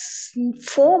us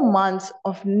 4 months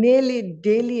of nearly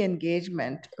daily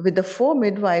engagement with the 4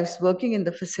 midwives working in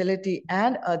the facility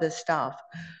and other staff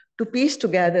to piece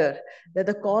together that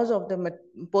the cause of the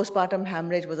postpartum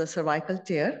hemorrhage was a cervical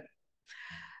tear,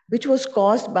 which was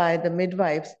caused by the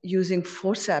midwives using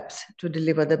forceps to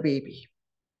deliver the baby.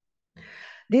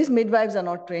 These midwives are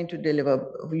not trained to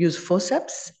use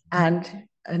forceps, and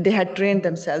they had trained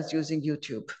themselves using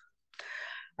YouTube.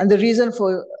 And the reason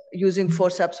for using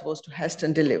forceps was to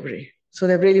hasten delivery. So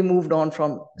they've really moved on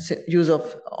from use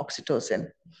of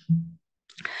oxytocin.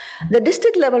 The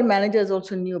district level managers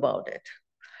also knew about it.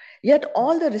 Yet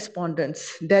all the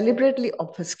respondents deliberately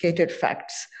obfuscated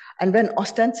facts and when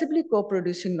ostensibly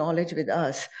co-producing knowledge with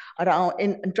us around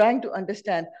in trying to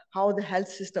understand how the health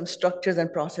system structures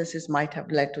and processes might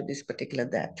have led to this particular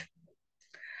death.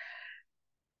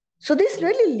 So this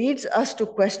really leads us to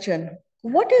question,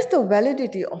 what is the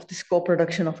validity of this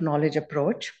co-production of knowledge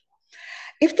approach?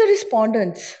 If the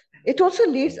respondents, it also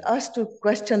leads us to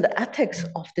question the ethics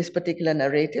of this particular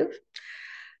narrative.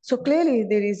 So clearly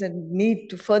there is a need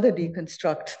to further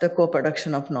deconstruct the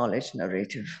co-production of knowledge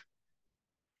narrative.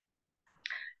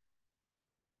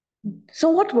 So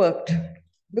what worked?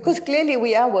 Because clearly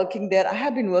we are working there. I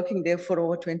have been working there for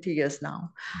over 20 years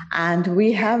now. And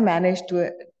we have managed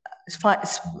to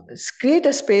create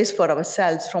a space for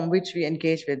ourselves from which we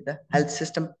engage with the health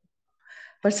system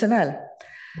personnel.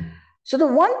 So the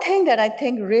one thing that I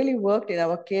think really worked in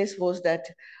our case was that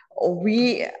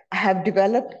we have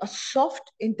developed a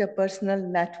soft interpersonal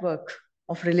network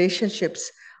of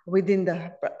relationships within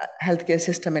the healthcare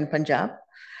system in Punjab.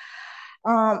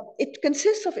 It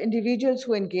consists of individuals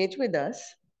who engage with us,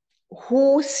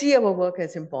 who see our work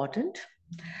as important.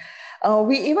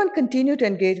 We even continue to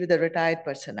engage with the retired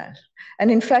personnel. And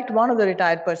in fact, one of the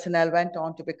retired personnel went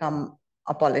on to become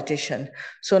a politician.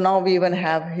 So now we even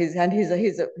have he's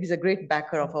a great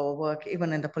backer of our work,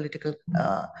 even in the political,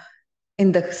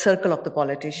 in the circle of the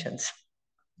politicians.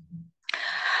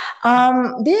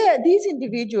 These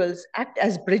individuals act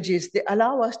as bridges. They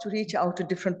allow us to reach out to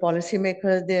different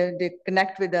policymakers. They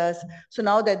connect with us. So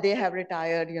now that they have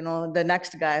retired, you know, the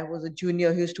next guy who was a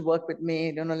junior who used to work with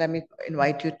me, you know, let me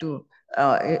invite you to,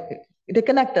 they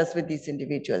connect us with these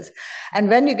individuals. And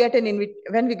when we get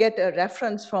a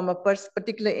reference from a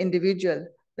particular individual,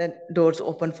 then doors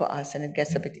open for us and it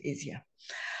gets a bit easier.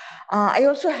 I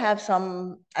also have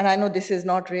some, and I know this is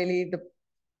not really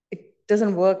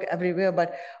doesn't work everywhere,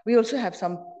 but we also have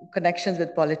some connections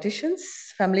with politicians,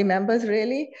 family members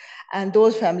really, and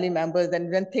those family members,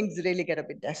 then when things really get a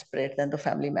bit desperate, then the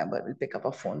family member will pick up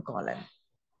a phone call and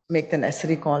make the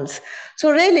necessary calls.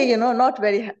 So really, you know,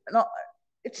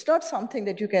 it's not something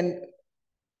that you can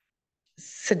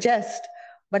suggest,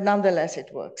 but nonetheless it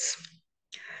works.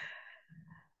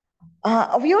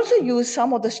 We also use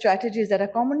some of the strategies that are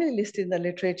commonly listed in the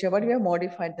literature, but we have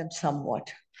modified them somewhat.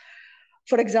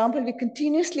 For example, we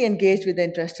continuously engage with the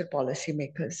interested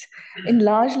policymakers in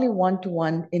largely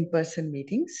one-to-one in-person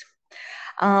meetings.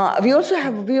 We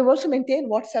have also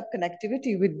maintained WhatsApp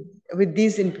connectivity with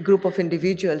these group of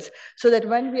individuals, so that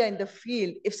when we are in the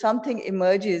field, if something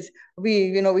emerges,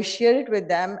 we share it with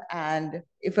them, and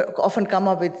if often come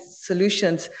up with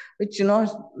solutions which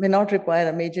may not require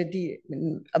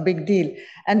a big deal,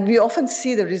 and we often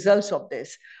see the results of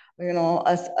this.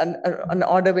 As an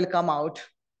order will come out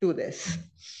to this.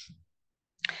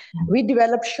 We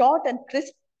develop short and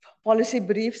crisp policy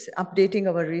briefs updating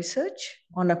our research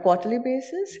on a quarterly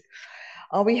basis.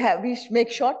 We make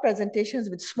short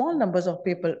presentations with small numbers of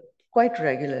people quite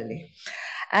regularly.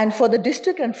 And for the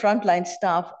district and frontline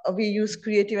staff, we use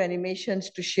creative animations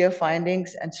to share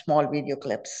findings and small video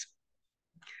clips.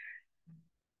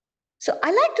 So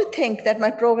I like to think that my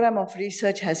program of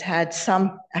research has had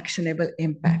some actionable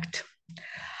impact.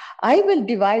 I will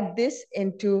divide this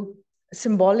into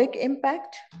symbolic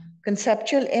impact,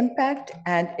 conceptual impact,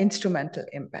 and instrumental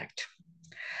impact.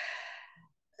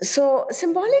 So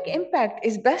symbolic impact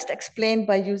is best explained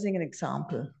by using an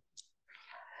example.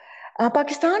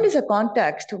 Pakistan is a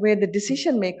context where the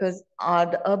decision makers are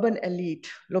the urban elite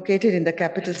located in the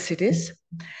capital cities.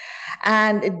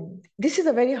 And this is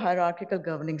a very hierarchical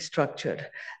governing structure.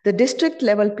 The district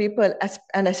level people,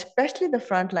 and especially the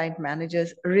frontline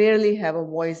managers, rarely have a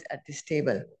voice at this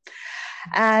table.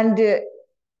 And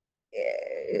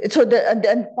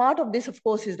and part of this, of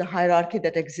course, is the hierarchy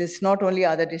that exists. Not only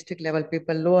are the district level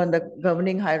people lower on the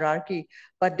governing hierarchy,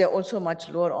 but they're also much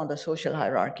lower on the social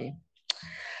hierarchy.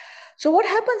 So what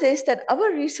happens is that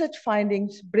our research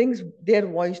findings brings their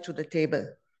voice to the table,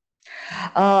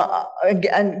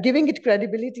 and giving it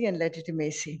credibility and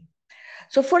legitimacy.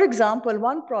 So for example,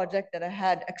 one project that I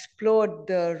had explored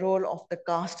the role of the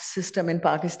caste system in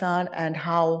Pakistan and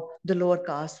how the lower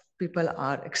caste people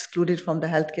are excluded from the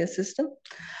healthcare system.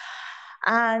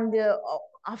 And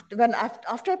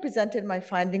after I presented my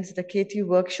findings at the KT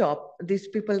workshop, these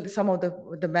people, some of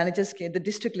the managers came, the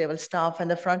district level staff and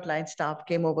the frontline staff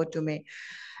came over to me,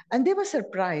 and they were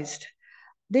surprised.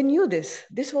 They knew this.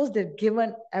 This was their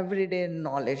given everyday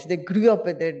knowledge. They grew up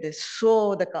with it. They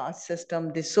saw the caste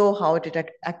system. They saw how it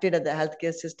acted at the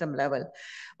healthcare system level.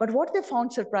 But what they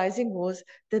found surprising was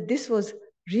that this was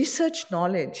research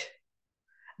knowledge.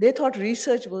 They thought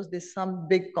research was this some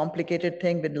big complicated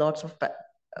thing with lots of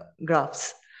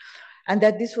graphs. and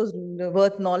that this was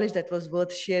worth knowledge that was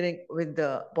worth sharing with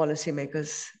the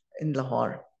policymakers in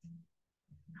Lahore.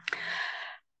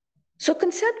 So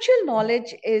conceptual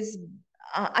knowledge is,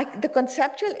 the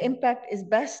conceptual impact is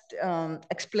best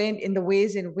explained in the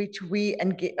ways in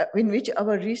which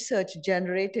our research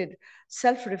generated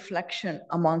self-reflection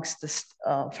amongst the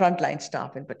frontline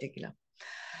staff in particular.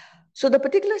 So the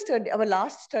particular study, our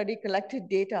last study collected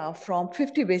data from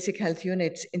 50 basic health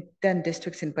units in 10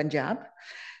 districts in Punjab.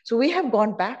 So we have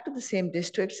gone back to the same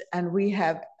districts and we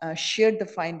have shared the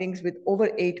findings with over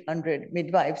 800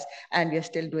 midwives, and we are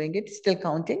still doing it, still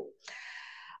counting.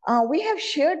 We have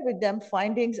shared with them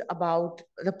findings about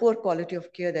the poor quality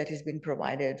of care that has been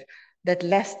provided, that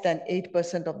less than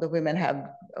 8% of the women have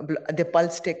the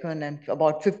pulse taken and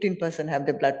about 15% have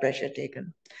the blood pressure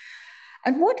taken.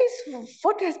 And what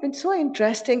has been so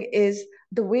interesting is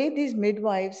the way these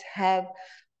midwives have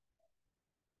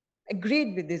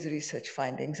agreed with these research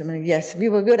findings. I mean, yes, we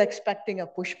were expecting a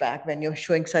pushback when you're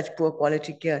showing such poor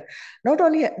quality care. Not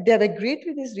only they have agreed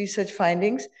with these research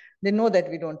findings, they know that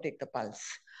we don't take the pulse.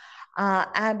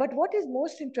 But what is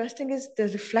most interesting is the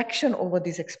reflection over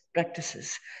these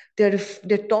practices. They're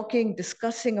talking,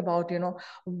 discussing about,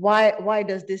 why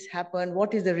does this happen?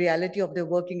 What is the reality of their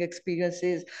working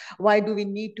experiences? Why do we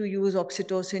need to use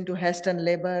oxytocin to hasten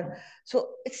labor?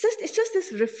 So it's just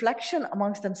this reflection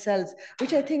amongst themselves,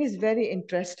 which I think is very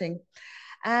interesting.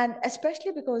 And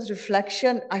especially because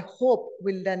reflection, I hope,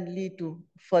 will then lead to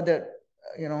further,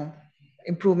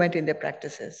 improvement in their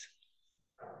practices.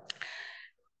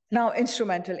 Now,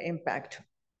 instrumental impact.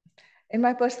 In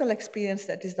my personal experience,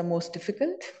 that is the most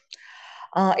difficult.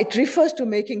 It refers to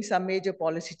making some major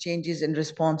policy changes in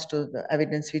response to the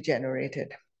evidence we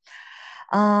generated.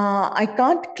 I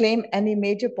can't claim any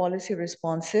major policy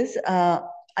responses.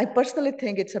 I personally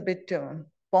think it's a bit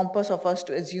pompous of us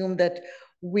to assume that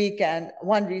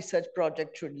one research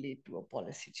project should lead to a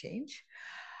policy change.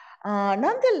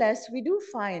 Nonetheless, we do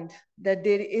find that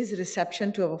there is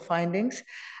reception to our findings.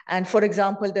 And for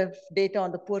example, the data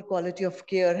on the poor quality of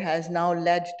care has now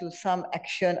led to some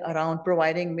action around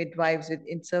providing midwives with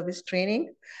in-service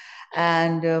training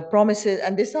and promises.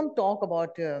 And there's some talk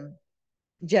about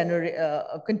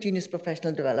continuous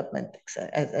professional development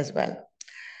as well.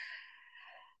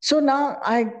 So now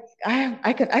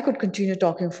I could continue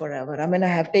talking forever. I mean, I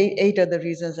have 8 other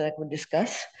reasons that I could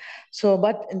discuss. So,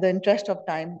 but in the interest of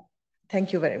time,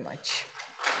 thank you very much.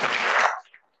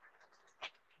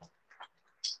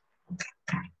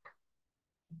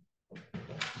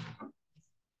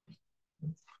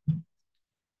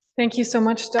 Thank you so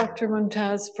much, Dr.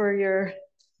 Mumtaz, for your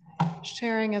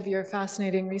sharing of your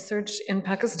fascinating research in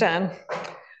Pakistan.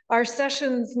 Our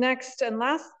session's next and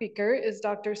last speaker is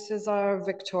Dr. Cesar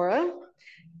Victoria,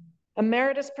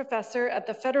 Emeritus Professor at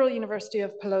the Federal University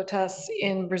of Pelotas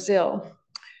in Brazil.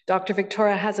 Dr.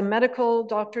 Victoria has a medical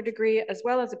doctor degree as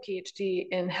well as a PhD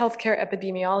in healthcare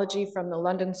epidemiology from the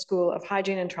London School of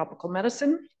Hygiene and Tropical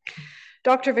Medicine.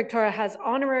 Dr. Victoria has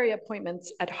honorary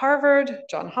appointments at Harvard,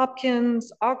 Johns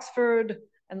Hopkins, Oxford,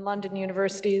 and London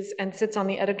universities, and sits on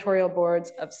the editorial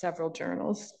boards of several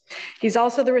journals. He's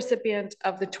also the recipient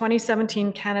of the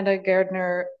 2017 Canada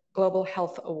Gairdner Global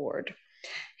Health Award.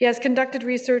 He has conducted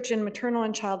research in maternal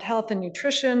and child health and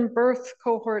nutrition, birth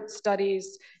cohort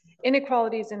studies,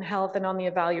 inequalities in health, and on the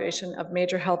evaluation of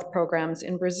major health programs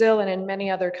in Brazil and in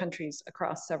many other countries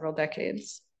across several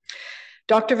decades.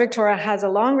 Dr. Victoria has a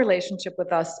long relationship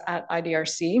with us at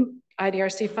IDRC.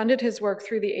 IDRC funded his work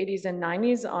through the 80s and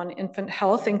 90s on infant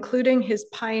health, including his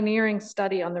pioneering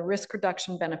study on the risk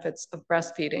reduction benefits of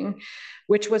breastfeeding,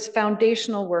 which was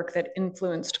foundational work that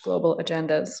influenced global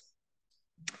agendas.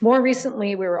 More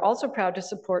recently, we were also proud to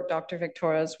support Dr.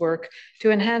 Victoria's work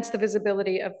to enhance the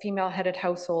visibility of female-headed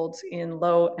households in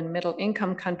low and middle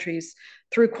income countries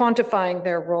through quantifying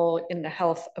their role in the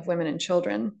health of women and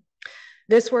children.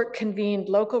 This work convened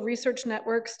local research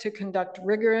networks to conduct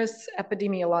rigorous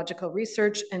epidemiological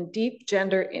research and deep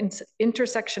gender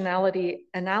intersectionality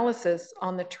analysis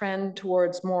on the trend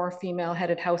towards more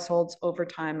female-headed households over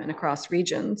time and across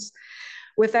regions.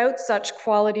 Without such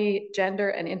quality gender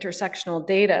and intersectional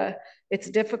data, it's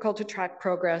difficult to track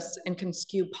progress and can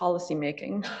skew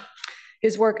policymaking.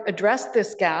 His work addressed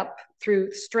this gap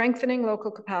through strengthening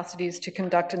local capacities to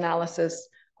conduct analysis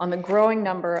on the growing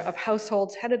number of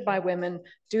households headed by women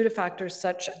due to factors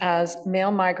such as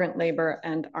male migrant labor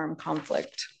and armed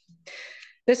conflict.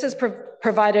 This has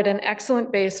provided an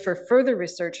excellent base for further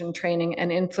research and training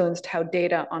and influenced how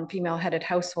data on female-headed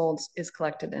households is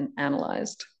collected and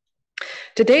analyzed.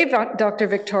 Today, Dr.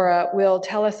 Victoria will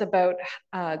tell us about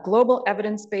global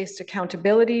evidence-based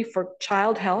accountability for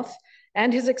child health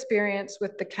and his experience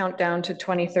with the Countdown to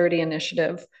 2030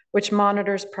 initiative, which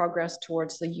monitors progress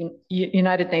towards the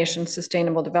United Nations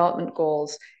Sustainable Development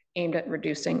Goals aimed at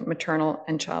reducing maternal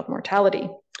and child mortality.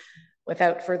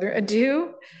 Without further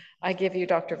ado, I give you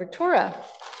Dr. Victoria.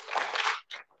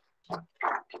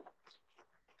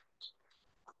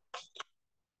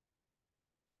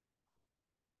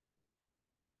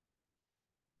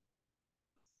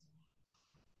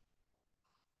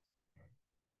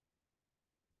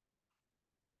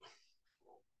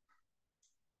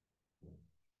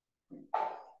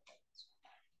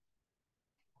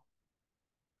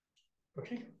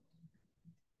 Okay.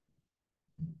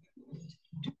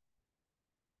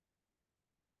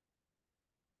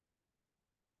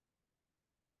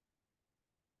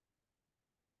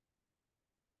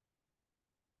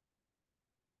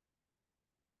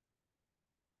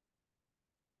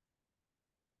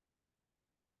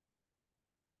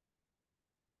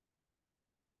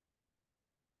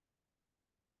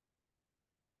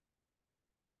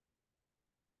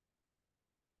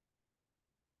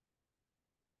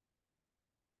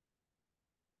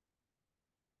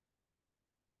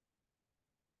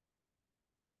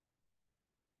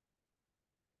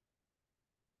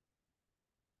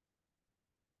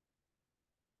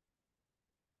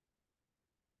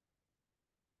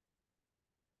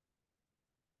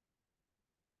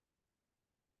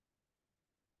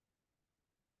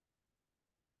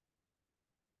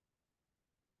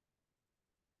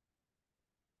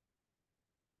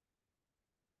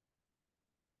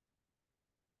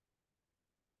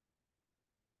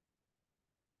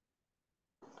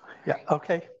 Yeah,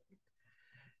 okay.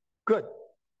 Good.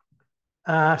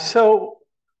 So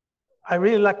I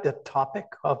really like the topic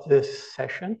of this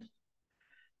session.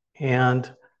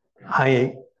 And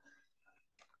I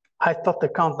thought the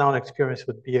countdown experience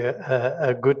would be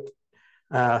a good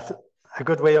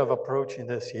way of approaching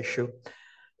this issue.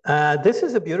 This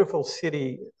is a beautiful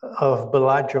city of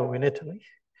Bellagio in Italy,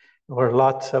 where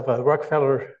lots of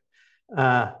Rockefeller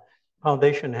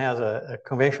Foundation has a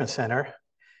convention center.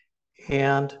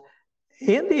 And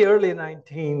in the early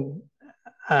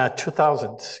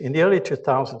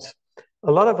 2000s,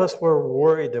 a lot of us were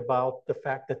worried about the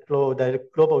fact that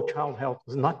global child health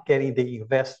was not getting the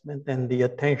investment and the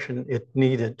attention it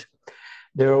needed.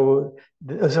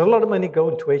 There's a lot of money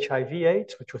going to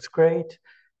HIV/AIDS, which was great.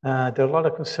 There's a lot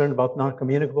of concern about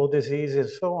non-communicable diseases and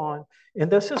so on.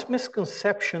 And there's this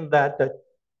misconception that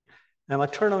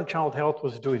maternal and child health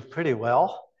was doing pretty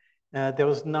well. There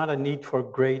was not a need for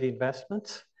great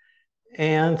investments.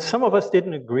 And some of us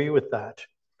didn't agree with that.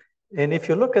 And if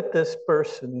you look at this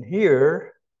person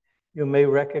here, you may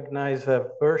recognize a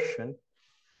version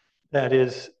that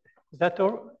is that,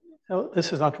 no,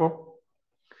 this is not true.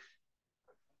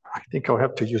 I think I'll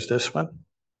have to use this one.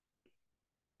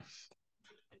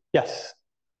 Yes.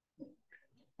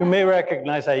 You may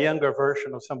recognize a younger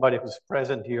version of somebody who's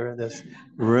present here in this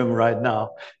room right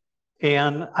now.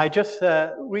 And I just,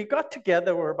 we got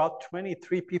together, we're about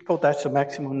 23 people. That's the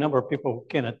maximum number of people who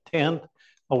can attend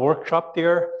a workshop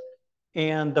there.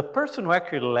 And the person who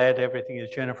actually led everything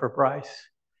is Jennifer Bryce.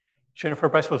 Jennifer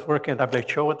Bryce was working at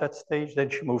WHO at that stage,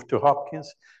 then she moved to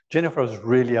Hopkins. Jennifer was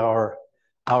really our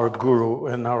guru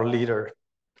and our leader.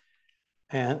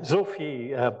 And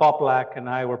Sophie, Bob Black, and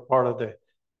I were part of the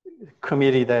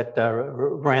committee that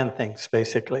ran things,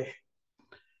 basically.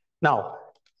 Now,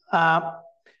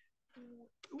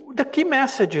 the key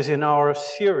messages in our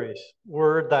series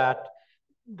were that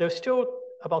there's still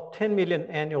about 10 million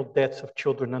annual deaths of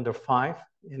children under 5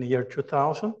 in the year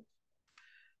 2000.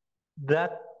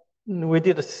 That we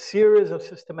did a series of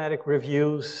systematic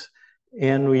reviews,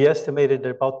 and we estimated that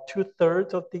about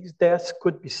 2/3 of these deaths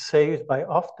could be saved by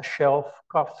off-the-shelf,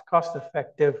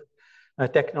 cost-effective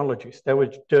technologies that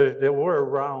were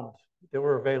around, they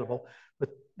were available, but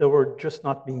they were just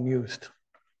not being used.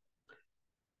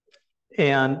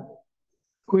 And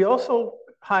we also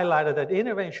highlighted that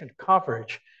intervention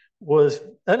coverage was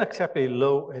unacceptably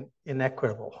low and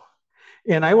inequitable.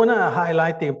 And I want to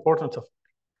highlight the importance of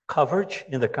coverage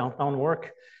in the countdown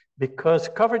work, because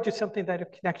coverage is something that you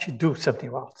can actually do something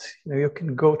about. You know, you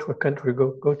can go to a country,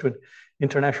 go to an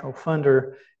international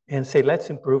funder and say, let's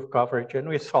improve coverage. And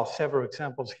we saw several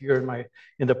examples here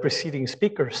in the preceding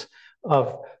speakers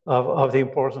of the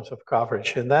importance of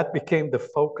coverage. And that became the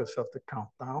focus of the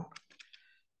countdown.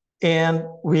 And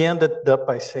we ended up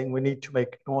by saying we need to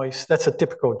make noise. That's a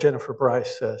typical Jennifer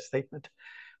Bryce statement.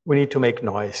 We need to make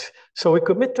noise. So we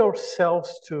commit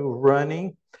ourselves to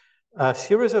running a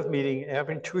series of meetings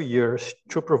every 2 years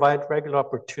to provide regular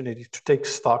opportunities to take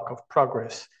stock of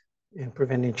progress in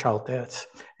preventing child deaths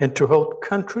and to hold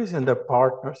countries and their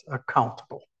partners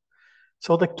accountable.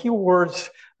 So the key words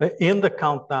in the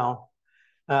countdown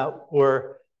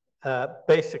were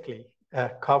basically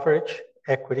coverage,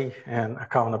 equity, and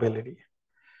accountability.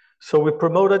 So we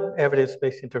promoted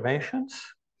evidence-based interventions,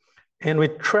 and we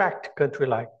tracked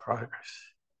country-like progress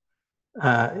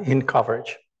in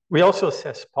coverage. We also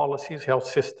assessed policies, health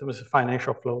systems,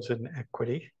 financial flows, and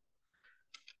equity.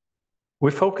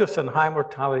 We focused on high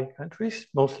mortality countries,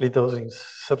 mostly those in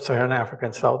sub-Saharan Africa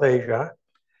and South Asia.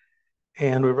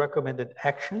 And we recommended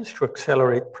actions to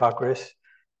accelerate progress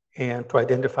and to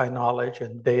identify knowledge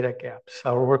and data gaps.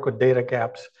 Our work with data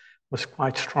gaps was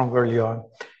quite strong early on.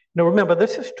 Now remember,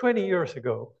 this is 20 years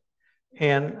ago.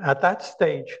 And at that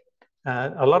stage,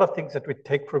 a lot of things that we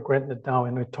take for granted now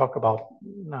and we talk about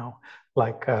now,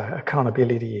 like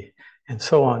accountability and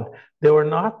so on, they were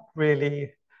not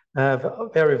really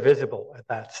very visible at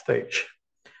that stage.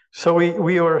 So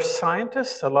we were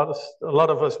scientists. A lot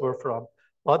of us were from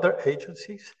other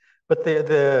agencies, but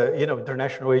the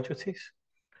international agencies,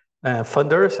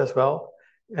 funders as well.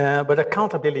 But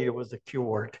accountability was the key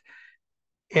word.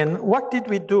 And what did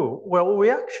we do? Well, we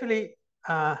actually,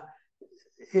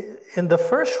 in the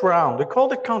first round, we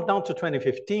called it Countdown to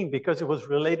 2015 because it was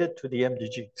related to the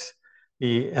MDGs.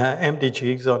 The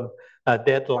MDGs on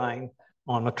deadline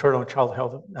on maternal and child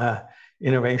health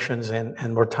interventions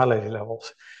and mortality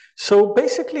levels. So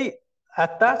basically,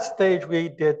 at that stage, we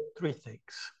did three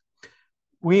things.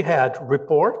 We had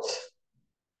reports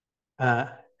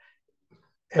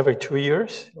every 2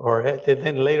 years, or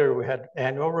then later we had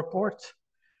annual reports.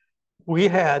 We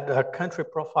had country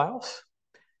profiles.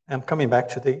 I'm coming back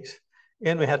to these.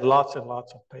 And we had lots and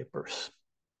lots of papers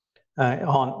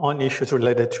on issues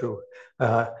related to,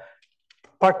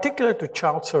 particular to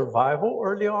child survival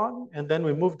early on. And then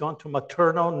we moved on to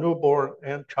maternal, newborn,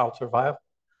 and child survival.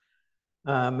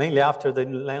 Mainly after the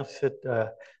Lancet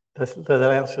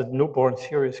newborn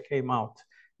series came out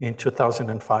in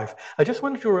 2005. I just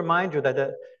wanted to remind you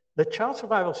that the child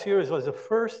survival series was the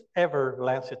first ever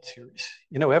Lancet series.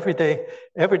 You know, every day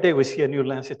we see a new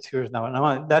Lancet series now.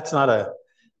 And that's not a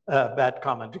bad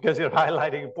comment because you're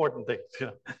highlighting important things. You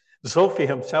know, Sophie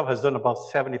himself has done about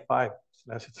 75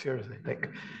 Lancet series, I think.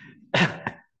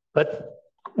 But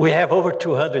we have over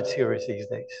 200 series these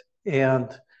days. And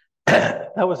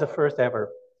that was the first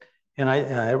ever. And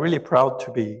I'm really proud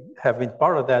to have been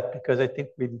part of that because I think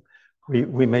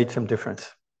we made some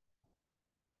difference.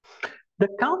 The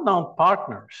countdown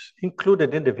partners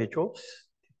included individuals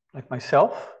like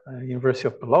myself, University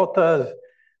of Pelotas,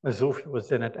 Sophie was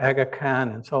then at Aga Khan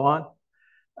and so on.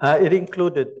 It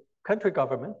included country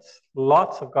governments,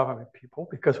 lots of government people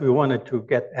because we wanted to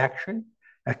get action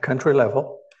at country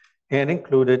level, and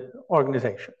included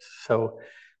organizations. So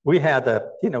we had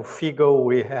FIGO,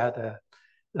 we had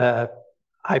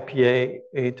IPA,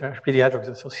 International Pediatrics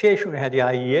Association, we had the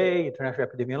IEA, International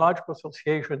Epidemiological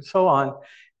Association, and so on.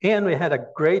 And we had a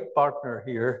great partner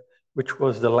here, which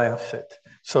was the Lancet.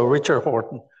 So Richard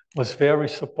Horton was very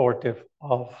supportive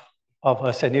of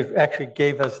us, and it actually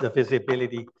gave us the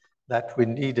visibility that we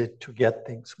needed to get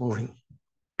things moving.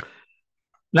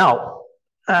 Now,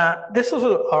 this was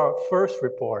our first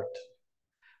report.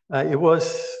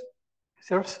 Is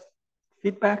there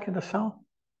feedback in the sound?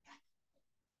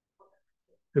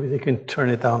 Maybe they can turn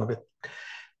it down a bit.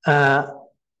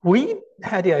 We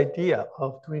had the idea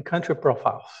of doing country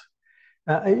profiles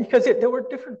because there were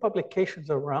different publications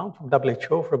around from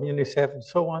WHO, from UNICEF, and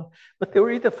so on, but they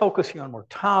were either focusing on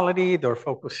mortality, they were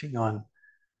focusing on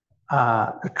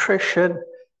nutrition.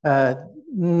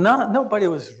 Nobody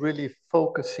was really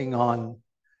focusing on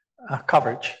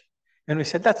coverage. And we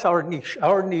said, that's our niche.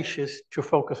 Our niche is to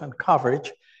focus on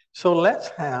coverage. So let's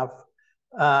have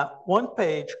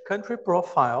one-page country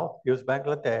profile, use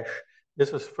Bangladesh.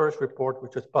 This was first report,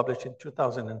 which was published in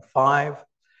 2005.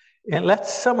 And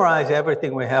let's summarize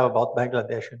everything we have about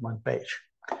Bangladesh in one page.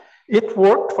 It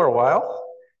worked for a while.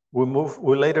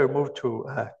 We later moved to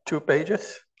 2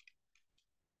 pages.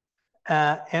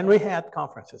 And we had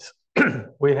conferences.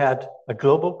 We had a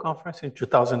global conference in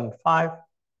 2005.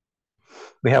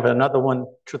 We have another one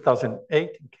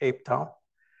 2008 in Cape Town.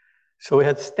 So we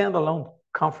had standalone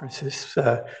conferences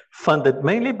funded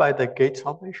mainly by the Gates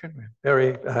Foundation,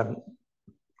 very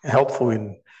helpful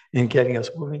in getting us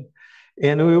moving.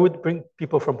 And we would bring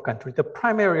people from countries. The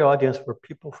primary audience were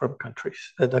people from countries,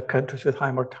 the countries with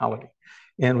high mortality.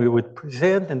 And we would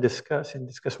present and discuss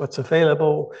what's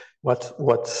available, what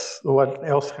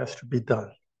else has to be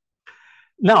done.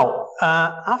 Now,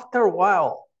 after a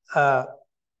while,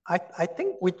 I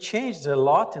think we changed a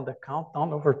lot in the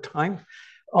countdown over time,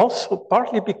 also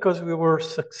partly because we were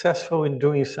successful in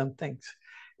doing some things.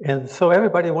 And so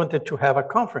everybody wanted to have a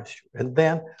conference. And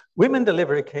then women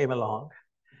delivery came along.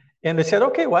 And they said,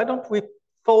 okay, why don't we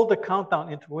fold the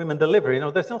countdown into women delivery? You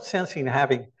know, there's no sense in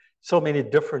having so many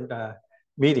different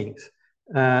meetings.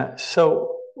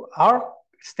 So our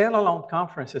standalone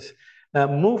conferences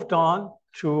moved on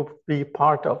to be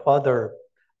part of other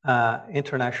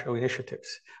international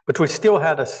initiatives. But we still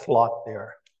had a slot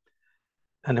there,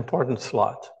 an important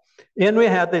slot. And we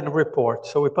had the report.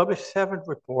 So we published 7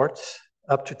 reports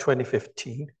up to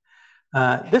 2015.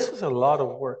 This was a lot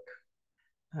of work.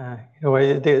 You know,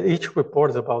 each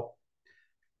report is about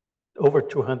over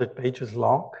 200 pages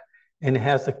long, and it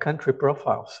has the country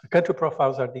profiles. The country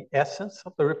profiles are the essence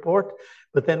of the report,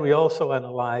 but then we also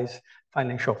analyze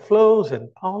financial flows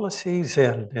and policies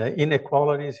and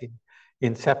inequalities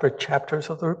in separate chapters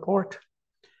of the report.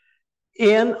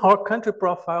 And our country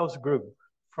profiles grew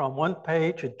from 1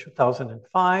 page in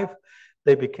 2005.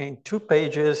 They became 2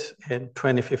 pages in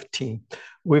 2015.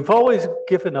 We've always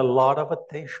given a lot of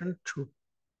attention to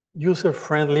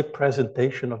user-friendly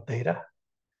presentation of data.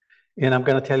 And I'm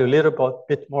going to tell you a little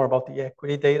bit more about the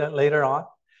equity data later on.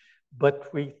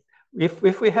 But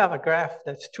if we have a graph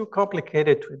that's too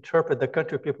complicated to interpret, the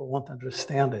country people won't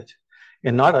understand it.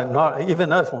 And not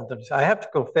even us won't understand. I have to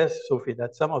confess, Sophie,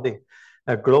 that some of the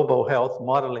global health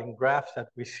modeling graphs that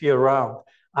we see around,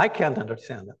 I can't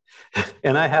understand them.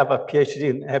 And I have a PhD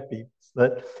in epi,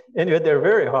 but anyway, they're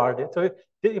very hard. So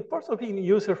the importance of being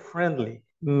user-friendly,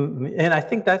 and I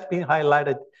think that's been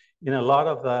highlighted in a lot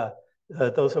of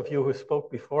those of you who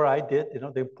spoke before I did, you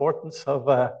know, the importance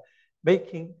of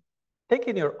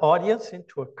taking your audience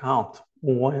into account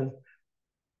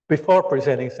before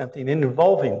presenting something and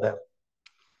involving them.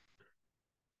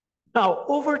 Now,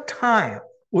 over time,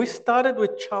 we started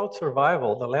with child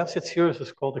survival. The Lancet series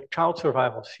was called the Child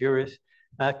Survival Series.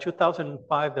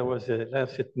 2005, there was a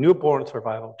Lancet Newborn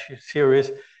Survival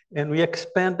Series, and we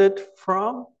expanded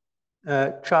from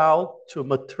child to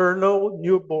maternal,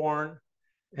 newborn,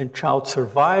 and child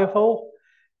survival.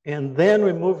 And then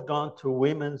we moved on to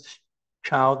women's,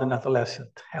 child, and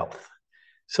adolescent health.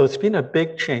 So it's been a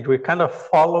big change. We're kind of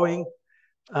following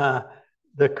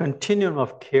the continuum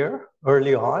of care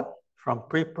early on, from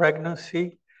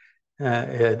pre-pregnancy.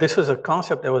 This was a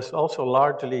concept that was also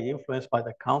largely influenced by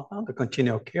the countdown, the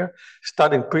continuum of care,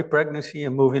 starting pre-pregnancy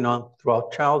and moving on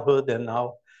throughout childhood, and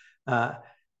now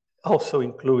also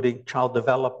including child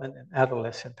development and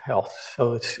adolescent health.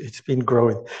 So it's been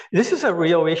growing. This is a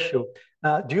real issue.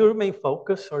 Do you remain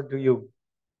focused, or do you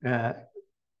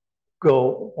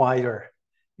go wider?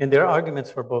 And there are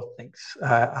arguments for both things.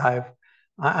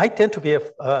 I tend to be a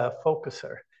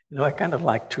focuser. You know, I kind of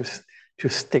like to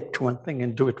stick to one thing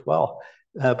and do it well.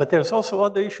 But there's also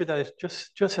other issue that is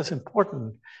just as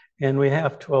important, and we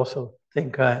have to also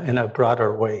think in a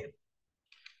broader way.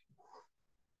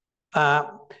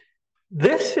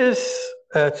 This is,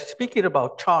 speaking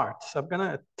about charts, I'm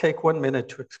gonna take 1 minute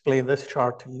to explain this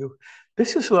chart to you.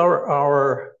 This is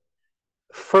our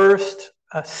first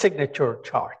signature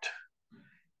chart.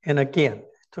 And again,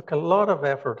 it took a lot of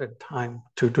effort and time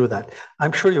to do that.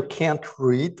 I'm sure you can't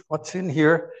read what's in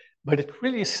here, but it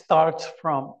really starts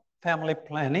from family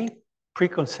planning,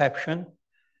 preconception,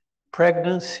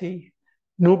 pregnancy,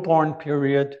 newborn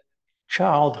period,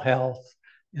 child health,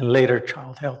 and later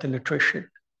child health and nutrition.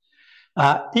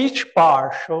 Each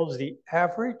bar shows the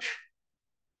average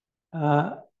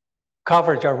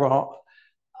coverage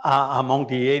among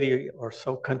the 80 or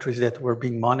so countries that were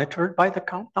being monitored by the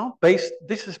countdown. This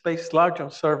is based largely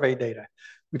on survey data.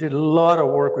 We did a lot of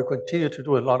work. We continue to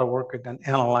do a lot of work in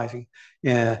analyzing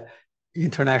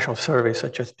international surveys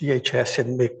such as DHS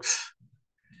and MIX.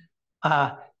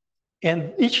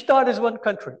 And each dot is one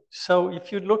country. So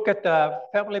if you look at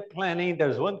family planning,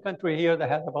 there's one country here that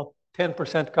has about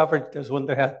 10% coverage. There's one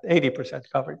that has 80%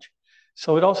 coverage.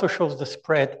 So it also shows the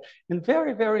spread. And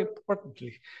very, very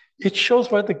importantly, it shows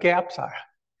where the gaps are.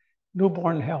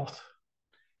 Newborn health.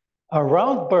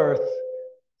 Around birth,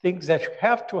 things that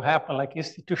have to happen, like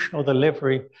institutional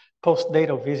delivery,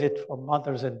 postnatal visit for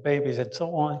mothers and babies, and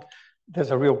so on,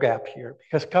 there's a real gap here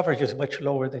because coverage is much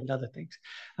lower than other things.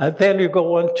 Then you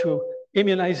go on to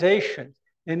immunization,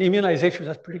 and immunizations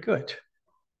are pretty good.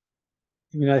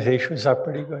 Immunizations are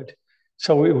pretty good.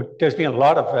 So there's been a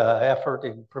lot of effort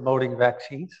in promoting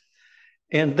vaccines.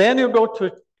 And then you go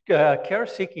to care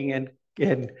seeking and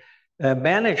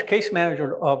case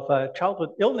management of childhood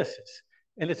illnesses,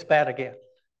 and it's bad again.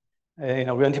 You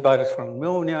know, antibiotics for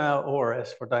pneumonia,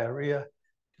 ORS for diarrhea.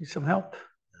 Need some help?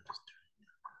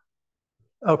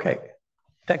 Okay,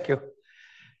 thank you.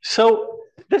 So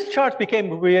this chart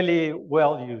became really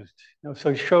well used. You know, so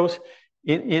it shows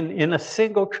In a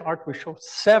single chart, we show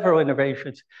several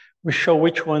innovations. We show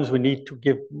which ones we need to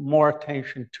give more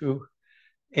attention to.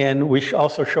 And we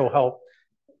also show how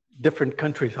different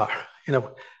countries are,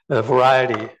 a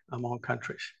variety among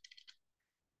countries.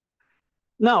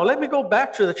 Now, let me go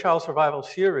back to the child survival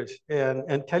series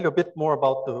and tell you a bit more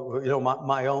about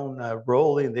my own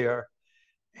role in there.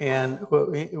 And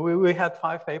we had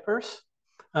 5 papers.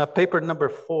 Paper number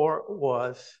 4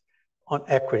 was on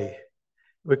equity.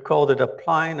 We called it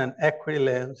Applying an Equity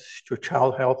Lens to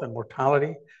Child Health and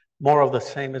Mortality. More of the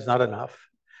same is not enough.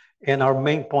 And our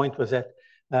main point was that,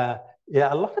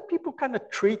 a lot of people kind of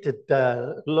treated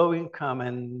low income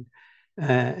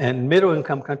and middle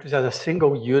income countries as a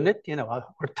single unit.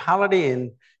 Mortality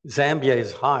in Zambia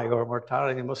is high, or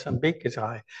mortality in Mozambique is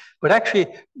high. But actually,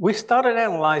 we started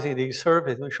analyzing these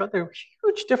surveys and we showed there were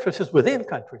huge differences within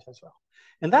countries as well.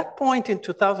 And that point in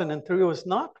 2003 was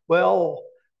not well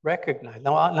recognized.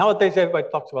 Nowadays, everybody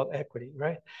talks about equity,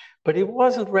 right? But it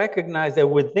wasn't recognized that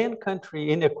within country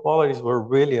inequalities were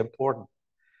really important.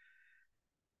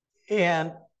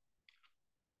 And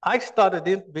I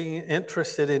started being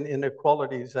interested in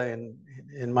inequalities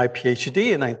in my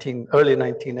PhD in early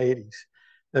 1980s,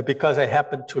 because I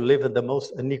happened to live in the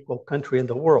most unequal country in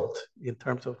the world in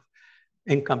terms of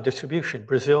income distribution.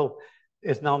 Brazil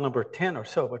is now number 10 or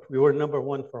so, but we were number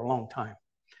 1 for a long time.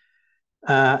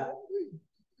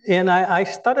 And I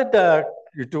started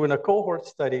doing a cohort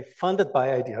study funded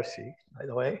by IDRC, by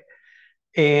the way.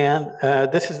 And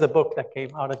this is the book that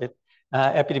came out of it,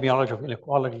 Epidemiology of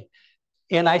Inequality.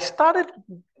 And I started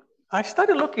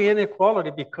looking at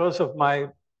inequality because of my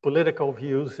political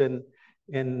views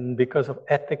and because of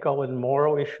ethical and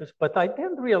moral issues. But I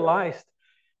then realized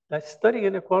that studying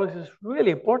inequalities is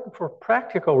really important for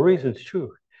practical reasons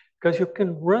too, because you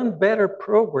can run better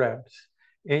programs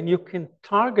and you can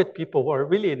target people who are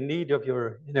really in need of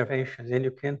your interventions, and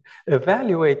you can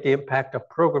evaluate the impact of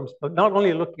programs, but not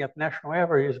only looking at national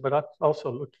averages, but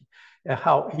also looking at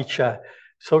how each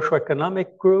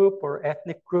socioeconomic group or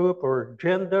ethnic group or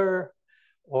gender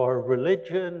or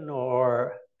religion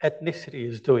or ethnicity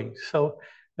is doing. So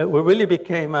we really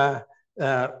became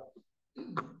that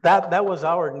was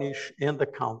our niche in the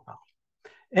countdown.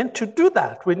 And to do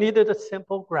that, we needed a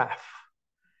simple graph.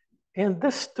 And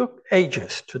this took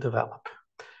ages to develop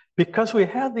because we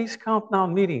had these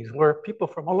countdown meetings where people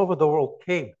from all over the world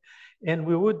came, and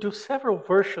we would do several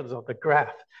versions of the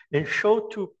graph and show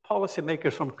to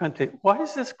policymakers from country, what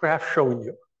is this graph showing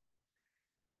you?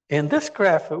 And this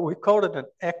graph, we called it an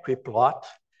equiplot,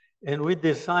 and we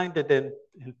designed it in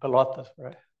Pelotas,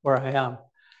 where I am.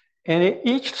 And in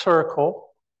each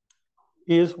circle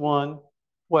is one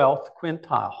wealth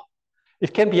quintile.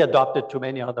 It can be adopted to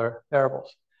many other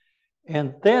variables.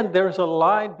 And then there's a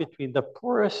line between the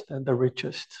poorest and the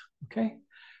richest, okay?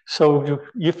 So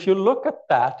if you look at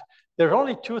that, there are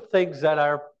only 2 things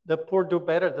that the poor do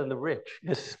better than the rich,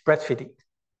 is breastfeeding.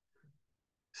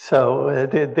 So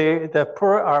the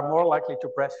poor are more likely to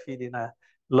breastfeed in a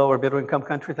lower middle income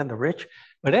country than the rich,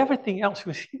 but everything else,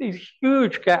 we see these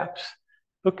huge gaps.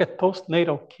 Look at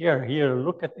postnatal care here,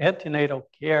 look at antenatal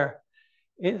care.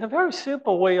 It's a very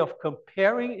simple way of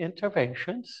comparing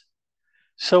interventions.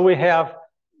 So we have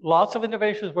lots of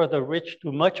interventions where the rich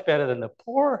do much better than the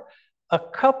poor. A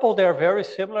couple that are very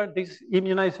similar, this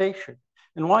immunization.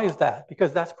 And why is that?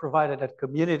 Because that's provided at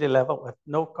community level at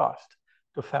no cost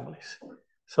to families.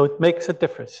 So it makes a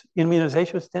difference.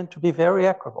 Immunizations tend to be very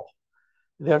equitable.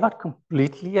 They're not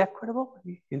completely equitable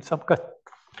in some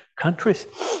countries,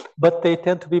 but they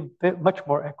tend to be much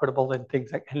more equitable than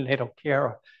things like antenatal care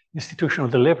or institutional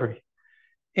delivery.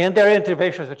 And there are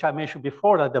interventions, which I mentioned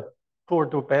before, that the poor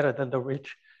do better than the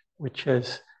rich, which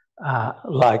is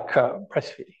like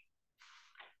breastfeeding.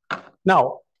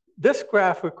 Now, this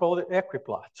graph, we call it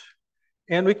equiplot.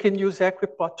 And we can use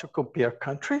equiplot to compare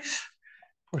countries.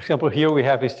 For example, here we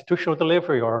have institutional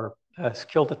delivery or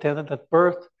skilled attendant at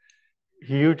birth.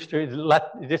 Huge,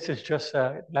 this is just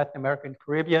Latin America and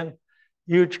Caribbean.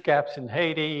 Huge gaps in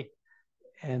Haiti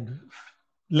and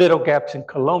little gaps in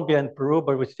Colombia and Peru,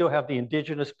 but we still have the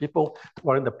indigenous people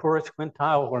who are in the poorest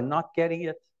quintile who are not getting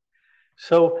it.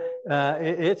 So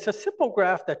it's a simple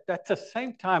graph that at the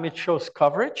same time it shows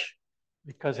coverage,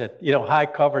 because high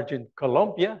coverage in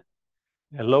Colombia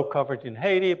and low coverage in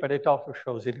Haiti, but it also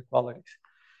shows inequalities.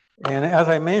 And as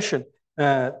I mentioned,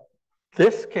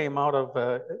 this came out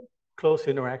of close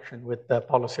interaction with the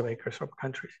policymakers from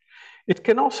countries. It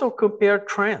can also compare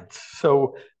trends.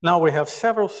 So now we have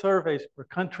several surveys per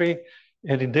country,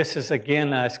 and this is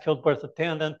again a skilled birth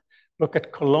attendant. Look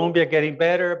at Colombia getting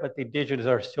better, but the indigenous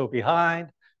are still behind.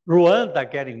 Rwanda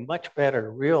getting much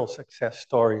better, real success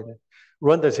story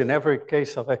Rwanda is in every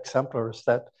case of exemplars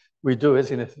that we do,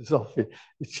 isn't it?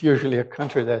 It's usually a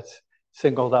country that's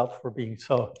singled out for being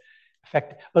so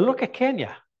effective. But look at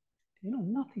Kenya. You know,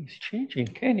 nothing's changing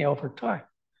in Kenya over time.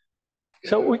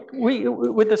 So we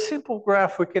with a simple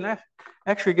graph, we can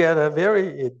actually get a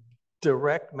very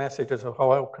direct messages of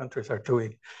how our countries are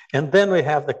doing. And then we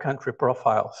have the country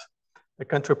profiles. The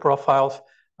country profiles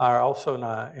are also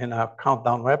in our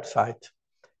Countdown website.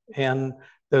 And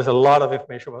there's a lot of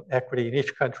information about equity in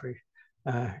each country,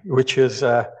 which is,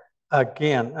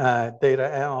 again,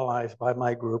 data analyzed by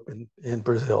my group in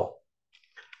Brazil.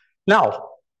 Now,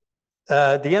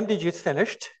 the MDG is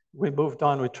finished. We moved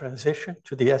on with transition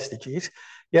to the SDGs.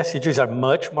 The SDGs are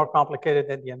much more complicated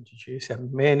than the MDGs, have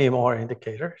many more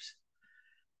indicators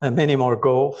and many more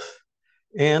goals.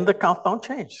 And the countdown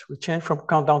changed. We changed from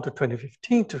countdown to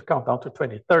 2015 to countdown to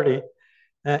 2030.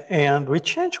 And we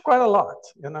changed quite a lot.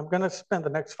 And I'm going to spend the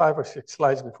next 5 or 6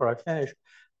 slides before I finish,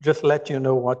 just let you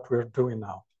know what we're doing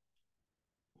now.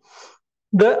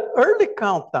 The early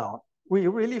countdown, we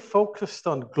really focused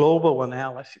on global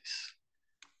analysis.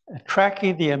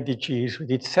 Tracking the MDGs, we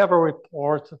did several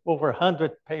reports of over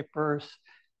 100 papers,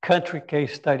 country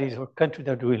case studies, or countries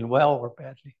that are doing well or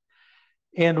badly.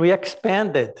 And we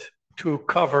expanded to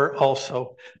cover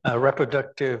also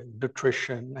reproductive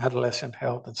nutrition, adolescent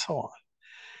health, and so on.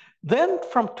 Then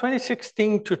from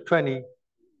 2016 to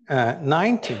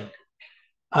 2019,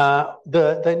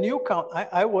 the new count,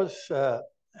 I was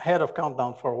head of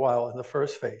countdown for a while in the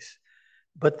first phase.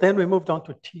 But then we moved on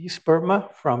to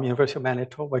T-Sperma from University of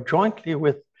Manitoba, jointly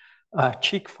with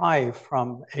Cheek 5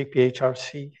 from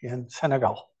APHRC in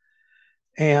Senegal.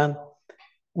 And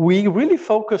we really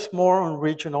focused more on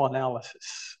regional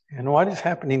analysis and what is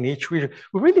happening in each region.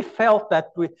 We really felt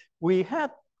that we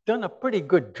had done a pretty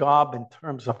good job in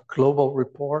terms of global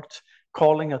reports,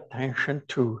 calling attention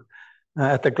to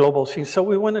at the global scene. So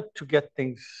we wanted to get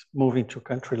things moving to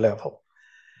country level.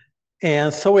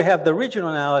 And so we have the regional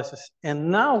analysis,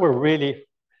 and now we're really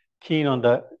keen on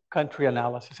the country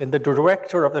analysis. And the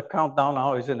director of the countdown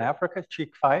now is in Africa,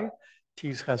 Cheek 5.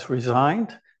 Tees has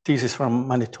resigned. Tees is from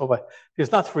Manitoba.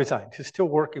 He's not resigned. He's still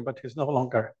working, but he's no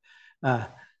longer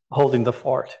holding the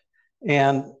fort.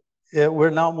 And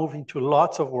we're now moving to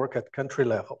lots of work at country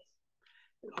level.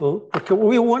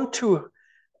 We want to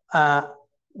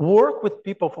work with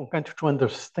people from country to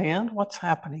understand what's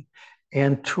happening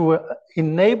and to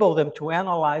enable them to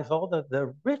analyze all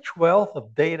the rich wealth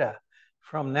of data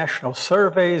from national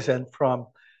surveys and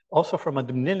also from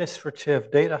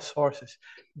administrative data sources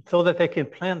so that they can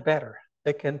plan better.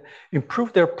 They can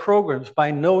improve their programs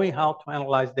by knowing how to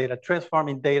analyze data,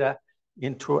 transforming data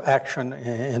into action,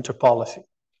 into policy.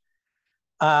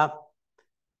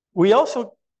 We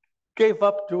also gave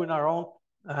up doing our own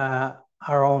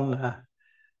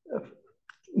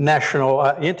national,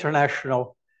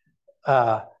 international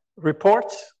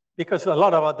reports because a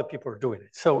lot of other people are doing it.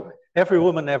 So Every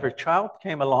Woman, Every Child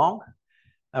came along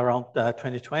around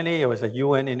 2020. It was a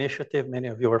UN initiative. Many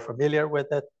of you are familiar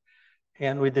with it.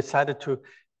 And we decided to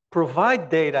provide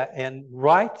data and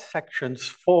write sections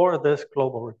for this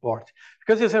global report.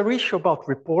 Because there's an issue about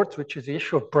reports, which is the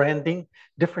issue of branding.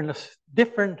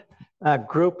 Different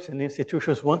groups and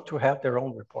institutions want to have their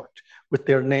own report with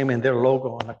their name and their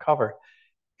logo on the cover.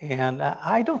 And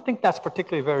I don't think that's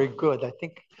particularly very good. I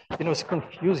think it's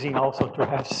confusing also to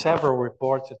have several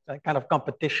reports. It's a kind of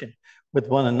competition with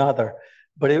one another.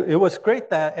 But it was great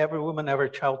that Every Woman,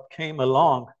 Every Child came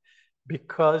along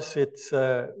because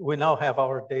we now have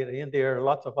our data in there.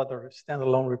 Lots of other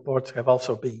standalone reports have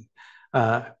also been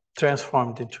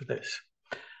transformed into this.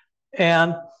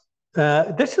 And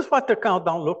this is what the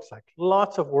countdown looks like.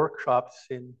 Lots of workshops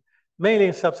mainly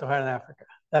in sub-Saharan Africa.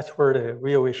 That's where the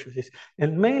real issue is.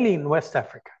 And mainly in West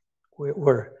Africa,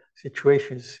 where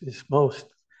situation is most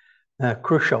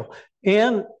crucial.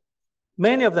 And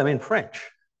many of them in French,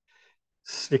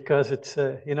 because it's,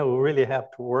 we really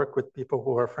have to work with people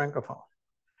who are Francophone.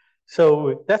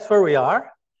 So that's where we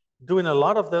are, doing a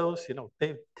lot of those,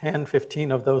 10,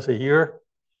 15 of those a year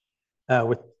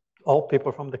with all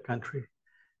people from the country.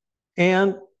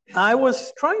 And I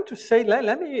was trying to say,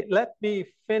 let me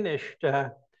finish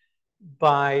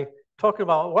by talking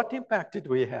about what impact did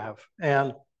we have.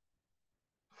 And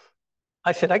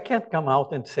I said, I can't come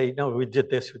out and say, no, we did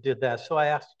this, we did that. So I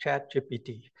asked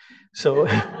ChatGPT. So,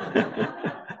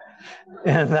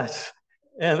 and that's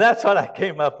what I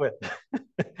came up with.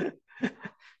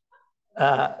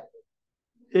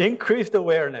 Increased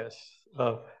awareness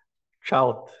of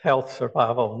child health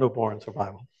survival, newborn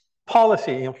survival,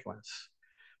 policy influence,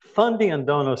 funding and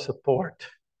donor support,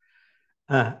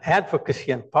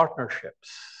 advocacy and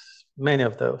partnerships, many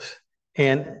of those,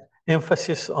 and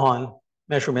emphasis on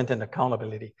measurement and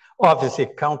accountability. Obviously,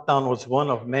 Countdown was one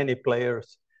of many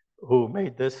players who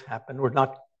made this happen. We're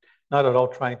not at all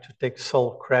trying to take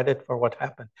sole credit for what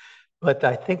happened. But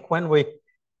I think when we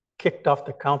kicked off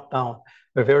the Countdown,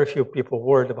 there were very few people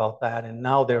worried about that. And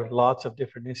now there are lots of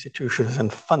different institutions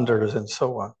and funders and so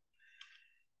on.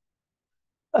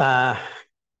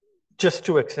 Just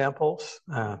two examples.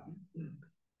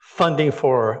 Funding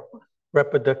for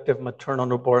reproductive, maternal,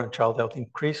 newborn, and child health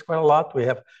increased quite a lot. We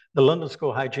have the London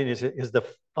School of Hygiene is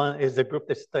the group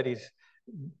that studies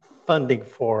funding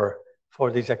for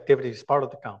these activities, part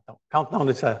of the Countdown. Countdown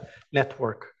is a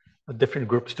network of different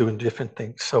groups doing different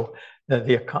things. So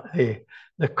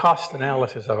the cost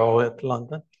analysis are all at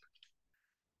London.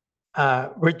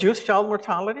 Reduced child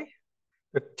mortality,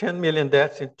 with 10 million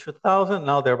deaths in 2000.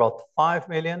 Now they're about 5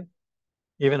 million,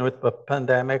 even with the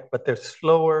pandemic, but there's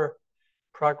slower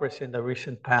progress in the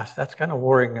recent past. That's kind of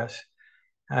worrying us.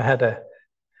 I had a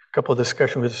couple of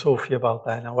discussions with Sophie about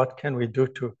that. Now, what can we do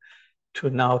to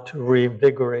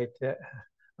reinvigorate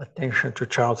attention to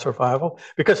child survival?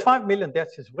 Because 5 million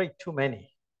deaths is way too many.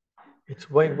 It's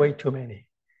way too many.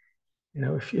 You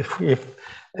know, if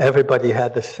everybody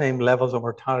had the same levels of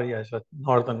mortality as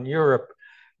Northern Europe,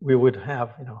 we would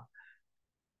have, you know, a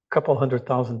couple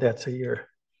 100,000 deaths a year.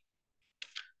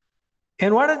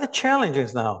 And what are the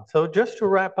challenges now? So just to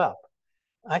wrap up,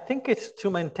 I think it's to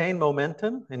maintain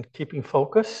momentum and keeping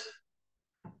focus.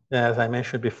 As I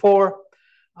mentioned before,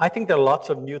 I think there are lots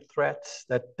of new threats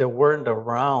that there weren't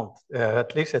around,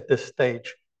 at least at this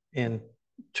stage in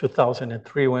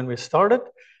 2003 when we started.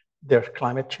 There's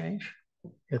climate change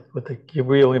with a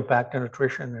real impact on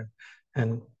nutrition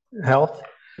and health.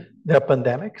 There are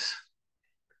pandemics.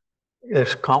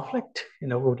 There's conflict. You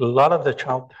know, a lot of the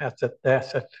child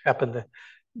deaths that happen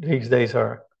these days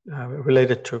are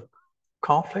related to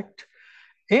conflict,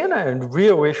 and a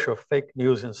real issue of fake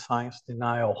news and science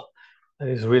denial that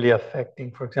is really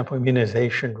affecting, for example,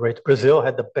 immunization rates. Brazil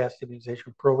had the best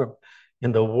immunization program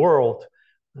in the world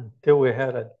until we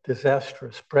had a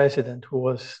disastrous president who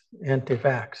was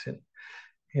anti-vax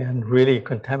and really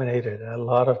contaminated a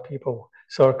lot of people.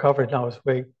 So our coverage now is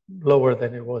way lower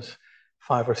than it was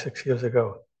 5 or 6 years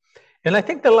ago. And I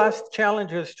think the last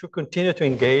challenge is to continue to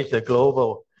engage the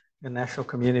global and national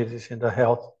communities in the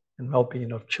health and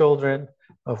well-being of children,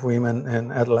 of women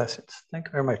and adolescents. Thank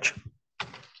you very much.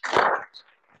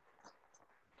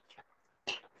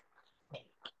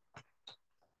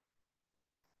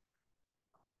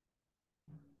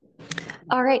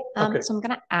 All right, Okay. so I'm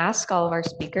gonna ask all of our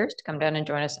speakers to come down and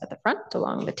join us at the front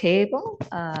along the table.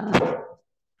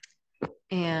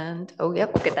 And, oh,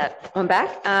 yep, we'll get that one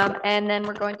back. And then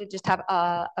we're going to just have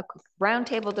a quick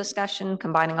roundtable discussion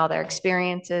combining all their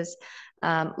experiences,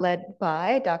 led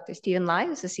by Dr. Stephen Lai,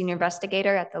 who's a senior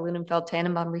investigator at the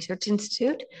Lunenfeld-Tanenbaum Research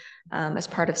Institute as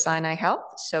part of Sinai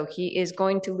Health. So he is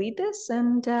going to lead this,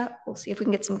 and we'll see if we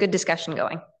can get some good discussion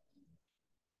going.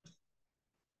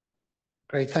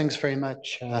 Great, thanks very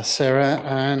much, Sarah.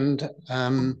 And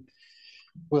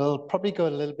we'll probably go a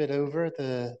little bit over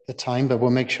the time, but we'll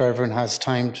make sure everyone has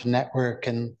time to network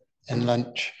and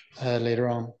lunch later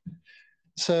on.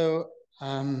 So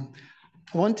I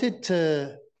wanted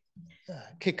to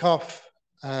kick off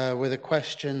with a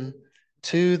question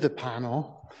to the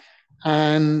panel.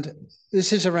 And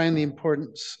this is around the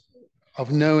importance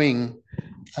of knowing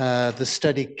the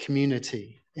study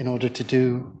community in order to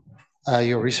do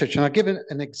your research. And I'll give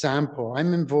an example.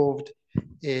 I'm involved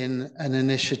in an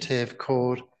initiative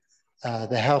called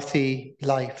the Healthy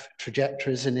Life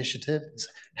Trajectories Initiative. It's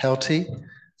HEALThy.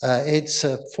 It's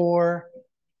a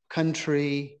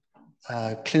 4-country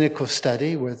clinical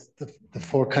study with the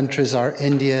 4 countries are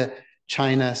India,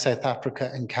 China, South Africa,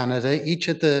 and Canada. Each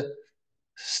of the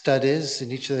studies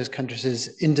in each of those countries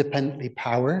is independently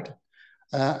powered.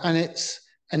 And it's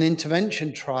an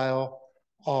intervention trial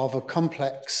of a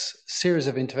complex series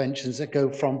of interventions that go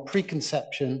from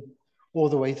preconception all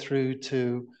the way through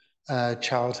to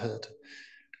childhood.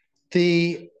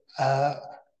 The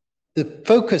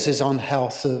focus is on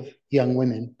health of young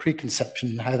women, preconception,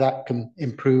 and how that can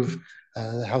improve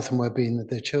the health and well-being of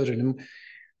their children.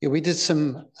 And we did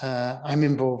some, I'm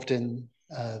involved in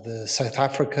the South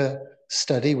Africa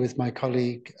study with my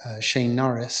colleague Shane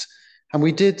Norris, and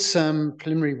we did some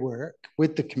preliminary work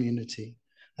with the community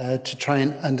to try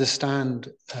and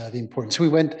understand the importance. We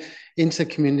went into the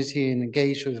community and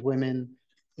engaged with women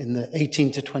in the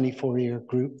 18 to 24-year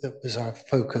group that was our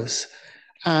focus,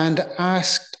 and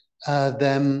asked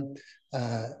them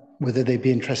whether they'd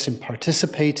be interested in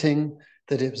participating,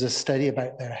 that it was a study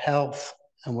about their health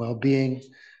and well-being.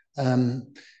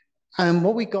 And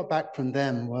what we got back from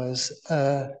them was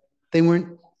they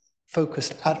weren't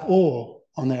focused at all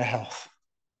on their health.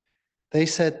 They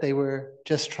said they were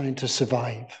just trying to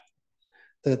survive,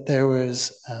 that there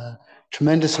was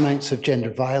tremendous amounts of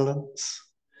gender violence,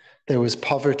 there was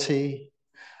poverty,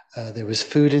 there was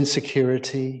food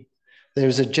insecurity, there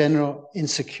was a general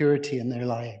insecurity in their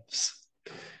lives.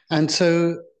 And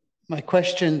so my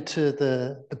question to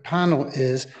the panel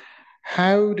is,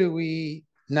 how do we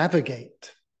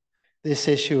navigate this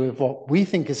issue of what we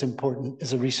think is important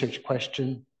as a research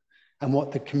question and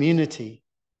what the community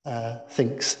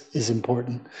thinks is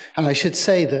important? And I should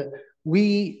say that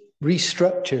we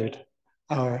restructured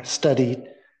our study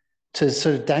to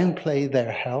sort of downplay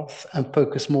their health and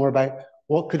focus more about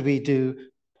what could we do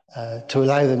to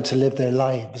allow them to live their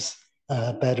lives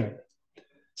better.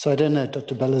 So I don't know,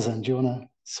 Dr. Belizán, do you want to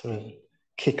sort of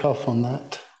kick off on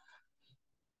that?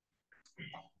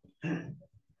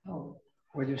 Oh,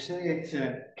 what you say is,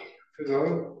 first of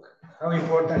all, how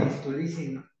important it is to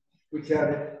listen which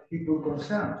are people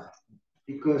concerned,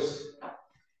 because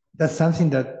that's something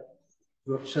that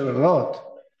we observe a lot.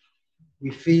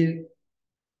 We feel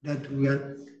that we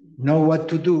know what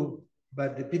to do,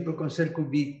 but the people concerned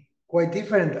could be quite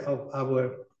different of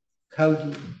our how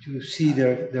to see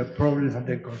their problems and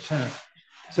their concerns.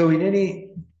 So in any,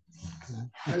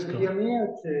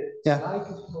 yeah.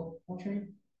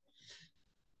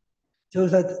 So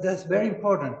that's very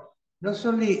important, not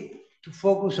only to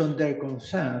focus on their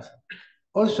concerns,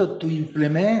 also to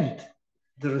implement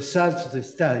the results of the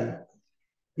study.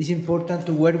 It's important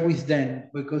to work with them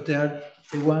because they are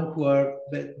the ones who are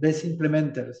best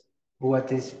implementers of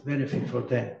what is benefit for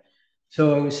them.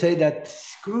 So I would say that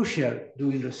it's crucial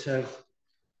doing research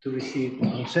to receive the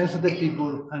concerns of the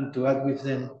people and to act with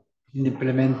them in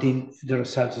implementing the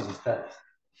results of the studies.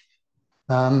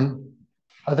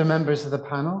 Other members of the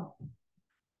panel?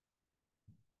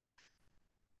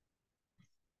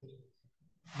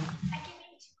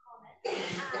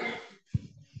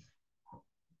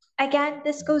 Again,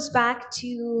 this goes back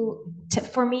to,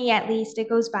 for me at least, it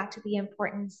goes back to the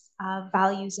importance of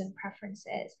values and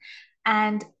preferences.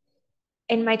 And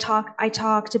in my talk, I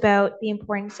talked about the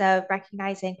importance of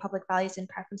recognizing public values and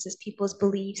preferences, people's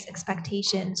beliefs,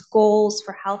 expectations, goals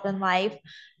for health and life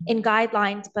in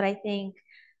guidelines, but I think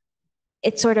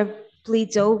it sort of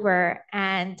bleeds over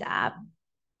and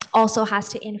also has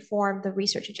to inform the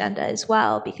research agenda as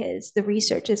well, because the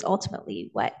research is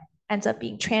ultimately what ends up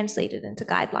being translated into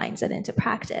guidelines and into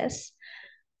practice.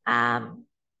 And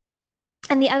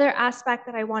the other aspect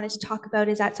that I wanted to talk about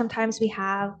is that sometimes we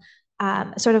have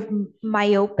a sort of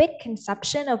myopic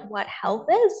conception of what health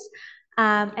is.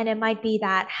 And it might be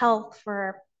that health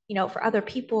for other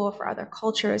people, for other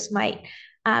cultures might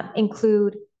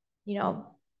include,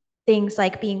 things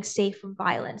like being safe from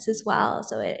violence as well.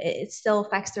 So it still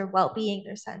affects their well-being,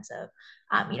 their sense of,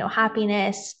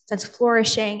 happiness, sense of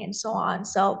flourishing, and so on.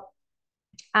 So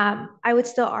I would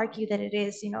still argue that it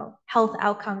is, health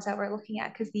outcomes that we're looking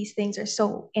at because these things are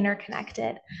so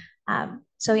interconnected.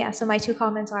 So my two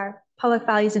comments are public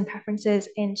values and preferences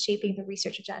in shaping the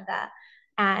research agenda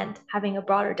and having a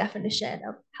broader definition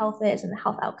of health is and the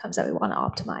health outcomes that we want to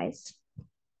optimize.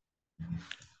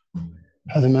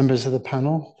 Other members of the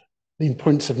panel, the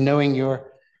importance of knowing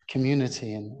your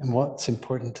community and what's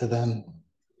important to them.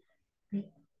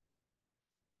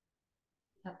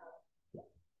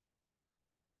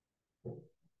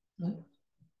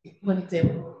 One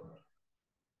example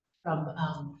from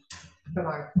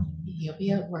our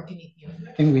Ethiopia, work in Ethiopia.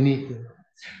 I think we need to.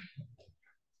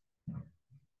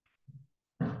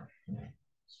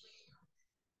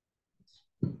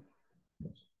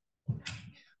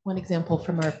 One example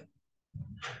from our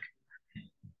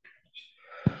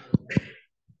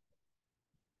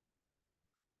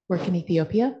work in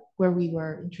Ethiopia, where we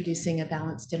were introducing a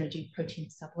balanced energy protein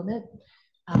supplement.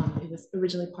 It was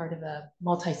originally part of a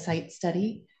multi-site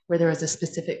study where there was a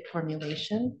specific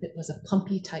formulation that was a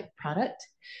pumpy type product.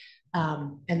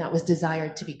 And that was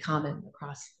desired to be common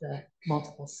across the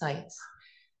multiple sites.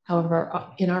 However,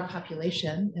 in our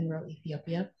population in rural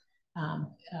Ethiopia,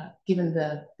 given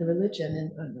the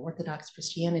religion and Orthodox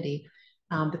Christianity,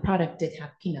 the product did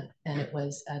have peanut and it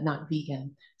was not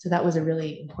vegan. So that was a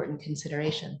really important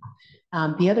consideration.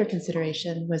 The other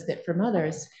consideration was that for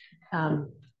mothers,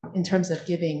 in terms of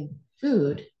giving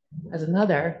food as a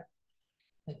mother,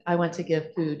 like I want to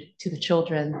give food to the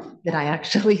children that I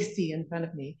actually see in front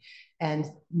of me. And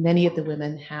many of the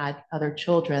women had other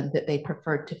children that they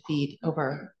preferred to feed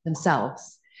over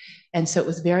themselves. And so it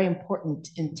was very important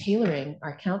in tailoring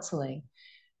our counseling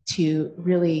to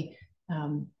really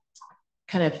kind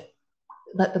of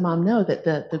let the mom know that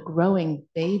the growing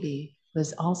baby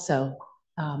was also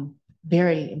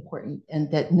very important,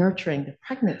 and that nurturing the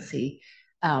pregnancy,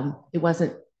 it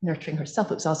wasn't nurturing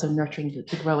herself, it was also nurturing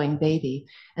the growing baby,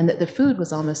 and that the food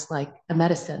was almost like a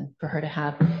medicine for her to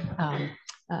have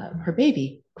her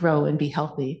baby grow and be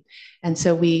healthy. And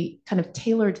so we kind of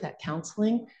tailored that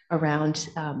counseling around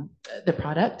the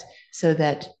product so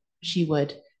that she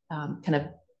would kind of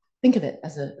think of it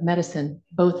as a medicine,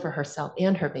 both for herself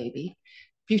and her baby,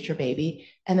 future baby.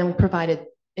 And then we provided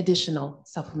additional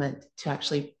supplement to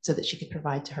actually, so that she could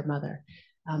provide to her mother.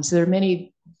 So there are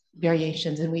many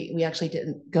variations, and we actually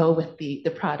didn't go with the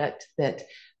product that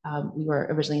we were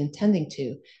originally intending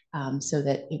to, so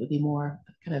that it would be more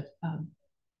kind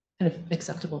of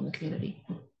acceptable in the community.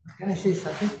 Can I say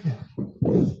something?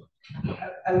 Yeah.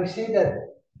 I would say that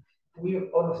we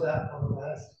all of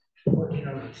us working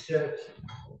on research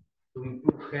to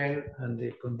improve health and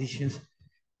the conditions.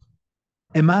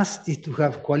 A must is to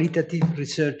have qualitative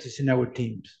researchers in our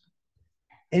teams.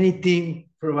 Any team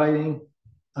providing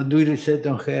and doing research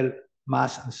on health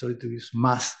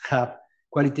must have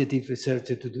qualitative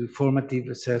researchers to do formative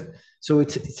research. So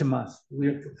it's a must.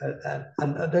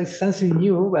 And there's something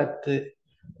new, but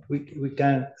we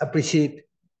can appreciate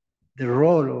the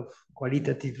role of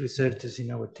qualitative researchers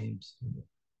in our teams.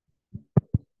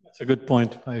 That's a good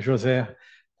point by José.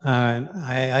 And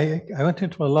I went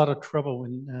into a lot of trouble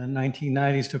in the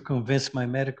 1990s to convince my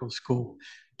medical school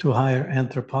to hire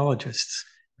anthropologists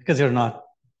because they're not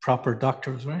proper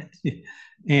doctors, right?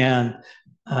 And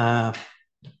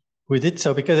we did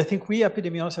so because I think we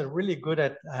epidemiologists are really good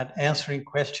at answering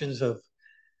questions of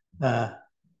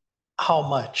how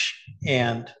much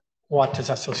and what is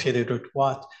associated with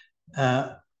what.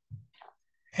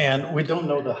 And we don't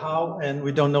know the how, and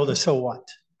we don't know the so what.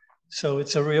 So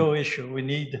it's a real issue. We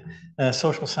need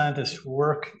social scientists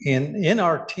work in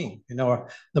our team. You know,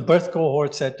 the birth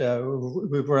cohorts that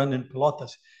we run in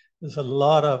Pelotas, there's a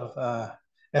lot of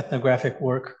ethnographic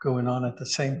work going on at the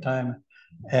same time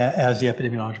as the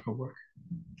epidemiological work.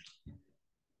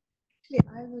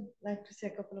 I would like to say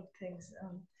a couple of things.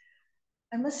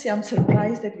 I must say I'm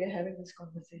surprised that we are having this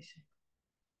conversation.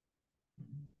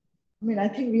 I mean, I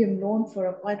think we have known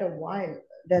for quite a while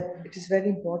that it is very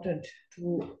important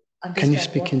to understand. Can you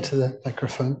speak into the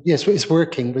microphone? Yes, it's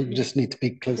working, but you just need to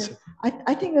be closer.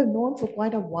 I think we've known for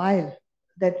quite a while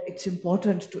that it's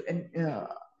important to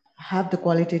have the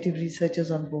qualitative researchers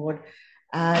on board.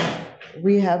 And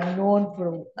we have known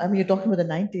for, I mean, you're talking about the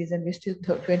 90s, and we're still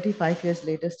 25 years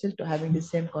later, still having the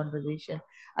same conversation.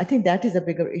 I think that is a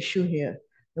bigger issue here.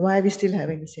 Why are we still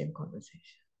having the same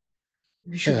conversation?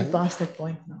 We should be past that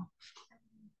point now.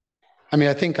 I mean,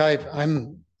 I think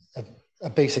I'm a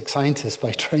basic scientist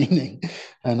by training,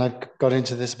 and I got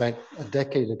into this about a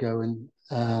decade ago, and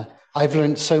I've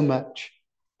learned so much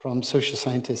from social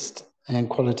scientists and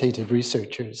qualitative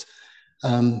researchers.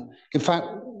 In fact,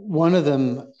 one of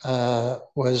them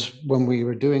was when we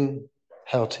were doing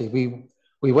HELTI,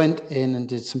 we went in and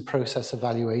did some process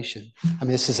evaluation. I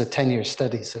mean, this is a 10-year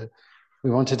study, so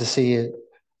we wanted to see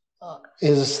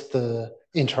is the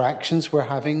interactions we're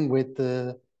having with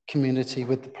the community,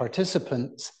 with the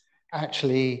participants,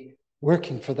 actually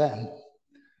working for them.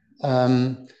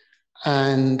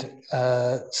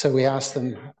 So we asked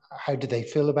them, how did they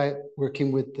feel about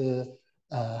working with the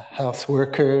health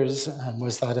workers, and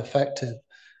was that effective?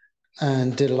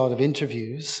 And did a lot of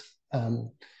interviews.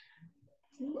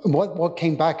 What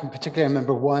came back, in particular, I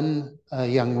remember one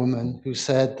young woman who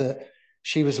said that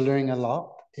she was learning a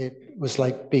lot. It was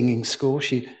like being in school.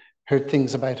 She heard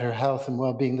things about her health and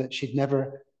well-being that she'd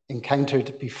never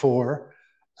encountered before.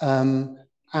 And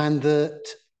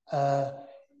that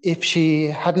if she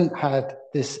hadn't had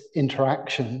this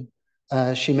interaction,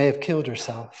 she may have killed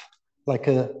herself, like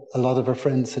a lot of her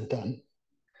friends had done.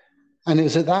 And it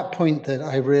was at that point that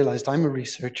I realized I'm a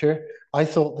researcher. I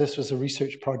thought this was a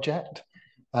research project.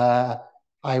 I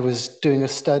was doing a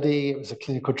study, it was a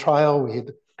clinical trial, we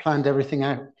had planned everything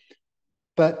out.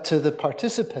 But to the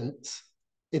participants,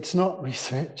 it's not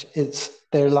research, it's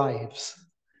their lives.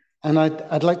 And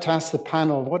I'd like to ask the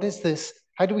panel, what is this?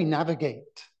 How do we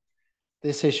navigate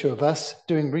this issue of us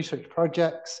doing research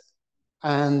projects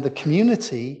and the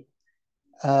community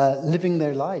living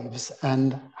their lives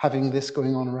and having this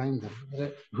going on around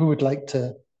them? Who would like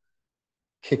to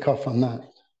kick off on that?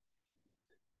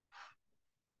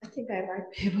 I think I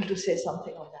might be able to say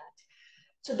something on that.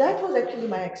 So that was actually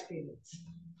my experience.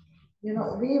 You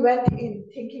know, we went in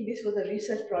thinking this was a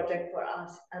research project for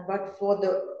us, but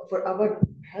for our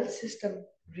health system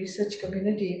research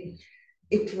community,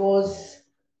 it was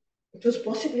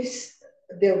possibly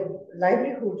their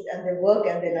livelihoods and their work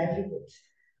and their livelihoods.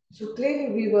 So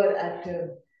clearly we were at,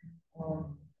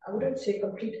 I wouldn't say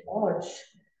complete odds,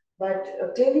 but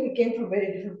clearly we came from very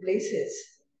different places.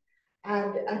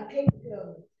 And I think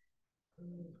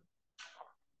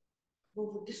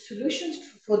well, the solutions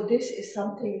for this is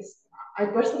something, I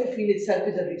personally feel itself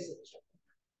is a research.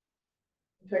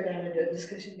 In fact, I had a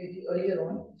discussion with you earlier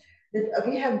on, that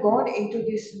we have gone into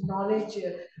this knowledge,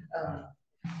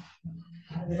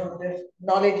 the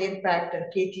knowledge impact and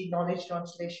KT, knowledge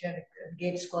translation,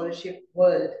 Gates scholarship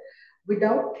world,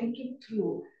 without thinking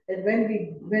through that when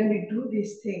we do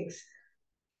these things,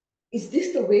 is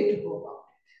this the way to go about it?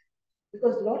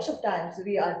 Because lots of times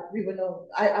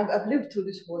I've lived through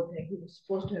this whole thing. We were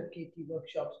supposed to have KT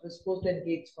workshops. We were supposed to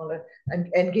engage scholars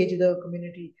and engage the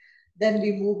community. Then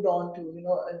we moved on to,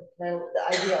 the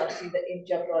IDRC, the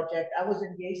INCHA project. I was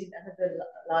engaged in another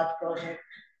large project,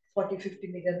 $40,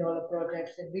 $50 million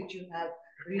projects in which you have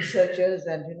researchers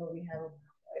and, we have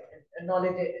a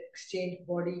knowledge exchange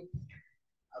body.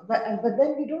 But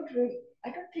then we don't really, I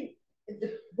don't think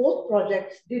both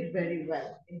projects did very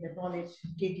well in the knowledge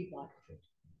KT part of it.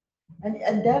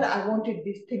 And then I wanted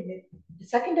this thing. The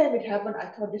second time it happened, I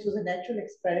thought this was a natural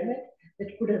experiment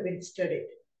that could have been studied.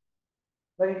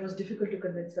 But it was difficult to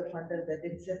convince the funder that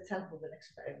this itself was an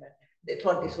experiment. They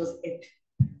thought this was it.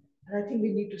 And I think we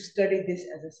need to study this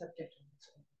as a subject.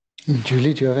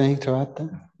 Julie, do you have anything to add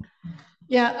there?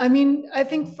 Yeah, I mean, I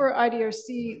think for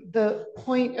IDRC, the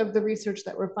point of the research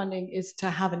that we're funding is to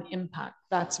have an impact.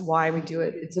 That's why we do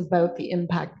it. It's about the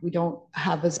impact. We don't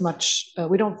have as much,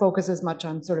 we don't focus as much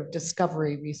on sort of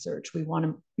discovery research. We want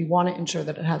to ensure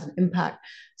that it has an impact.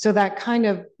 So that kind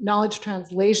of knowledge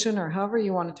translation, or however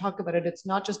you want to talk about it, it's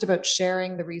not just about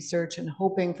sharing the research and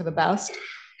hoping for the best.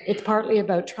 It's partly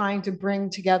about trying to bring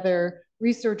together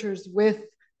researchers with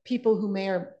people who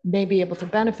may be able to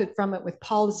benefit from it, with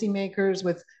policymakers,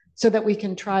 so that we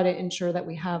can try to ensure that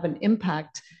we have an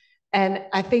impact. And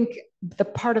I think the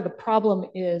part of the problem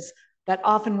is that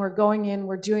often we're going in,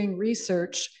 we're doing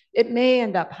research. It may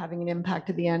end up having an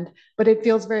impact at the end, but it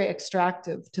feels very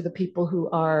extractive to the people who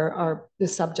are the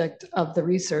subject of the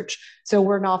research. So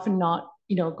we're often not,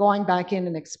 going back in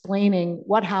and explaining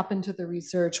what happened to the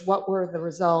research, what were the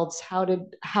results, how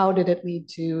did it lead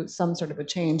to some sort of a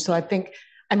change. So I think,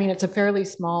 it's a fairly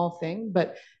small thing,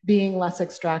 but being less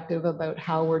extractive about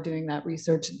how we're doing that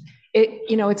research,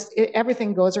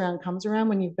 everything goes around, comes around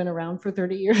when you've been around for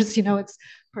 30 years. It's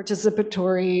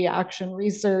participatory action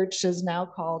research is now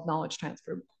called knowledge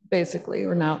transfer, basically,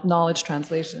 or now knowledge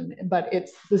translation. But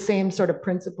it's the same sort of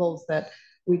principles that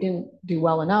we didn't do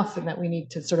well enough, and that we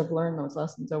need to sort of learn those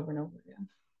lessons over and over again.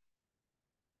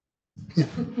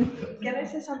 Can I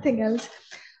say something else?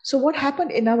 So what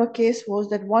happened in our case was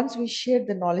that once we shared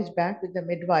the knowledge back with the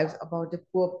midwives about the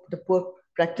poor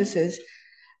practices,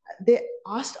 they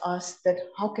asked us that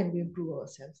how can we improve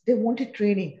ourselves? They wanted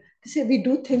training. They said, we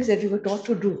do things that we were taught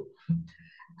to do.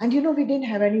 And we didn't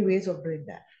have any ways of doing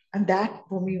that. And that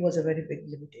for me was a very big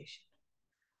limitation.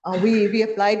 We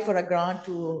applied for a grant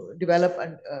to develop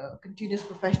a continuous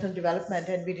professional development,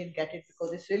 and we didn't get it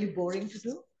because it's really boring to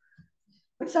do.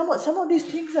 But some of these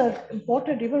things are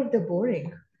important, even if they're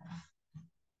boring.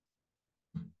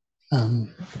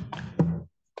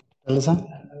 Belizán?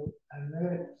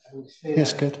 I would say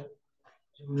yes, good.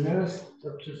 I'm never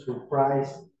such a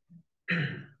surprise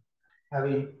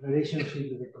having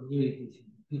relationship with the communities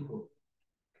and the people.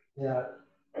 They are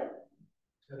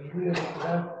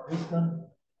wisdom.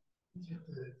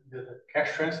 The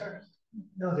cash transfer?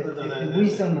 No, the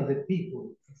wisdom of the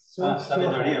people.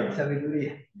 Sabiduría.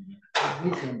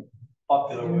 Wisdom.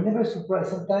 Popular. I'm never surprised.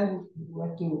 Sometimes we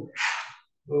want to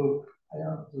go,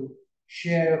 to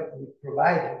share with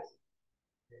providers,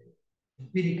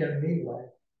 empirical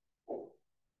midwife,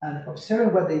 and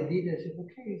observe what they did. I said,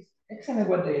 okay, it's excellent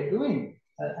what they are doing.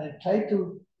 I try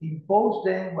to impose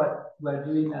them what we're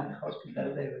doing at hospital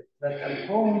level. But at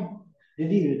home,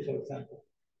 delivery, for example,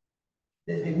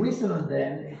 the wisdom on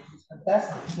them is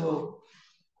fantastic. So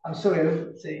I'm sorry, I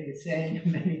was saying the same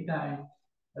many times,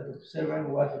 but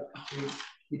observing what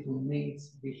people needs,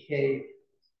 behave,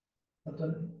 not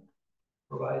only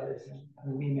providers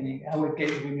and women. In our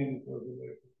case, women because we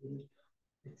were.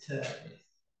 It's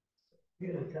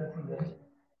really something that.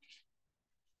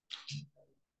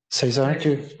 Cesar, do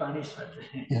you? Spanish, but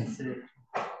yeah.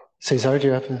 Cesar, do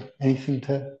you have anything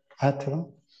to add to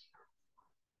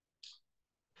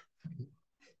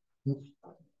that?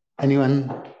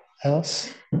 Anyone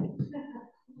else?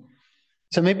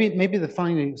 So maybe the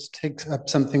findings takes up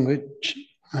something which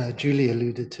Julie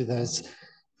alluded to.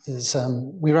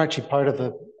 We were actually part of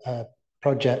a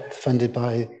project funded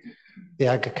by the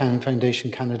Aga Khan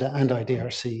Foundation Canada and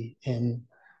IDRC in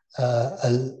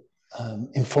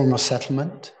informal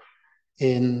settlement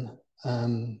in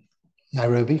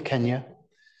Nairobi, Kenya.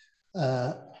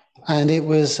 And it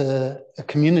was a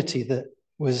community that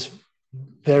was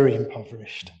very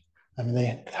impoverished. I mean,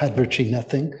 they had virtually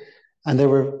nothing, and there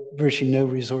were virtually no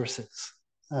resources.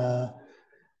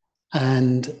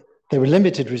 And there were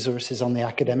limited resources on the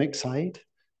academic side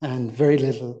and very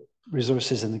little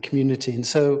resources in the community. And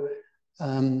so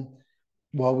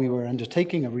while we were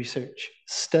undertaking a research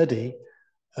study,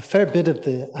 a fair bit of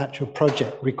the actual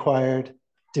project required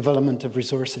development of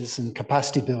resources and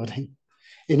capacity building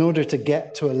in order to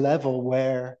get to a level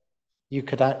where you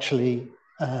could actually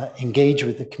engage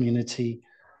with the community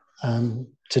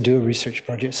to do a research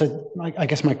project. So I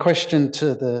guess my question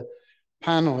to the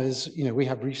panel is, you know, we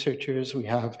have researchers, we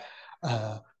have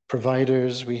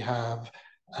providers, we have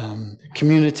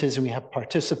communities, and we have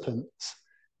participants.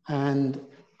 And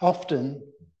often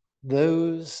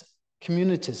those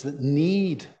communities that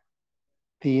need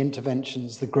the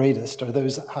interventions the greatest are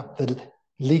those that have the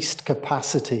least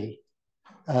capacity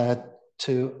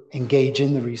to engage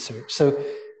in the research. So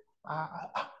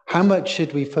how much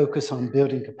should we focus on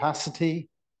building capacity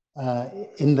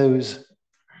in those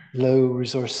low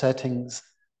resource settings,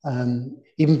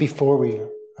 even before we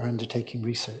are undertaking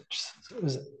research?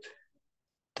 So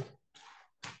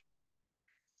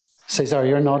Cesar,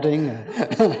 you're nodding.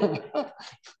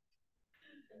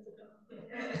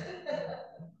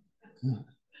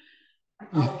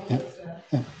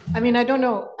 I mean, I don't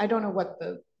know what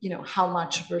the, you know, how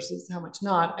much versus how much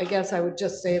not. I guess I would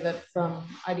just say that from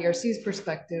IDRC's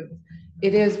perspective,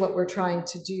 it is what we're trying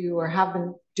to do or have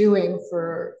been doing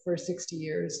for 60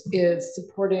 years is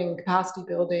supporting capacity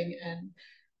building and,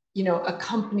 you know,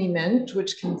 accompaniment,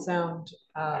 which can sound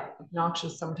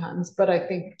obnoxious sometimes, but I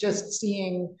think just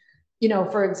seeing, you know,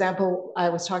 for example, I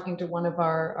was talking to one of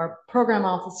our program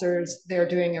officers. They're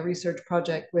doing a research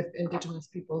project with indigenous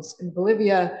peoples in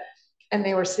Bolivia. And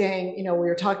they were saying, you know, we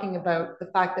were talking about the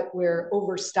fact that we're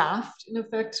overstaffed in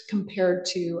effect compared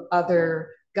to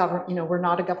other government, you know, we're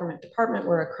not a government department,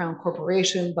 we're a crown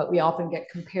corporation, but we often get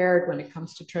compared when it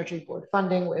comes to Treasury Board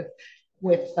funding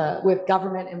with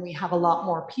government, and we have a lot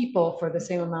more people for the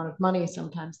same amount of money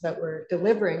sometimes that we're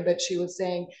delivering. But she was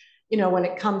saying, you know, when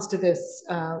it comes to this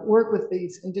work with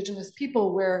these indigenous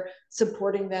people, we're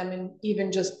supporting them in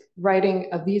even just writing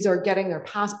a visa or getting their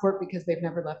passport because they've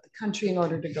never left the country in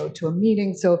order to go to a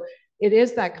meeting. So it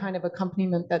is that kind of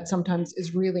accompaniment that sometimes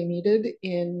is really needed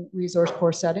in resource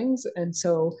poor settings. And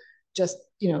so just,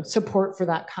 you know, support for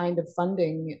that kind of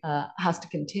funding has to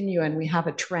continue. And we have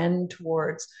a trend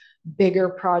towards bigger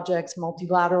projects,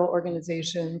 multilateral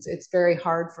organizations. It's very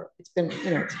hard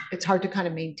it's hard to kind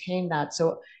of maintain that.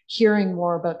 So hearing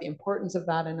more about the importance of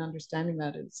that and understanding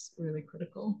that is really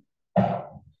critical.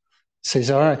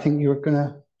 Cesar, I think you were going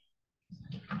to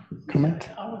comment.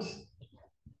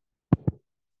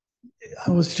 I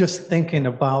was just thinking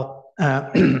about,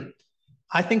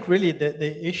 I think really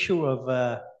the issue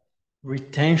of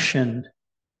retention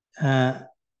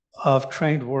of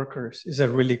trained workers is a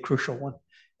really crucial one.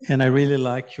 And I really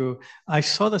like you. I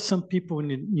saw that some people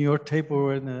in your table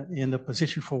were in the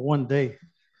position for 1 day.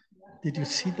 Did you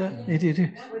see that?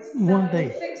 It 1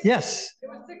 day. Yes. It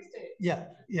was 6 days. Yeah,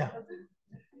 yeah.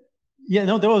 Yeah,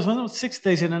 no, there was one of 6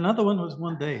 days and another one was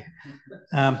 1 day.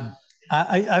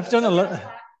 I've done a lot.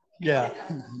 Yeah.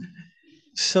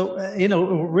 So, you know,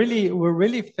 we're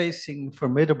really facing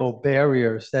formidable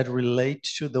barriers that relate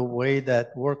to the way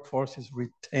that workforce is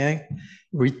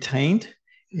retained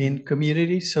in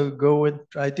communities. So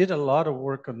I did a lot of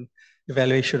work on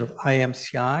evaluation of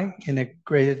IMCI,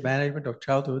 integrated management of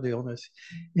childhood illness.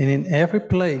 And in every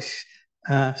place,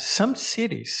 some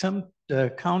cities, some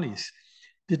counties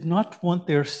did not want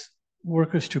their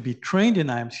workers to be trained in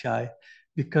IMCI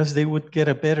because they would get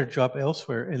a better job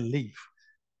elsewhere and leave.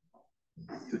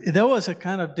 That was a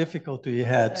kind of difficulty you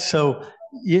had. So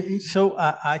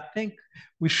I think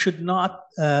we should not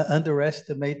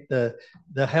underestimate the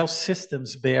health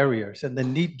system's barriers and the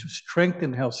need to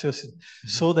strengthen health systems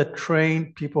so that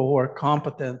trained people who are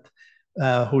competent,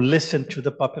 who listen to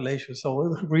the population,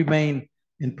 so remain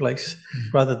in place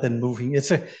rather than moving.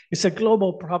 It's a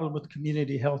global problem with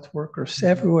community health workers.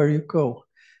 Everywhere you go,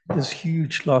 there's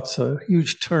lots of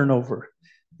huge turnover.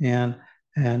 And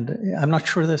I'm not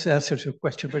sure this answers your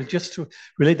question, but just to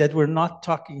relate that we're not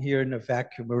talking here in a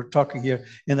vacuum. We're talking here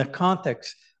in the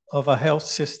context of a health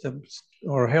systems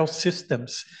or health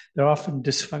systems. They're often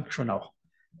dysfunctional,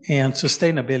 and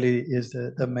sustainability is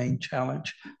the main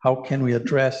challenge. How can we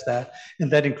address that? And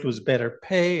that includes better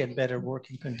pay and better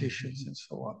working conditions and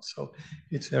so on. So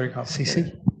it's very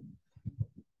complicated.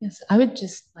 Yes, I would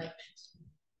just like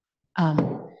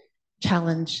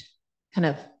challenge kind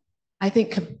of, I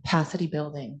think capacity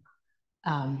building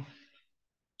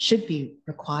should be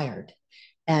required.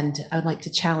 And I would like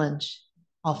to challenge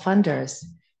all funders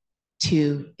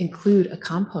to include a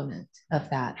component of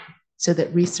that so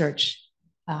that research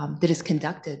that is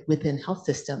conducted within health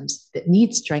systems that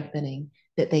need strengthening,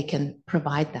 that they can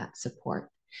provide that support.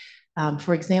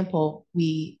 For example,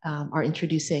 we are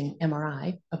introducing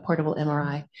MRI, a portable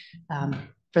MRI,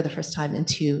 for the first time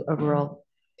into a rural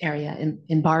area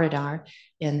in Baradar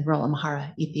in rural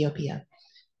Amhara, Ethiopia.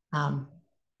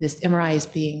 This MRI is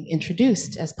being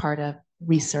introduced as part of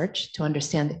research to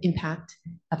understand the impact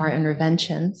of our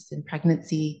interventions in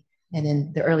pregnancy and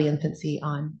in the early infancy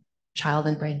on child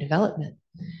and brain development.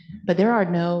 But there are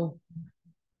no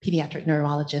pediatric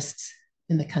neurologists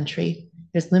in the country.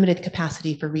 There's limited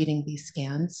capacity for reading these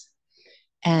scans.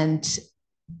 And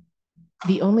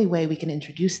the only way we can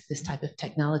introduce this type of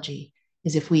technology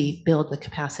is if we build the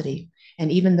capacity.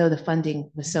 And even though the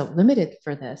funding was so limited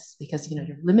for this, because you're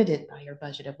limited by your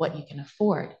budget of what you can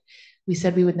afford, we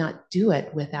said we would not do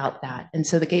it without that. And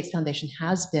so the Gates Foundation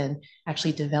has been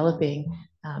actually developing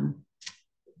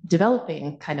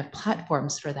kind of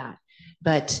platforms for that.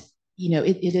 But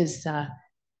it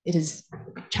is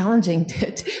challenging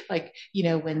to like,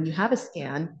 when you have a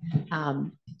scan,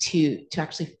 to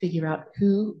actually figure out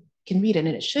who can read it.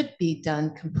 And it should be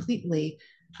done completely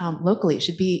locally. It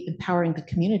should be empowering the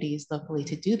communities locally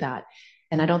to do that.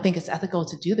 And I don't think it's ethical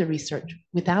to do the research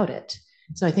without it.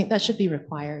 So I think that should be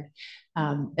required.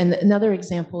 And another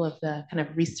example of the kind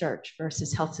of research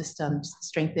versus health systems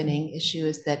strengthening issue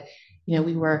is that,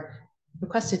 we were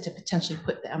requested to potentially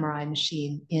put the MRI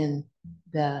machine in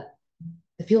the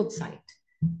field site,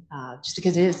 just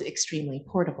because it is extremely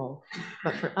portable.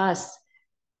 But for us,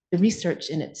 the research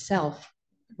in itself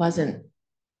wasn't,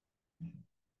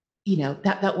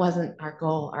 that wasn't our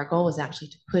goal. Our goal was actually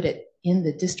to put it in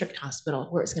the district hospital,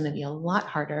 where it's going to be a lot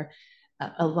harder,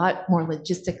 a lot more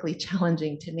logistically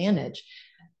challenging to manage,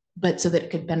 but so that it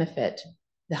could benefit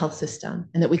the health system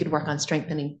and that we could work on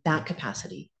strengthening that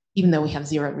capacity, even though we have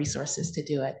zero resources to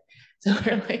do it. So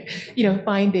we're like,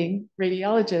 finding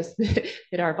radiologists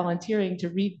that are volunteering to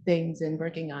read things and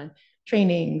working on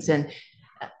trainings. And,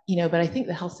 but I think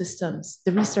the health systems,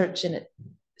 the research in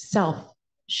itself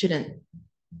shouldn't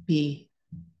be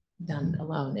done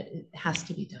alone. It has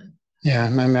to be done. Yeah,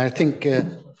 I think,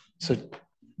 so.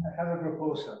 I have a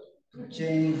proposal to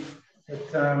change the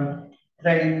term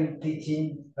training,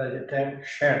 teaching, by the term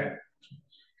sharing.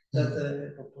 That's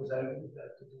a proposal I would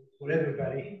like to do for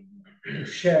everybody to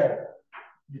share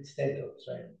the state of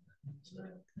training.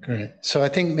 Great. So I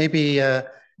think maybe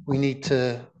we need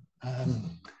to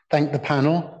thank the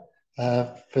panel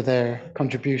for their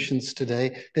contributions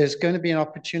today. There's going to be an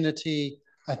opportunity,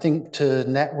 I think, to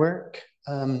network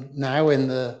now in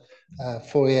the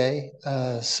foyer.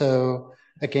 So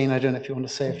again, I don't know if you want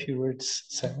to say a few words,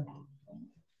 Sarah.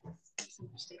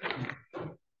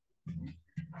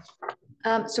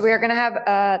 So we are going to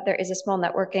have, there is a small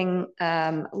networking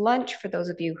lunch for those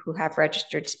of you who have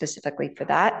registered specifically for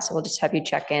that. So we'll just have you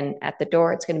check in at the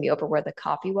door. It's going to be over where the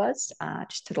coffee was,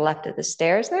 just to the left of the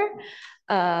stairs there.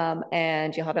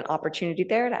 And you'll have an opportunity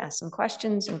there to ask some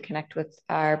questions and connect with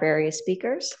our various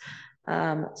speakers.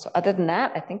 So other than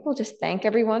that, I think we'll just thank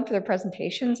everyone for their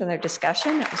presentations and their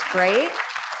discussion. It was great.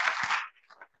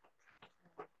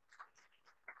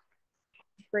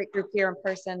 Great group here in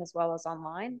person as well as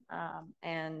online.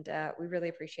 And we really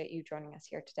appreciate you joining us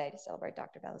here today to celebrate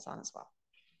Dr. Belizán as well.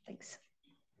 Thanks.